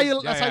it that's was. how you. Yeah,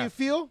 That's how yeah. you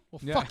feel. Well,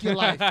 Yeah. fuck your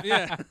life.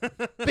 Yeah.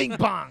 Bing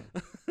bong.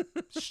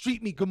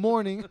 Street meet. Good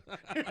morning.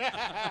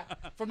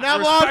 From now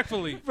on,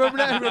 Respectfully.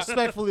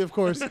 respectfully, of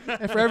course.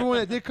 And for everyone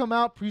that did come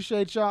out,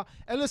 appreciate y'all.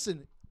 And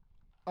listen,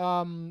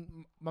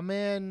 my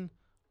man,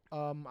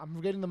 I'm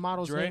forgetting the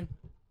model's Dre? name.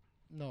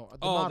 No, the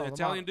Oh, model, the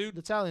Italian model. dude? The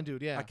Italian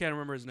dude, yeah. I can't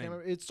remember his Can't name.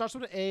 remember. It starts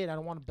with an A, and I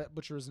don't want to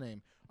butcher his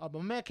name. But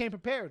my man came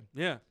prepared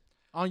Yeah.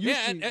 on YouTube.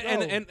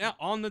 Yeah, and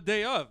on the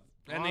day of.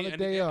 And On he, the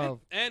day of.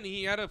 and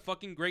he had a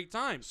fucking great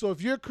time. So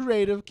if you're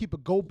creative, keep a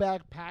go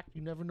bag packed.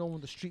 You never know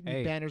when the street meet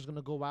Hey. banner's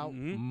gonna go out.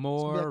 Mhm.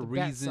 More like the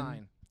bat reason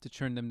sign. to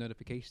turn them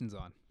notifications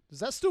on. Does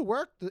that still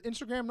work? Did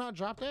Instagram not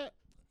drop that?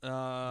 I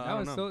No, don't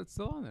it's know. still it's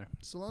still on there.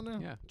 Still on there?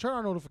 Yeah. Turn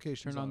on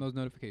notifications. Turn on those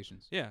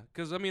notifications. Yeah,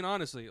 because I mean,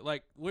 honestly,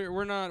 like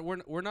we're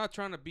not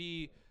trying to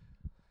be,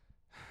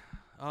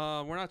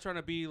 we're not trying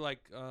to be like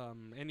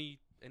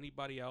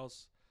anybody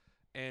else,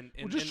 and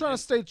We're just and- trying and-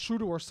 to stay true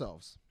to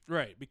ourselves.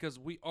 right, because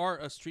we are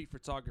a street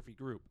photography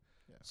group.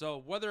 Yeah. So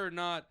whether or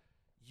not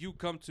you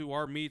come to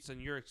our meets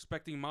and you're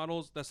expecting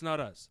models, that's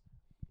not us.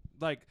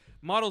 Like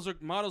models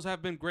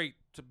have been great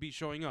to be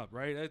showing up,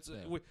 right?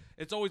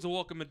 It's always a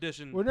welcome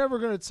addition. We're never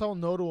gonna tell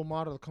no to a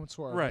model to come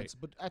to our Right. events,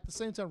 but at the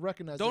same time,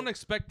 recognize Don't that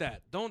expect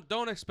that.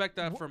 Don't expect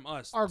that Wh- from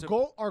us. our to-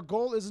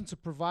 goal isn't to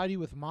provide you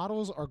with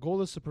models. Our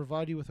goal is to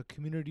provide you with a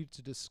community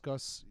to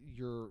discuss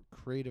your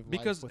creative life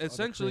because with other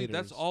essentially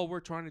that's creators. all we're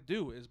trying to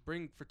do is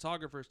bring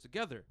photographers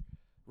together,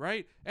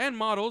 right? And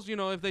models,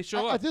 if they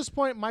show At up. this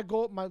point, my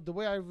goal, the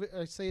way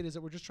I say it is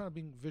that we're just trying to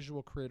bring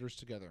visual creators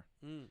together,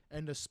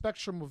 and the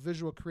spectrum of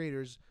visual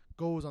creators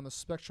goes on the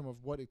spectrum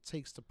of what it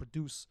takes to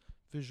produce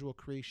visual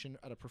creation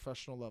at a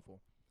professional level.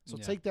 So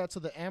Yeah. take that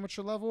to the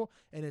amateur level,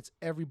 and it's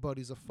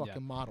everybody's a fucking Yeah.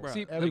 model. Right. See,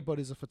 like,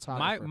 Everybody's a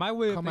photographer. My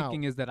way of Come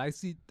thinking out. is that I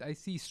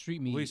see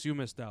street meet. Luis, you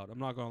missed out. I'm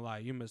not gonna lie,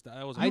 you missed out.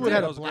 That was I You did.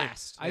 had that a was great.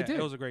 blast. I Yeah, did.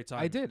 It was a great time.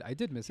 I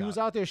did miss He out. was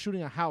out there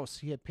shooting a house.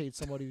 He had paid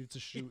somebody to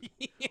shoot,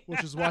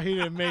 which is why he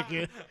didn't make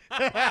it.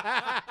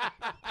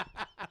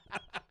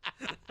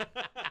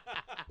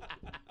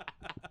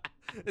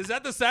 Is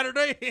that the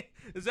Saturday?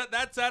 Is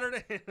that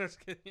Saturday? Just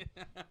kidding.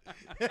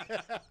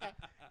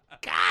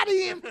 Got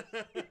him.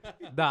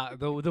 Nah,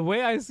 the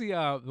way I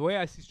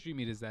see street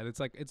meet is that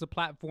it's a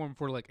platform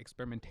for like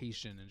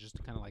experimentation and just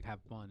to kind of like have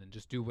fun and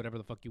just do whatever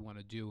the fuck you want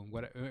to do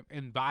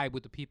and vibe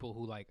with the people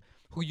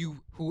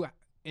who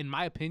in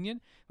my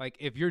opinion, like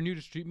if you're new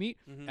to street meet,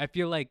 I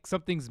feel like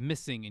something's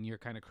missing in your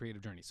kind of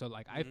creative journey. So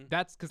like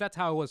that's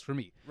how it was for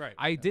me. Right.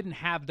 I didn't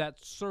have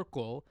that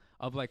circle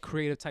of like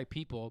creative type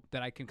people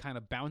that I can kind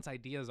of bounce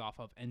ideas off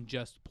of and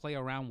just play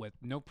around with,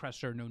 no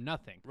pressure, no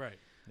nothing. Right.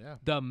 Yeah.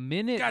 The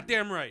minute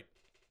Goddamn right.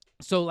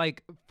 So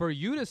like for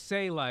you to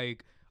say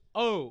like,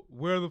 oh,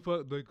 where's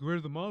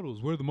the models?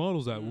 Where are the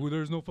models at? Well,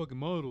 there's no fucking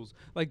models.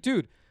 Like,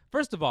 dude,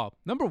 first of all,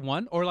 number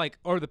one, or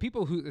the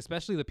people who,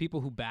 especially the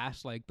people who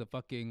bash like the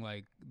fucking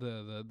like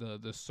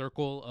the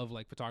circle of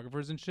like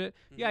photographers and shit.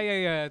 Yeah,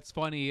 it's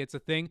funny, it's a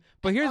thing.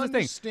 But here's the thing: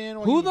 understand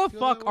why who you the feel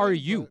fuck that are way,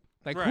 you? but-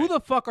 Like, Right. who the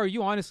fuck are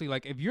you? Honestly,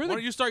 like if you're Why the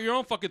don't you start your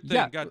own fucking thing?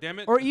 yeah, God damn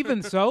it. or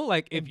even so,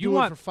 like if And you do it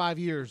want for 5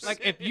 years.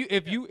 like if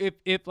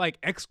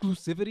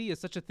exclusivity is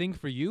such a thing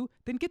for you,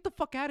 then get the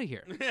fuck out of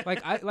here.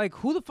 Like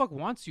who the fuck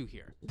wants you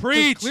here?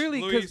 Preach,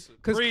 clearly, Luis,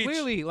 because preach.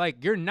 clearly,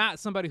 like you're not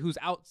somebody who's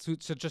out to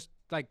just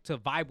like to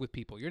vibe with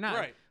people. You're not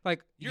Right.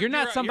 like You're-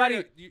 not you're- somebody.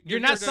 you're- You're, you're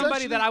not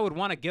somebody that essentially- I would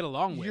want to get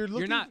along with. you're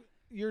You're not.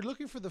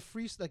 looking for the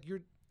free like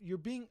you're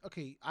being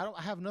okay.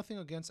 I have nothing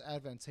against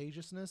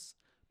advantageousness,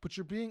 but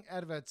you're being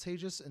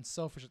advantageous and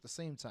selfish at the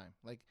same time.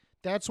 Like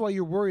that's why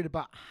you're worried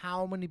about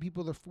how many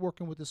people are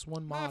working with this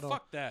one Nah, model.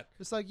 fuck that.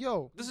 It's like,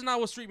 yo, This is not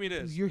what street meet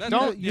is. you're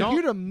That's- here, you're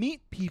here to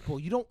meet people.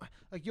 You don't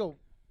like, yo.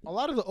 A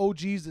lot of the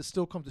OGs that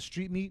still come to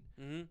street meet,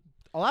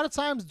 a lot of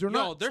times they're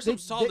No, not. there's they- some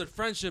solid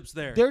friendships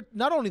there. They're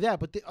not only that,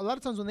 but a lot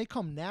of times when they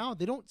come now,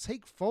 they don't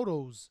take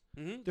photos.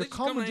 They They're just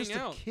come coming hang just to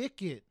out.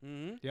 kick it.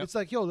 Mhm. Yep. It's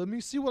like, yo, let me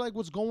see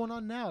what's going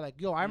on now. Like,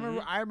 yo, I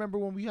remember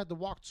when we had to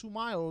walk 2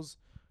 miles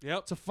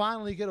Yep. to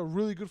finally get a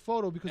really good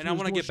photo because And we I was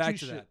want to doing get back to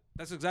street that. shit.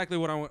 That's exactly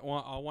what I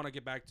want to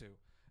get back to,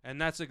 and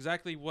that's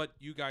exactly what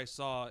you guys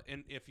saw.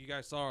 And if you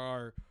guys saw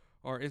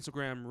our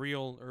Instagram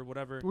reel or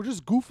whatever, We're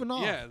just goofing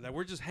off. yeah, that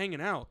we're just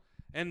hanging out.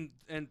 And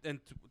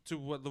to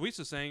what Luis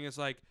is saying, it's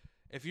like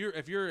if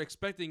you're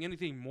expecting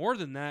anything more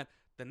than that,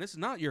 then this is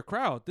not your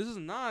crowd. This is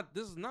not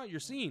your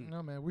scene.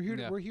 No man, we're here.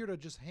 Yeah. We're here to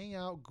just hang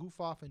out, goof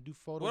off, and do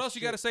photos. What else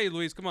you got to say,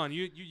 Luis? Come on,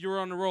 you were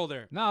on the roll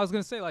there. No, I was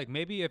gonna say like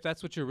maybe if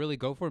that's what you really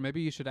go for,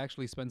 maybe you should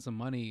actually spend some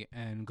money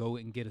and go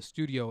and get a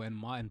studio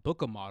and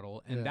book a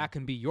model, and Yeah. that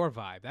can be your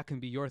vibe. That can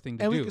be your thing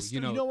to And do. we could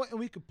still, you know what? And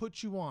we could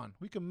put you on.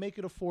 We can make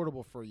it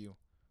affordable for you.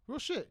 Real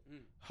shit.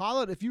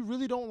 Holla if you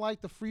really don't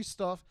like the free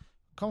stuff.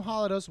 Come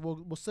holler at us.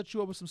 We'll set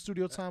you up with some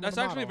studio time. That's with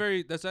a actually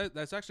model.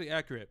 that's actually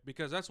accurate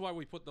because that's why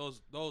we put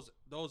those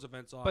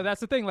events on. But that's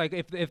the thing, like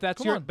if that's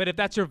Come your on. but if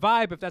that's your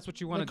vibe, if that's what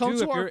you want Then to come do,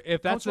 to our-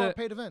 if come that's to our the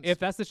paid events. if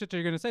that's the shit that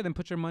you're gonna say, then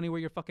put your money where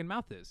your fucking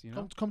mouth is. You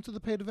know. Come to the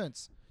paid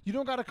events. You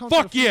don't gotta come.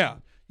 Fuck to the free, yeah.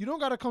 You don't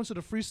gotta come to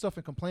the free stuff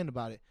and complain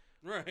about it.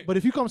 right. But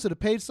if you come to the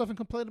paid stuff and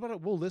complain about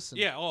it, we'll listen.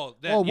 yeah, we'll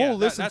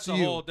listen that's to a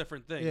you. whole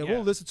different thing. Yeah,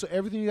 we'll listen to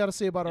everything you gotta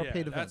say about our Yeah,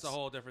 paid events. That's a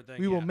whole different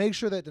thing. We will yeah. make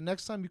sure that the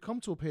next time you come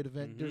to a paid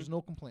event, Mhm. there's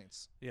no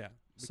complaints. Yeah,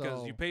 because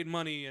So- you paid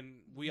money and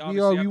we We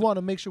obviously want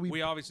to make sure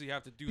we obviously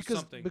have to do because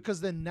something.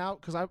 because then now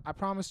because I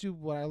promised you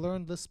what I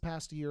learned this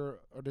past year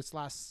or this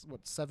last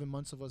 7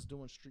 months of us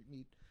doing street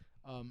meet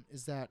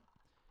is that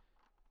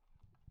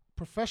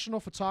professional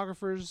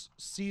photographers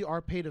see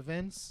our paid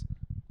events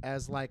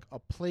as like a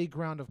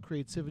playground of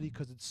creativity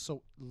because it's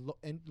so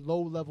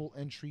low level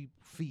entry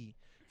fee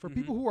For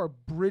people who are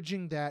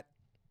bridging that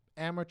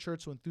amateur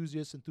to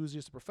enthusiast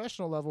to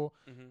professional level,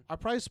 our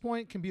price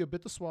point can be a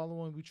bit to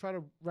swallow, and we try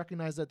to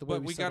recognize that the way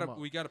But we set them up.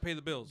 we gotta pay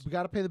the bills. We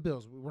got to pay the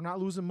bills. We're not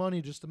losing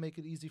money just to make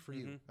it easy for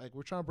you. Like,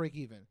 we're trying to break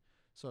even.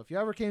 So if you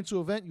ever came to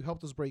an event, you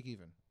helped us break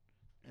even.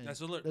 And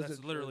That's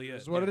literally it.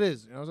 That's what it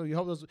is. You know, so you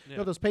help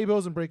us pay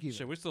bills and break even.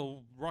 Shit, we're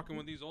still rocking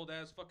with these old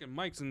ass fucking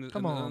mics in,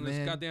 Come on, this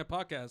man. goddamn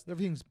podcast.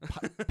 Everything's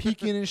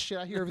peaking and shit.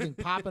 I hear everything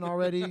popping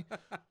already.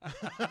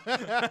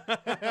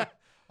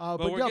 But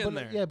we're getting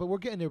there. Yeah, but we're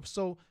getting there.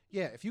 So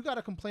yeah, if you got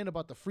to complain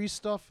about the free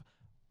stuff,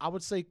 I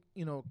would say,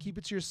 you know, keep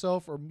it to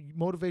yourself or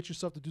motivate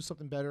yourself to do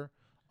something better.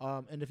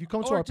 And if you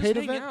come to our paid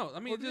event, out. I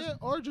mean,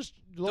 or just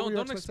lower your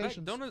don't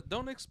expectations.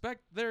 don't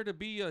expect there to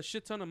be a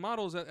shit ton of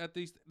models at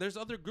these. There's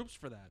other groups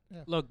for that.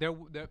 Yeah. Look,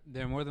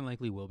 there more than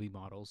likely will be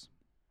models,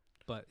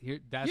 but here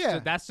Yeah.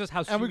 that's just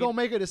how. And we're gonna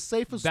make it as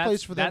safe as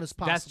place for them as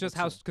possible. That's just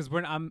how, because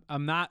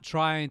I'm not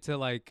trying to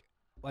like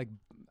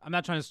I'm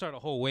not trying to start a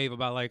whole wave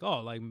about like, oh,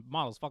 like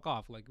models, fuck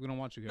off, like we don't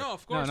want you here. No,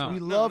 of course no. not. We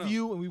love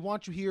you and we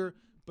want you here.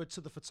 But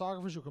to the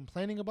photographers who are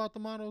complaining about the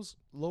models,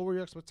 lower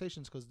your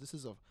expectations because this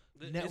is a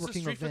networking it's a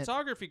street event.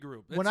 photography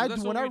group. When I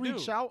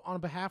reach out on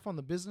behalf on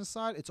the business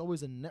side, it's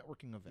always a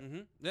networking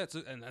event. That's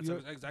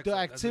The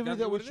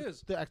activity what it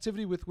is. The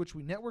activity with which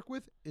we network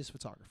with is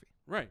photography.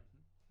 Right.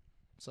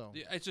 So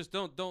Yeah, it's just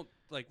don't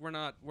like we're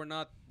not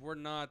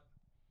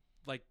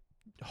like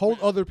hold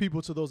other people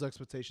to those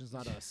expectations,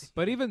 not us.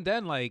 But even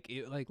then, like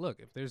look,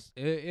 if there's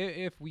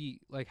if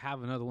we like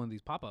have another one of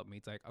these pop-up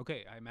meets, like,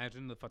 okay, I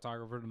imagine the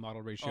photographer to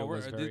model ratio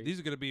was very. These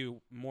are gonna be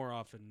more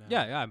often now.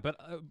 Yeah, but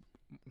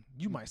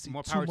You might see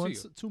more power to you.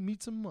 2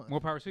 meets a month. More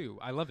power to you.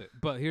 I love it.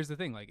 But here's the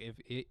thing: like,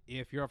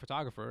 if you're a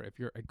photographer, if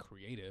you're a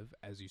creative,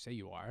 as you say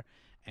you are,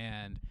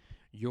 and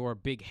your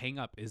big hang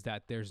up is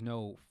that there's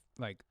no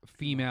like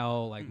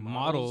female like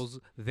models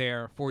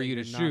there for you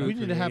to shoot, We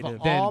need to have an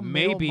then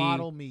all-male maybe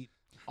model meet.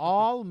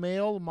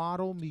 All-male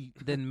model meet.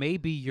 then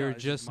maybe you're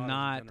it's just just models in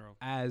not general.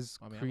 as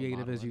I mean, I'm a creative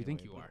model as you think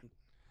anyway, you are.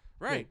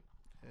 Right.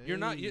 You're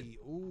not. Hey,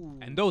 ooh.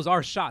 And those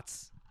are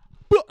shots.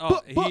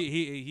 Oh,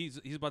 he's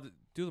about to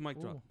do the mic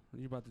drop.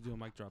 You're about to do a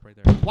mic drop right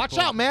there. Watch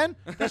out, man.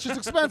 That's just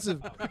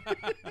expensive.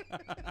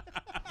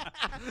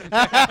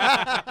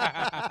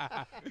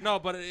 No,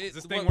 but does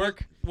this thing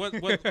work? What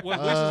Luis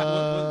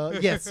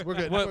is, yes, we're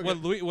good. what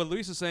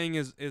Luis is saying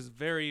is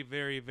very,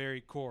 very,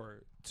 very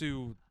core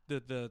to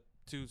the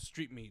to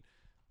street meet,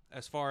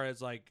 as far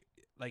as like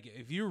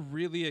if you're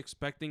really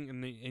expecting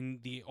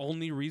and the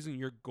only reason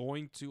you're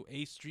going to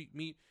a street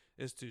meet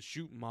is to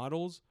shoot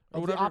models or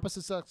Of the whatever,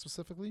 opposite sex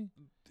specifically?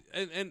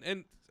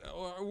 and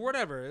or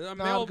whatever. No,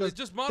 Male, because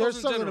just models there's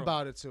in something general.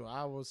 about it too.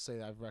 I will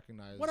say I've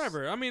recognized.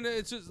 Whatever. I mean,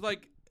 it's just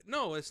like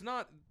no, it's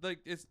not like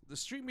it's the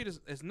street meet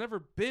has never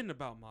been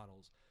about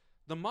models.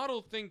 The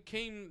model thing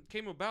came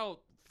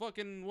about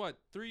fucking what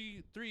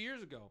 3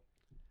 years ago,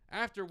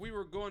 after we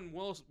were going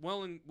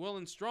well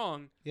and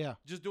strong. Yeah.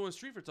 Just doing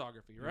street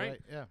photography, right?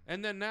 Yeah.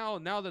 And then now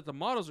that the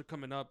models are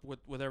coming up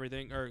with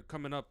everything, or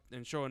coming up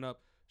and showing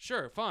up,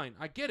 sure, fine,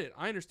 I get it,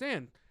 I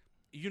understand.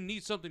 You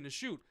need something to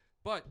shoot,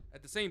 but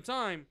at the same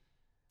time,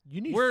 You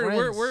need we're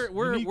friends.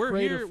 we're You need here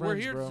creative we're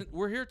friends, here bro.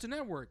 we're here to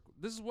network.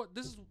 This is what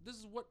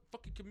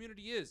fucking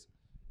community is.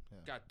 Yeah.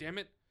 God damn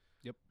it.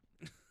 Yep.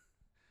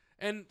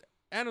 And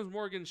Adams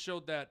Morgan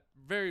showed that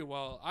very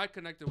well. I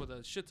connected with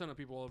a shit ton of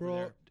people over Bro,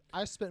 there.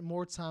 I spent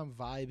more time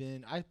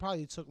vibing. I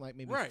probably took like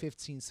maybe Right.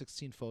 15,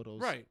 16 photos.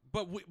 Right.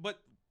 But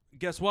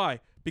guess why?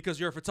 Because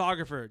you're a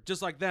photographer,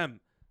 just like them,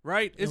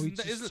 right? And we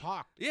just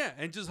talked Yeah,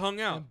 and just hung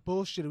out. and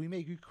bullshitted.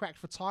 We cracked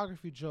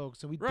photography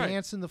jokes and we Right.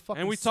 danced in the fucking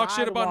And we talk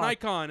shit about sidewalk.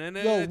 Nikon, and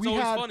Yo, it's we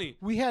always had- funny.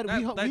 we had-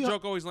 that, we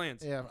joke always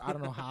lands. Yeah, I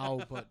don't know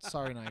how, but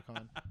sorry,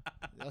 Nikon.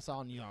 That's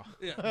on y'all.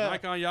 Yeah,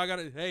 Nikon, y'all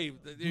gotta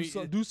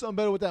Do something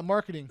better with that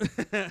marketing.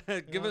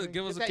 give us a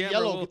Get that camera.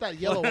 yellow. Get that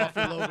yellow off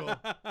your logo.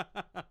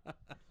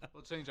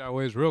 We'll change our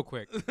ways real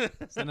quick.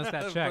 Send us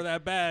that check. for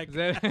that bag,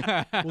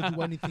 We'll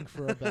do anything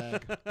for a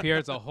bag.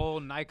 Pierre's a whole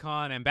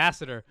Nikon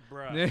ambassador.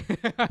 bruh.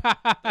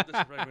 Don't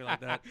disrespect me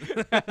like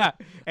that.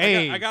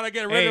 Hey, I gotta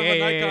get rid of a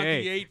Nikon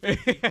hey.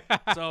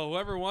 D850. So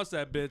whoever wants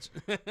that bitch.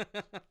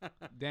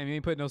 Damn, you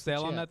ain't put no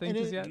sale on Yeah. that thing And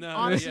just it- yet? No.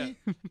 Honestly,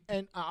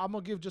 and I'm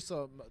gonna give just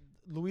a.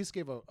 Luis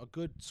gave a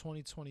good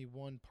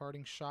 2021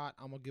 parting shot.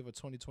 I'm gonna give a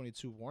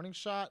 2022 warning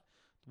shot.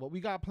 What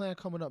we got planned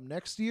coming up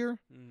next year,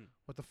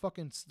 with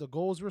the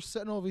goals we're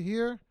setting over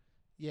here.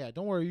 Yeah,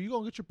 don't worry. You're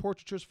gonna get your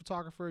portraiturist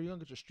photographer. You're gonna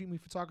get your street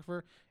meet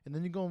photographer, and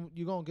then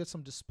you're gonna get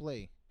some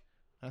display.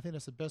 And I think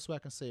that's the best way I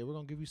can say it. We're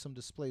gonna give you some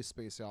display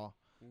space, y'all.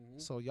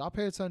 So y'all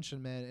pay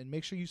attention, man, and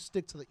make sure you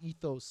stick to the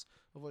ethos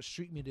of what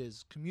street meet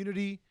is: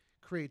 community,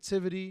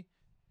 creativity,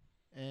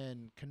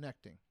 and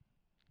connecting.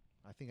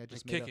 I think I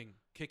just made kicking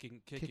kicking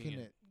it, kicking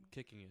it.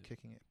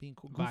 kicking it, being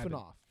cool, Vibing. goofing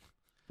off,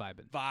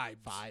 Vibing.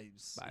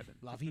 Vibes.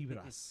 la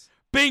vibras.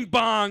 Bing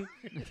bong.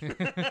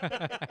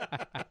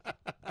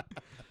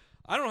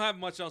 I don't have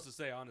much else to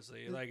say,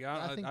 honestly. Like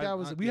I think that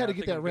was we had to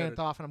get that rant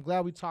off, and I'm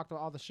glad we talked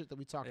about all the shit that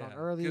we talked on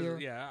earlier.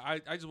 Yeah,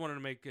 I just wanted to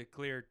make it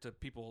clear to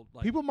people.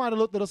 Like, people might have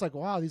looked at us like,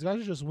 "Wow, these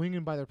guys are just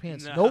winging by their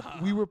pants." Nope,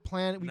 we were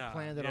planning. We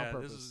planned it on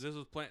purpose. This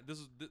was planned.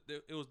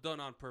 It was done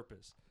on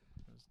purpose.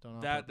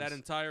 That That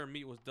entire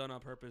meet was done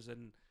on purpose,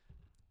 and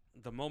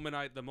the moment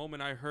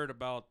I heard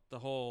about the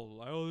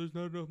whole there's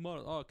not enough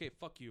models. Oh, okay,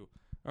 fuck you.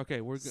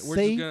 Okay, we're just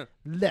gonna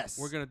less.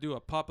 We're gonna do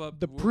a pop up.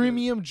 The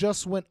premium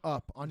just went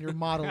up on your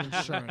model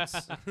insurance.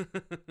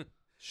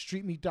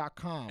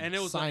 Streetmeet.com. And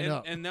it was sign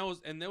up. And that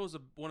was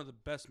one of the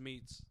best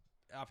meets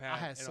I've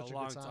had in such a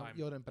long time.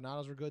 Yo, the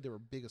empanadas were good. They were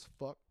big as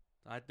fuck.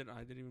 I didn't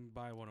even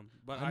buy one of them.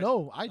 But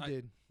I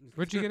did.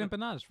 Where'd you get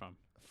empanadas from?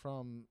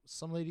 From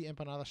some lady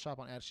empanada shop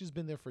on ad. She's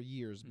been there for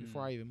years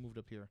before I even moved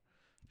up here.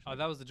 Oh,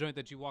 that was the joint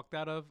that you walked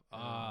out of?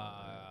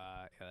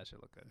 Yeah, that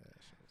should look good.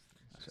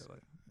 That should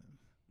look.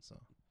 So,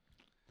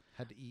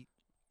 had to eat.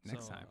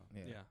 Next time.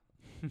 Yeah.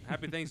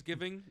 Happy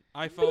Thanksgiving.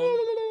 iPhone.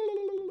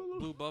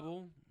 Blue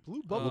Bubble.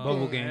 Blue Bubble,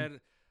 Bubble Game.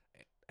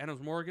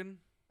 Adams Morgan.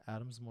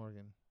 And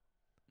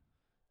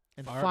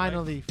Fire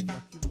finally,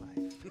 fuck your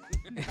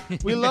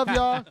life. We love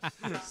y'all.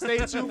 Stay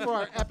tuned for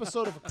our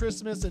episode of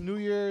Christmas and New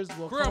Year's.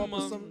 We'll come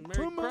up with some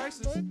Merry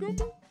Crisis.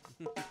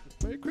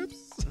 Merry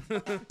Crisis.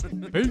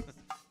 Peace.